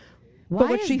 Like, why But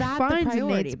what is she that finds the in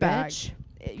priority, Nate's bag, bitch?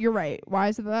 you're right. Why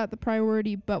is that the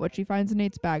priority? But what she finds in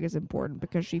Nate's bag is important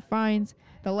because she finds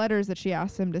the letters that she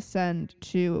asked him to send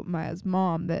to Maya's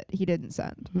mom that he didn't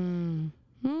send.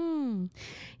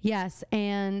 Yes,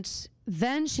 and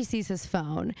then she sees his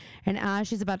phone, and as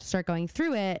she's about to start going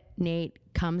through it, Nate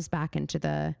comes back into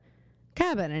the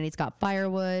cabin, and he's got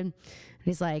firewood, and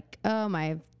he's like, "Oh,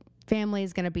 my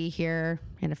family's gonna be here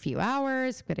in a few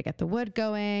hours. Gotta get the wood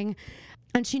going."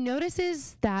 And she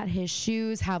notices that his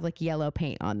shoes have like yellow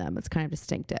paint on them. It's kind of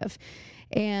distinctive.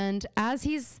 And as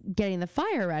he's getting the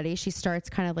fire ready, she starts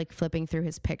kind of like flipping through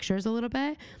his pictures a little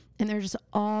bit, and there's just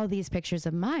all these pictures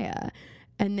of Maya.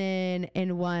 And then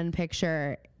in one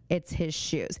picture, it's his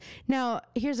shoes. Now,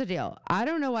 here's the deal. I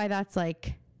don't know why that's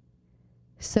like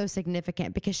so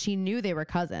significant, because she knew they were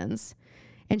cousins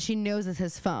and she knows it's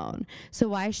his phone. So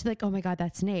why is she like, oh my God,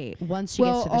 that's Nate, once she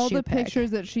gets to the all shoe the pic?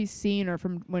 pictures that she's seen are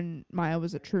from when Maya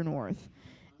was at True North.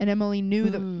 And Emily knew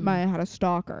that Maya had a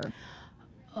stalker.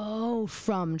 Oh,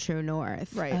 from True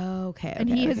North. Right. Okay. And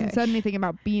he hasn't said anything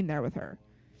about being there with her.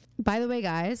 By the way,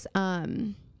 guys,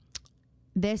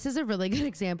 this is a really good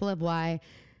example of why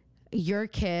your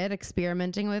kid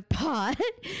experimenting with pot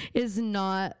is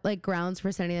not like grounds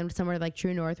for sending them to somewhere like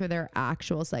True North where they're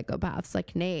actual psychopaths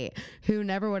like Nate, who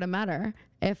never would have met her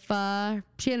if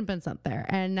she hadn't been sent there,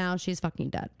 and now she's fucking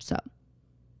dead. So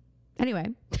anyway,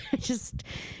 just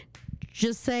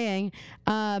saying.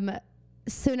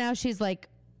 So now she's like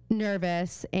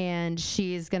nervous and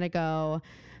she's gonna go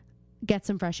get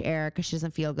some fresh air because she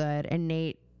doesn't feel good, and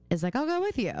Nate is like, I'll go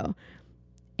with you,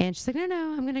 and she's like,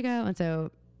 no, I'm gonna go. And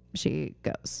so she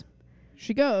goes.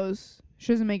 She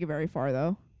doesn't make it very far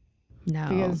though. No.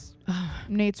 Because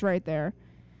Nate's right there.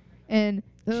 And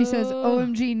she says,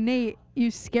 OMG, Nate,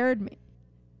 you scared me.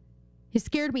 You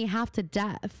scared me half to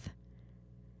death.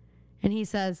 And he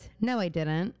says, no, I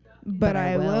didn't. But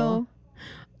I will.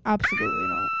 Absolutely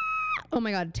not. Oh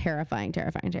my God, terrifying.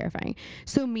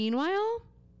 So meanwhile,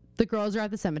 the girls are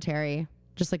at the cemetery,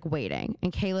 just like waiting.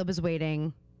 And Caleb is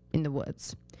waiting in the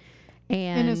woods.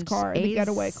 And in his car, the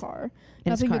getaway car.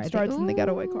 Nothing good starts in the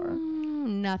getaway car.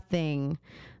 Nothing.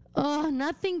 Oh,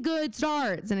 nothing good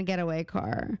starts in a getaway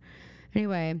car.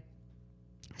 Anyway,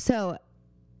 so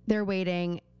they're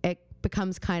waiting. It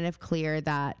becomes kind of clear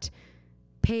that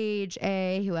Paige,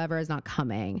 whoever, is not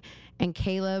coming. And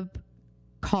Caleb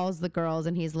calls the girls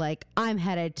and he's like, I'm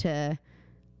headed to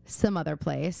some other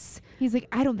place. He's like,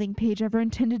 I don't think Paige ever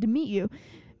intended to meet you.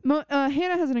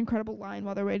 Hannah has an incredible line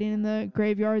while they're waiting in the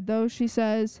graveyard, though. She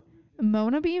says,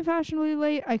 Mona being fashionably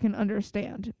late, I can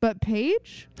understand. But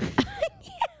Paige?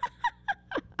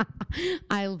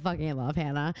 I fucking love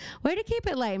Hannah. Way to keep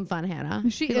it light and fun, Hannah.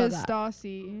 She is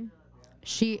Stassi.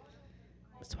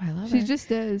 That's why I love her. She just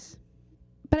is.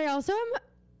 But I also am,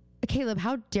 Caleb,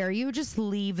 how dare you just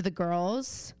leave the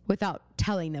girls without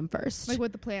telling them first? Like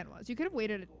what the plan was. You could have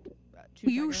waited 2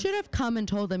 seconds. You should have come and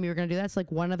told them you were going to do that. So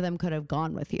like one of them could have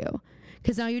gone with you.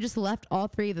 Because now you just left all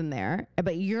 3 of them there,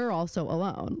 but you're also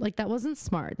alone. Like that wasn't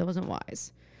smart. That wasn't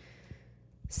wise.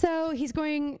 So he's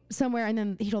going somewhere, and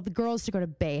then he told the girls to go to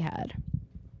Bayhead.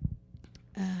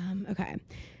 Okay.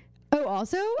 Oh,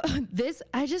 also, this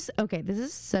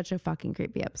is such a fucking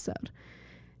creepy episode.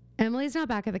 Emily's not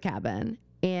back at the cabin,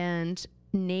 and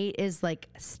Nate is like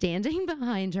standing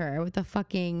behind her with a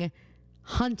fucking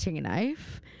hunting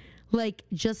knife, like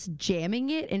just jamming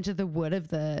it into the wood of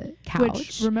the couch.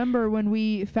 Which, remember when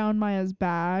we found Maya's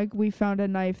bag, we found a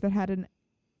knife that had an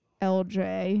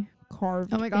LJ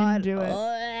carved into it.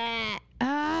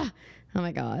 Oh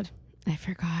my God. I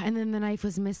forgot. And then the knife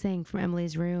was missing from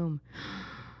Emily's room.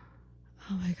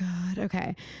 Oh my God.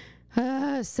 Okay.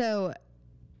 So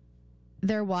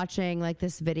they're watching like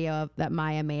this video that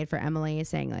Maya made for Emily,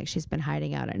 saying like she's been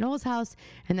hiding out at Noel's house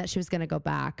and that she was going to go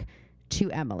back to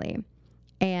Emily.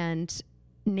 And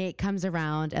Nate comes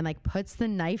around and like puts the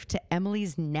knife to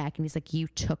Emily's neck, and he's like, you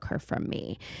took her from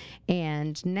me,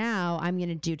 and now I'm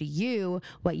gonna do to you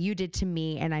what you did to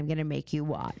me, and I'm gonna make you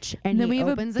watch. And then he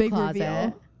opens the closet.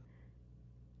 Reveal.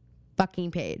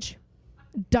 Fucking Paige.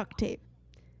 Duct tape.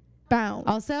 Bound.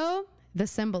 Also, the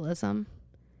symbolism.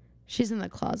 She's in the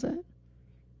closet.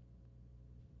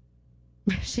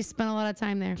 She spent a lot of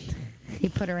time there. He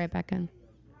put her right back in.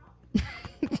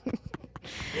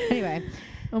 Anyway.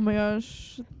 Oh my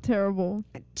gosh, terrible.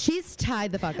 She's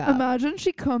tied the fuck up. Imagine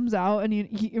she comes out and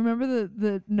you remember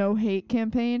the no hate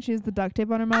campaign? She has the duct tape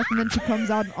on her mouth and then she comes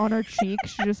out on her cheek.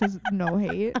 She just says no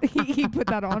hate. He put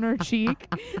that on her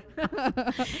cheek.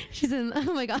 She's in,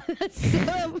 oh my God,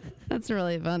 that's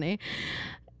really funny.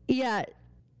 Yeah,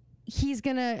 he's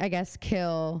gonna, I guess,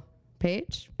 kill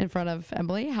Paige in front of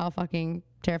Emily. How fucking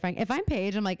terrifying. If I'm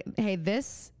Paige, I'm like, hey,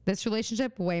 this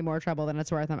relationship, way more trouble than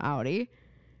it's worth. I'm outie.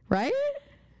 Right?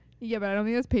 Yeah, but I don't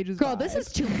think that's Paige's vibe. Girl, this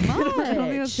is too much. I don't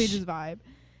think that's Paige's vibe.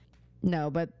 No,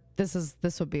 but this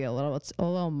would be a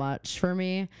little much for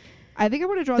me. I think I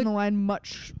would have drawn the line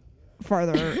much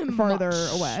farther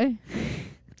away.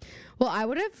 Well, I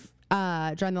would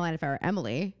have drawn the line if I were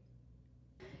Emily.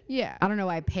 Yeah. I don't know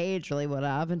why Paige really would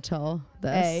have until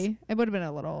this. It would have been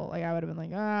a little, like, I would have been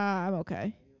like, I'm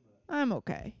okay.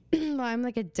 Well, I'm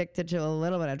like addicted to a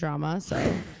little bit of drama,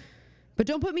 so. But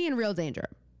don't put me in real danger.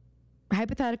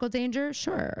 Hypothetical danger,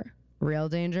 sure. Real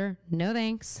danger, no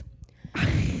thanks.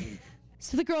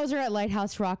 So the girls are at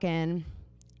Lighthouse Rockin',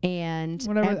 and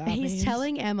whatever that he's means.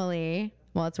 telling Emily,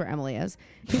 Well, that's where Emily is.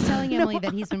 He's telling Emily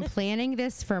that he's been planning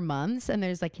this for months and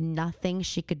there's like nothing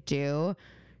she could do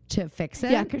to fix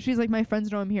it. Yeah, because she's like, my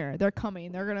friends know I'm here. They're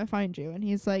coming. They're going to find you. And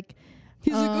he's like,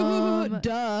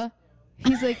 duh.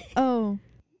 He's like, oh,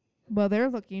 well, they're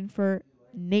looking for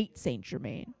Nate St.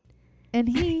 Germain. And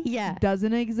he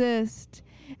doesn't exist.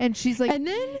 And she's like, and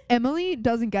then Emily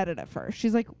doesn't get it at first.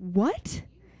 She's like, what?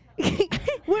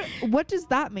 What does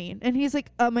that mean? And he's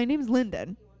like, my name's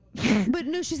Lyndon. But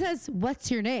no, she says,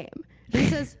 what's your name? And he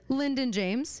says, Lyndon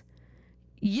James.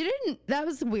 You didn't, that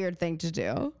was a weird thing to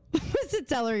do. Was to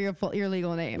tell her your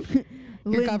legal name.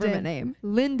 Your government name.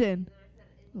 Lyndon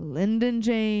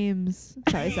James.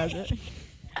 That's how he says it.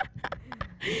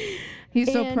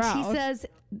 He's so proud. He says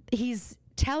he's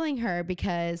telling her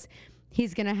because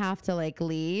he's going to have to like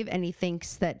leave and he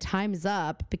thinks that time's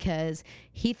up because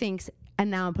he thinks, and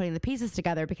now I'm putting the pieces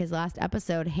together because last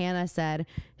episode Hannah said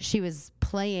she was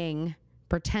pretending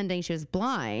she was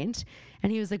blind.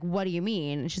 And he was like, what do you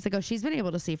mean? And she's like, oh, she's been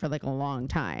able to see for like a long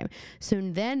time. So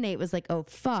then Nate was like, oh,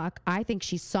 fuck, I think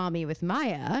she saw me with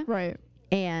Maya. Right.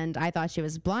 And I thought she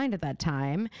was blind at that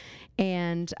time.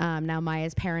 And now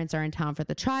Maya's parents are in town for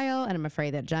the trial. And I'm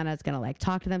afraid that Jenna's going to like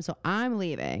talk to them. So I'm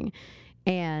leaving.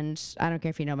 And I don't care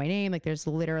if you know my name. Like there's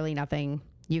literally nothing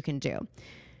you can do.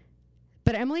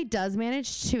 But Emily does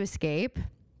manage to escape.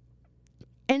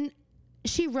 And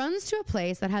she runs to a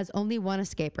place that has only one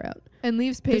escape route. And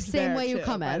leaves Paige the same there way you too,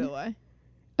 come by in. the way.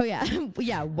 Oh, yeah.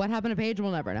 Yeah. What happened to Paige?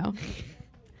 We'll never know.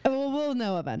 We'll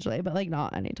know eventually, but like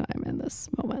not anytime in this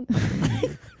moment.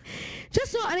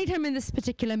 Just not anytime in this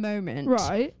particular moment.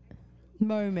 Right.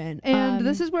 And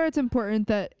this is where it's important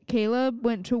that Caleb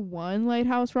went to one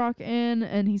Lighthouse Rock Inn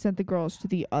and he sent the girls to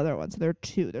the other one. So there are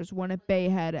two. There's one at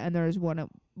Bayhead and there's one at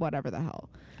whatever the hell.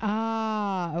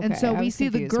 Ah, okay. And so I we was see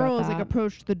the confused about girls like that.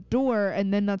 approach the door,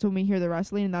 and then that's when we hear the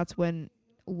wrestling, and that's when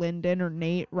Lyndon or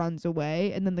Nate runs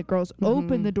away, and then the girls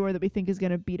open the door that we think is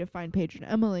going to be to find Paige and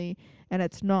Emily, and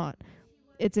it's not.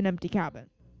 It's an empty cabin.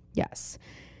 Yes.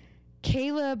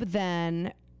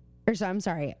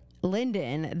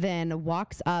 Lyndon then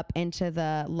walks up into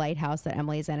the lighthouse that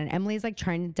Emily's in, and Emily's like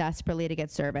trying desperately to get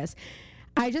service.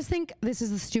 I just think this is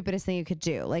the stupidest thing you could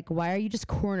do. Like, why are you just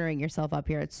cornering yourself up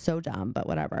here? It's so dumb, but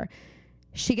whatever.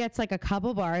 She gets like a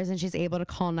couple bars and she's able to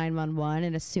call 911.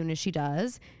 And as soon as she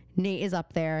does, Nate is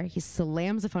up there. He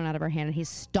slams the phone out of her hand and he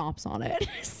stomps on it.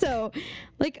 So,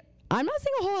 like, I'm not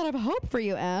seeing a whole lot of hope for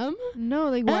you, Em. No,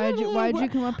 like, why'd you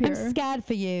come up here? I'm scared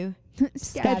for you.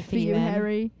 Scared for you, Em.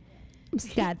 Harry. I'm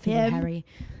scared for you, Harry.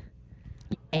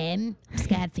 I'm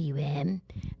scared for you, Em.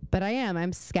 But I am.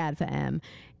 I'm scared for Em.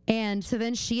 And so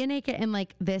then she and Nate get in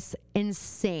like this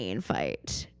insane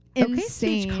fight. Insane. Okay,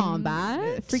 stage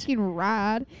combat. Freaking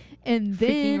rad. And Freaking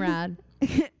then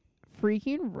rad.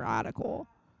 freaking radical.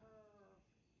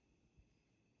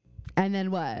 And then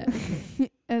what?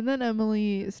 And then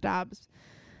Emily stabs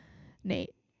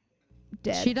Nate.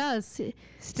 Dead. She does.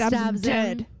 Stabs him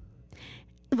dead.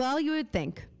 Well, you would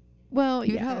think. Well,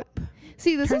 You'd yeah. hope.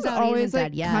 See, this Turns is out he always isn't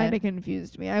like dead yet. kind of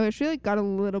confused me. I wish we like got a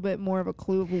little bit more of a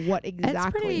clue of what exactly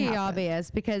It's pretty happened. obvious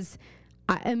because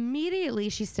immediately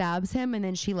she stabs him and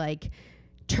then she like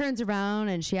turns around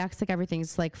and she acts like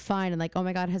everything's like fine and like, oh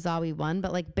my God, Hazawi won.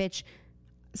 But like, bitch,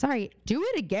 sorry, do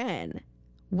it again.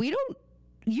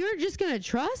 You're just going to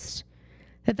trust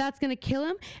that that's going to kill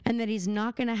him and that he's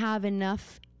not going to have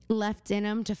enough left in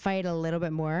him to fight a little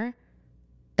bit more.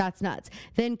 That's nuts.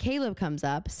 Then Caleb comes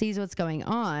up, sees what's going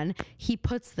on. He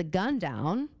puts the gun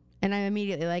down. And I'm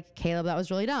immediately like, Caleb, that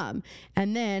was really dumb.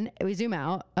 And then we zoom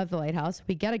out of the lighthouse.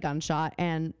 We get a gunshot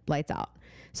and lights out.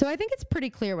 So I think it's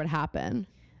pretty clear what happened.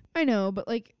 I know, but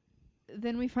like,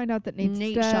 then we find out that Nate's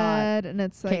Nate dead, and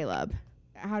it's like, Caleb.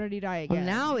 how did he die again? Well,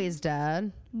 now he's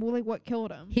dead. Well, like, what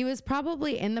killed him? He was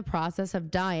probably in the process of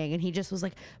dying, and he just was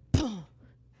like, boom,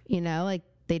 like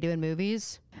they do in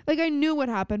movies. Like, I knew what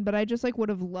happened, but I just like would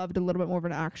have loved a little bit more of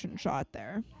an action shot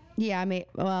there. Yeah, I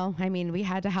mean, we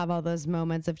had to have all those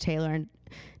moments of Spencer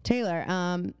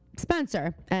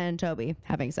and Toby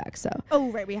having sex. So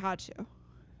Oh, right, we had to.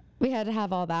 we had to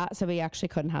have all that, so we actually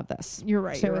couldn't have this. You're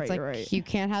right. So You're it's right. like You're right. you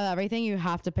can't have everything. You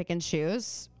have to pick and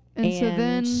choose. And so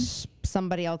then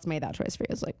somebody else made that choice for you.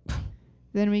 It's like,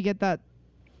 then we get that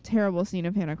terrible scene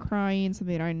of Hannah crying,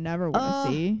 something I never want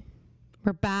to see.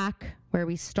 we're back where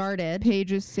we started.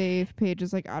 Paige is safe. Paige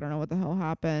is like, I don't know what the hell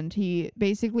happened.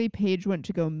 Paige went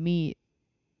to go meet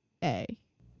A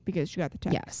because she got the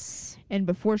text. Yes. And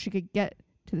before she could get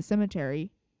to the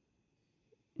cemetery,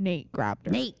 Nate grabbed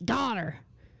her. Nate got her.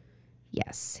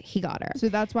 Yes, he got her. So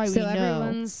that's why we know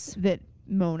everyone's that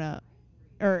Mona,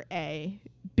 or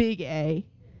Big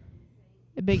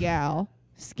Al,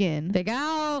 Skin, Big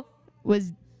Al.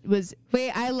 was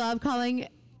Wait, I love calling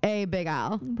A Big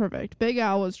Al. perfect. Big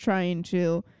Al was trying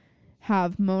to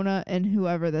have Mona and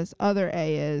whoever this other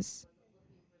A is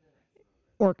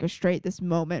orchestrate this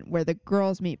moment where the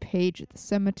girls meet Paige at the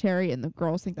cemetery, and the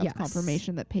girls think that's Yes.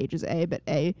 confirmation that Paige is A, but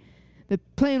the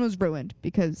plan was ruined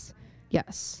because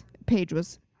Yes. Paige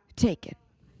was taken.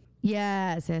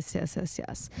 Yes.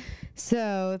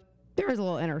 So there was a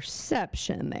little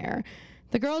interception there.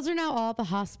 The girls are now all at the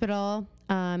hospital.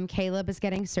 Caleb is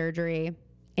getting surgery,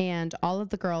 and all of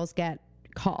the girls get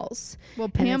calls. Well,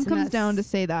 And Pam it's in comes that down to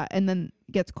say that and then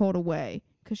gets called away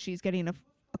because she's getting a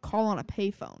call on a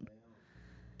payphone.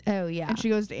 Oh, yeah. And she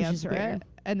goes to Which is answer it, weird.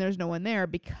 and there's no one there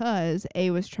because A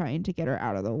was trying to get her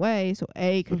out of the way so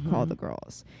A could call the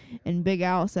girls. And Big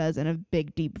Al says in a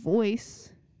big, deep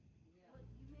voice,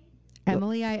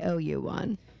 Emily, I owe you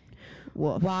one.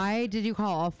 woof. Why did you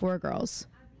call all 4 girls?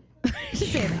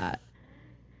 Say that.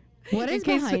 What is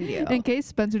behind you? In case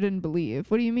Spencer didn't believe.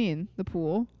 What do you mean? The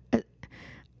pool?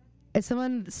 Is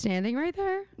someone standing right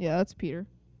there? Yeah, that's Peter.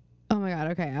 Oh my God.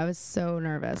 Okay. I was so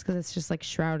nervous because it's just like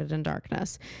shrouded in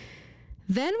darkness.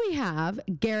 Then we have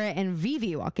Garrett and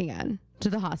Vivi walking in to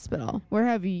the hospital. Where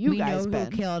have you guys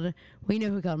been? We know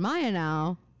who killed Maya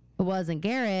now. It wasn't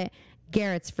Garrett.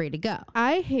 Garrett's free to go.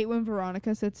 I hate when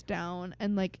Veronica sits down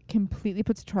and like completely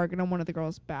puts a target on one of the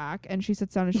girls' back, and she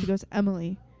sits down and she goes,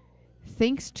 Emily,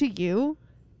 thanks to you,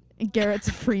 Garrett's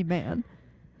a free man.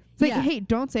 It's like, Yeah. hey,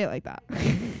 don't say it like that.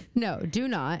 No, do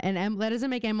not. And that doesn't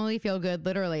make Emily feel good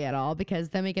literally at all, because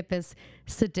then we get this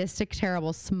sadistic,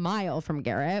 terrible smile from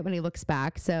Garrett when he looks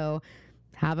back. So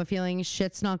have a feeling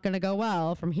shit's not going to go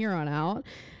well from here on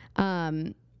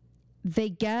out. They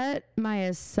get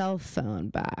Maya's cell phone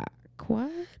back.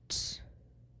 What?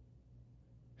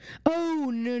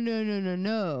 Oh,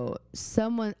 no.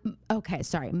 Okay,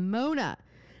 sorry. Mona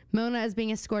is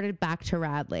being escorted back to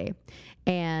Radley.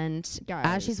 And as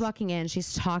Guys. she's walking in, this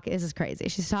is crazy.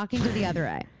 She's talking to the other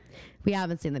A. We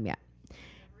haven't seen them yet.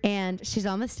 And she's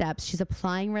on the steps. She's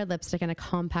applying red lipstick in a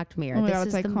compact mirror. Oh my This God,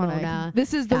 is it's the iconic. Mona.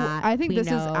 This is I think we this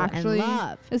is know and actually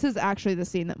love. this is actually the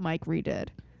scene that Mike redid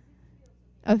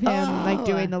of him like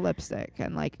doing the lipstick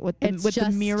and like with the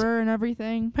It's mirror and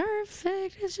everything.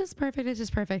 Perfect. It's just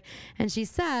perfect. And she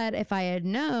said, if I had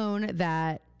known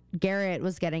that Garrett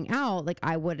was getting out, like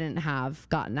I wouldn't have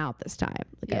gotten out this time.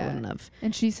 Like I wouldn't have.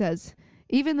 And she says,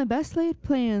 even the best laid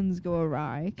plans go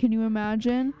awry. Can you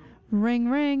imagine? Ring,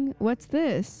 ring. What's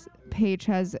this? Paige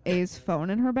has A's phone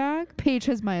in her bag. Paige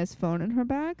has Maya's phone in her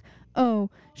bag. Oh,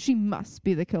 she must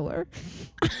be the killer.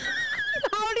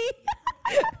 Howdy.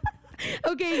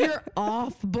 Okay, you're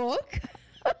off book.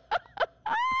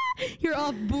 You're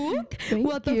off book? Thank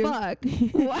What the you. fuck?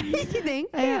 Why did you think?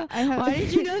 Why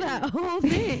did you know that whole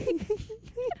thing?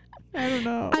 I don't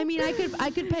know. I mean, I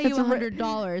could pay you It's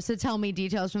 $100 to tell me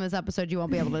details from this episode. You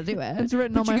won't be able to do it. It's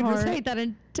written But on my you could heart. recite that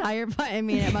entire. I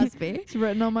mean, it must be. It's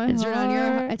written on my It's heart. written on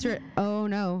your. It's written. Oh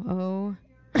no. Oh.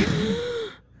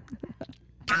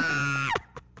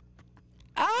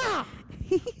 Ah!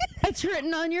 It's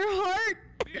written on your heart,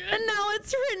 and now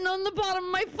it's written on the bottom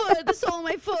of my foot, the sole of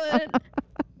my foot.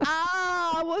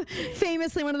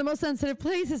 Famously one of the most sensitive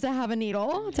places to have a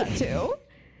needle tattoo.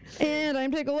 And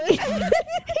I'm tickling.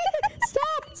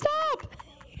 Stop. What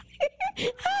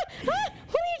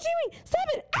are you doing? Stop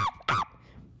it.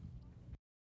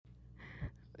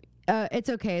 It's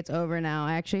okay. It's over now.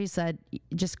 I actually said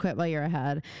just quit while you're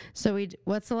ahead. So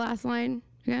what's the last line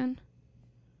again?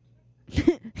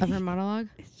 Of her monologue?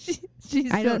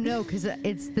 I don't know, because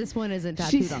this one isn't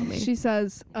tattooed on me. She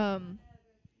says, can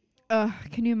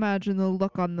you imagine the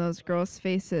look on those girls'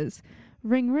 faces?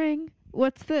 Ring, ring.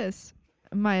 What's this?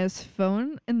 Maya's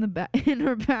phone in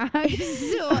her bag.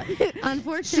 So,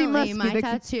 unfortunately, my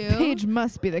tattoo. Paige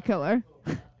must be the killer.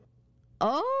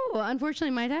 Oh,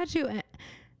 unfortunately, my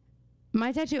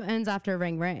tattoo ends after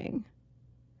ring ring.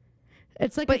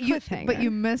 It's like a cliffhanger. But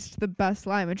you missed the best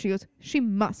line when she goes, she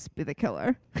must be the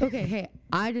killer. Okay, hey,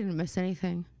 I didn't miss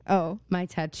anything. Oh, My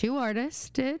tattoo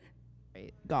artist did,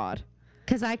 God.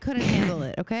 because I couldn't handle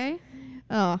it. Okay,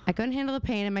 Oh, I couldn't handle the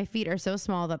pain, and my feet are so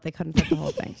small that they couldn't fit the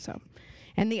whole thing. So,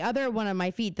 and the other one of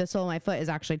my feet, the sole of my foot, is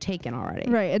actually taken already.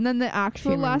 right. And then the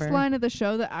actual last remember. line of the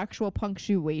show, the actual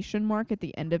punctuation mark at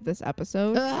the end of this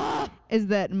episode Ugh. is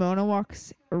that Mona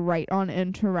walks right on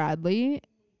into Radley.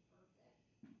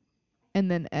 And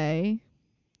then A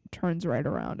turns right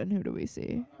around, and who do we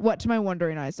see? What to my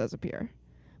wondering eyes does appear.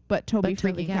 But Toby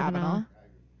freaking Kavanaugh.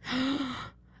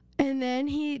 And then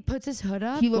he puts his hood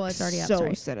up. He Well, looks it's already up, so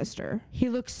sorry. sinister. He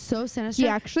looks so sinister. He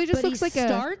actually just but looks he like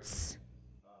starts,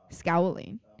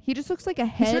 scowling. He just looks like a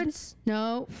He head starts.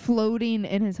 No, floating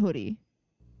in his hoodie.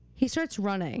 he starts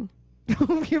running.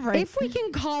 You're right. If we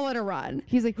can call it a run.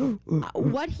 He's like,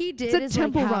 What he did it's a is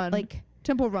temple like, run. like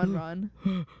Temple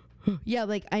run. yeah,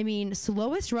 like I mean,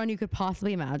 slowest run you could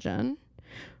possibly imagine.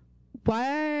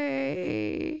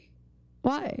 Why?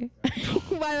 Why?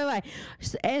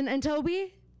 And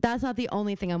Toby, that's not the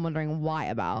only thing I'm wondering why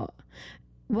about.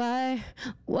 Why?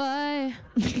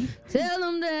 Tell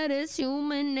them that it's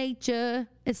human nature.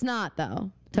 It's not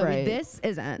though. Toby, Right. this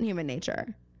isn't human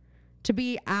nature. To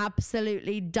be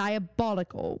absolutely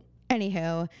diabolical.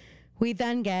 Anywho, we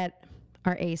then get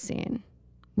our A scene.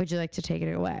 Would you like to take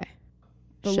it away?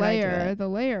 The Should I do layer. it? The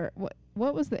layer.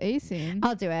 What was the A scene?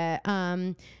 I'll do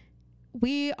it.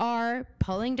 We are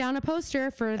pulling down a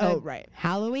poster for the right.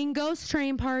 Halloween ghost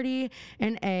train party,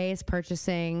 and A is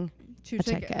purchasing Two a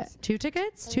tickets. ticket. Two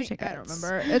tickets? Two tickets. I don't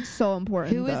remember. It's so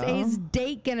important. Who is though. A's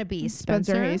date gonna be?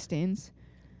 Spencer Hastings.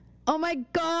 Oh my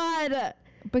god!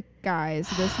 But guys,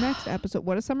 this next episode,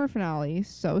 what a summer finale.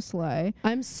 So slay.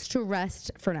 I'm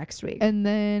stressed for next week. And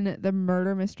then the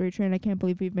murder mystery train. I can't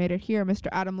believe we've made it here. Mr.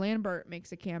 Adam Lambert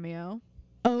makes a cameo.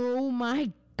 Oh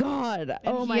my god! And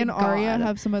Oh he my and god! Arya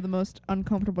have some of the most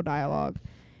uncomfortable dialogue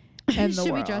in the Should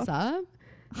we world. dress up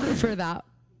for that?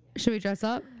 Should we dress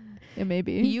up? It may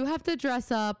be. You have to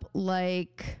dress up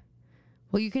like.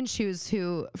 Well, you can choose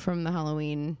who from the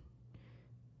Halloween.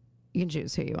 You can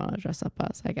choose who you want to dress up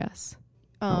as, I guess.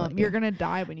 You're gonna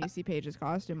die when you see Paige's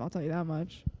costume. I'll tell you that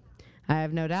much. I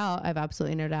have no doubt. I have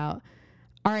absolutely no doubt.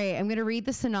 All right, I'm going to read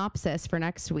the synopsis for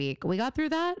next week. We got through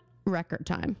that record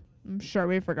time. I'm sure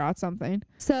we forgot something.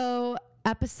 So,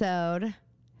 episode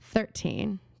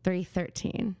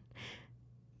 313.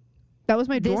 That was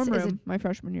my This dorm is room my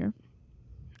freshman year.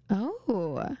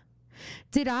 Oh.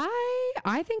 Did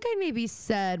I think I maybe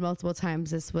said multiple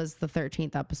times this was the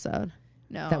 13th episode.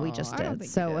 No, That we just I don't did.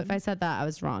 think So you if did. I said that, I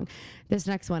was wrong. This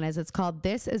next one it's called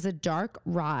This is a Dark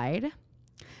Ride.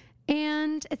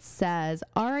 And it says,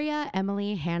 Arya,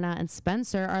 Emily, Hannah, and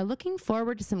Spencer are looking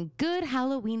forward to some good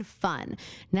Halloween fun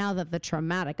now that the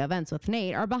traumatic events with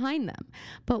Nate are behind them.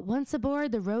 But once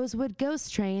aboard the Rosewood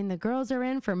Ghost Train, the girls are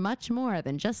in for much more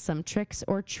than just some tricks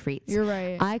or treats. You're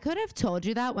right. I could have told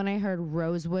you that when I heard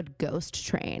Rosewood Ghost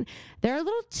Train. There are a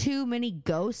little too many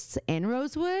ghosts in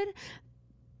Rosewood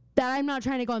that I'm not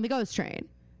trying to go on the ghost train.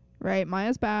 Right,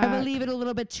 Maya's back. I believe it a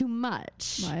little bit too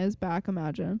much. Maya's back,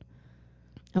 imagine.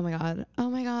 Oh my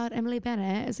god, Emily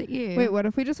Bennett, is it you? Wait, what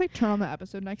if we just like turn on the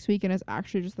episode next week and it's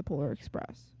actually just the Polar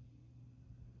Express?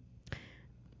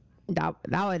 That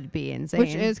would be insane.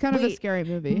 Which is kind of a Wait, scary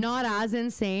movie. Not as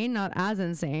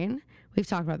insane. We've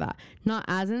talked about that. Not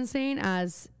as insane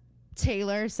as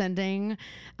Taylor sending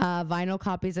vinyl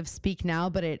copies of Speak Now,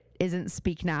 but it isn't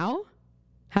Speak Now.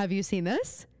 Have you seen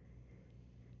this?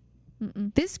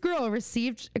 Mm-mm. This girl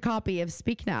received a copy of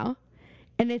Speak Now,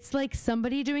 and it's like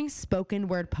somebody doing spoken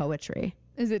word poetry.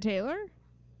 Is it Taylor?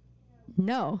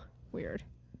 No. Weird.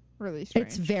 Really strange.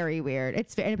 It's very weird.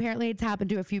 And apparently it's happened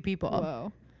to a few people.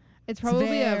 Whoa. It's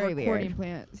probably a very recording weird.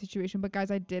 plant situation. But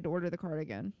guys, I did order the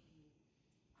cardigan.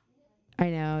 I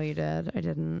know you did. I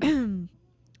didn't.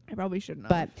 I probably shouldn't have.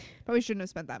 But Probably shouldn't have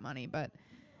spent that money, but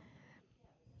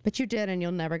you did, and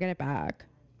you'll never get it back.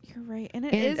 you're right. And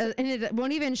And it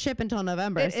won't even ship until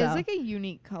November. it so. is like a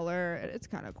unique color. It's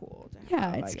kind of cool. To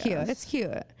Yeah, have, it's I cute. guess. It's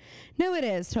cute. No, it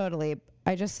is totally.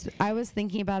 I was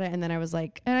thinking about it, and then I was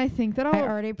like, And I think that I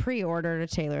already pre-ordered a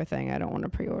Taylor thing. I don't want to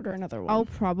pre-order another one. I'll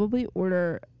probably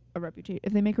order a Reputation.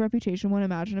 If they make a Reputation one,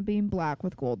 imagine it being black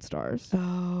with gold stars.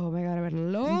 Oh my god, I would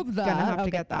love that. Gonna have I'll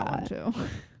to get that one too.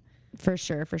 for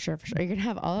sure. You're gonna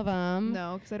have all of them.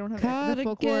 No, because I don't have the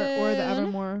folklore or the Cardigan.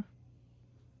 Evermore.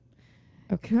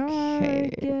 Okay.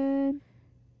 Cardigan.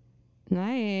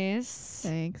 Nice.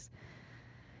 Thanks.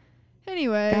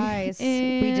 Anyway, Guys,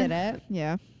 we did it.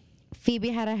 Yeah. Phoebe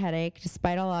had a headache.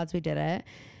 Despite all odds, we did it.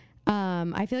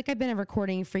 I feel like I've been a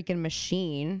recording freaking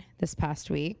machine this past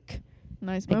week.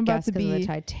 Nice. I I'm about guess to because of the be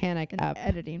Titanic an up.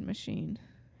 editing machine.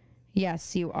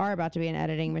 Yes, you are about to be an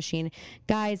editing machine.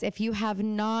 Guys, if you have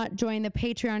not joined the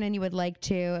Patreon and you would like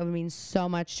to, it would mean so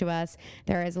much to us.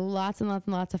 There is lots and lots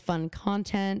and lots of fun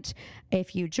content.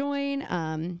 If you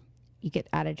join, you get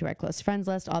added to our close friends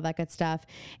list, all that good stuff.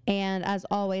 And as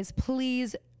always,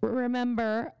 please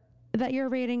remember that your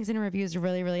ratings and reviews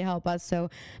really, really help us. So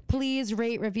please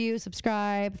rate, review,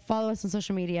 subscribe, follow us on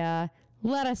social media.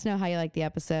 Let us know how you like the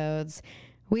episodes.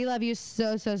 We love you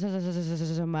so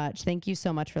much. Thank you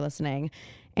so much for listening.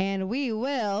 And we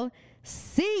will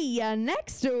see you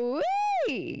next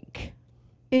week.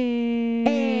 And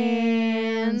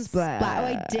splat. Oh,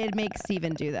 I did make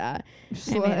Steven do that.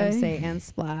 I made him say and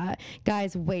splat.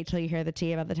 Guys, wait till you hear the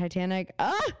tea about the Titanic.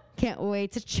 Can't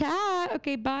wait to chat.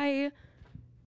 Okay, bye.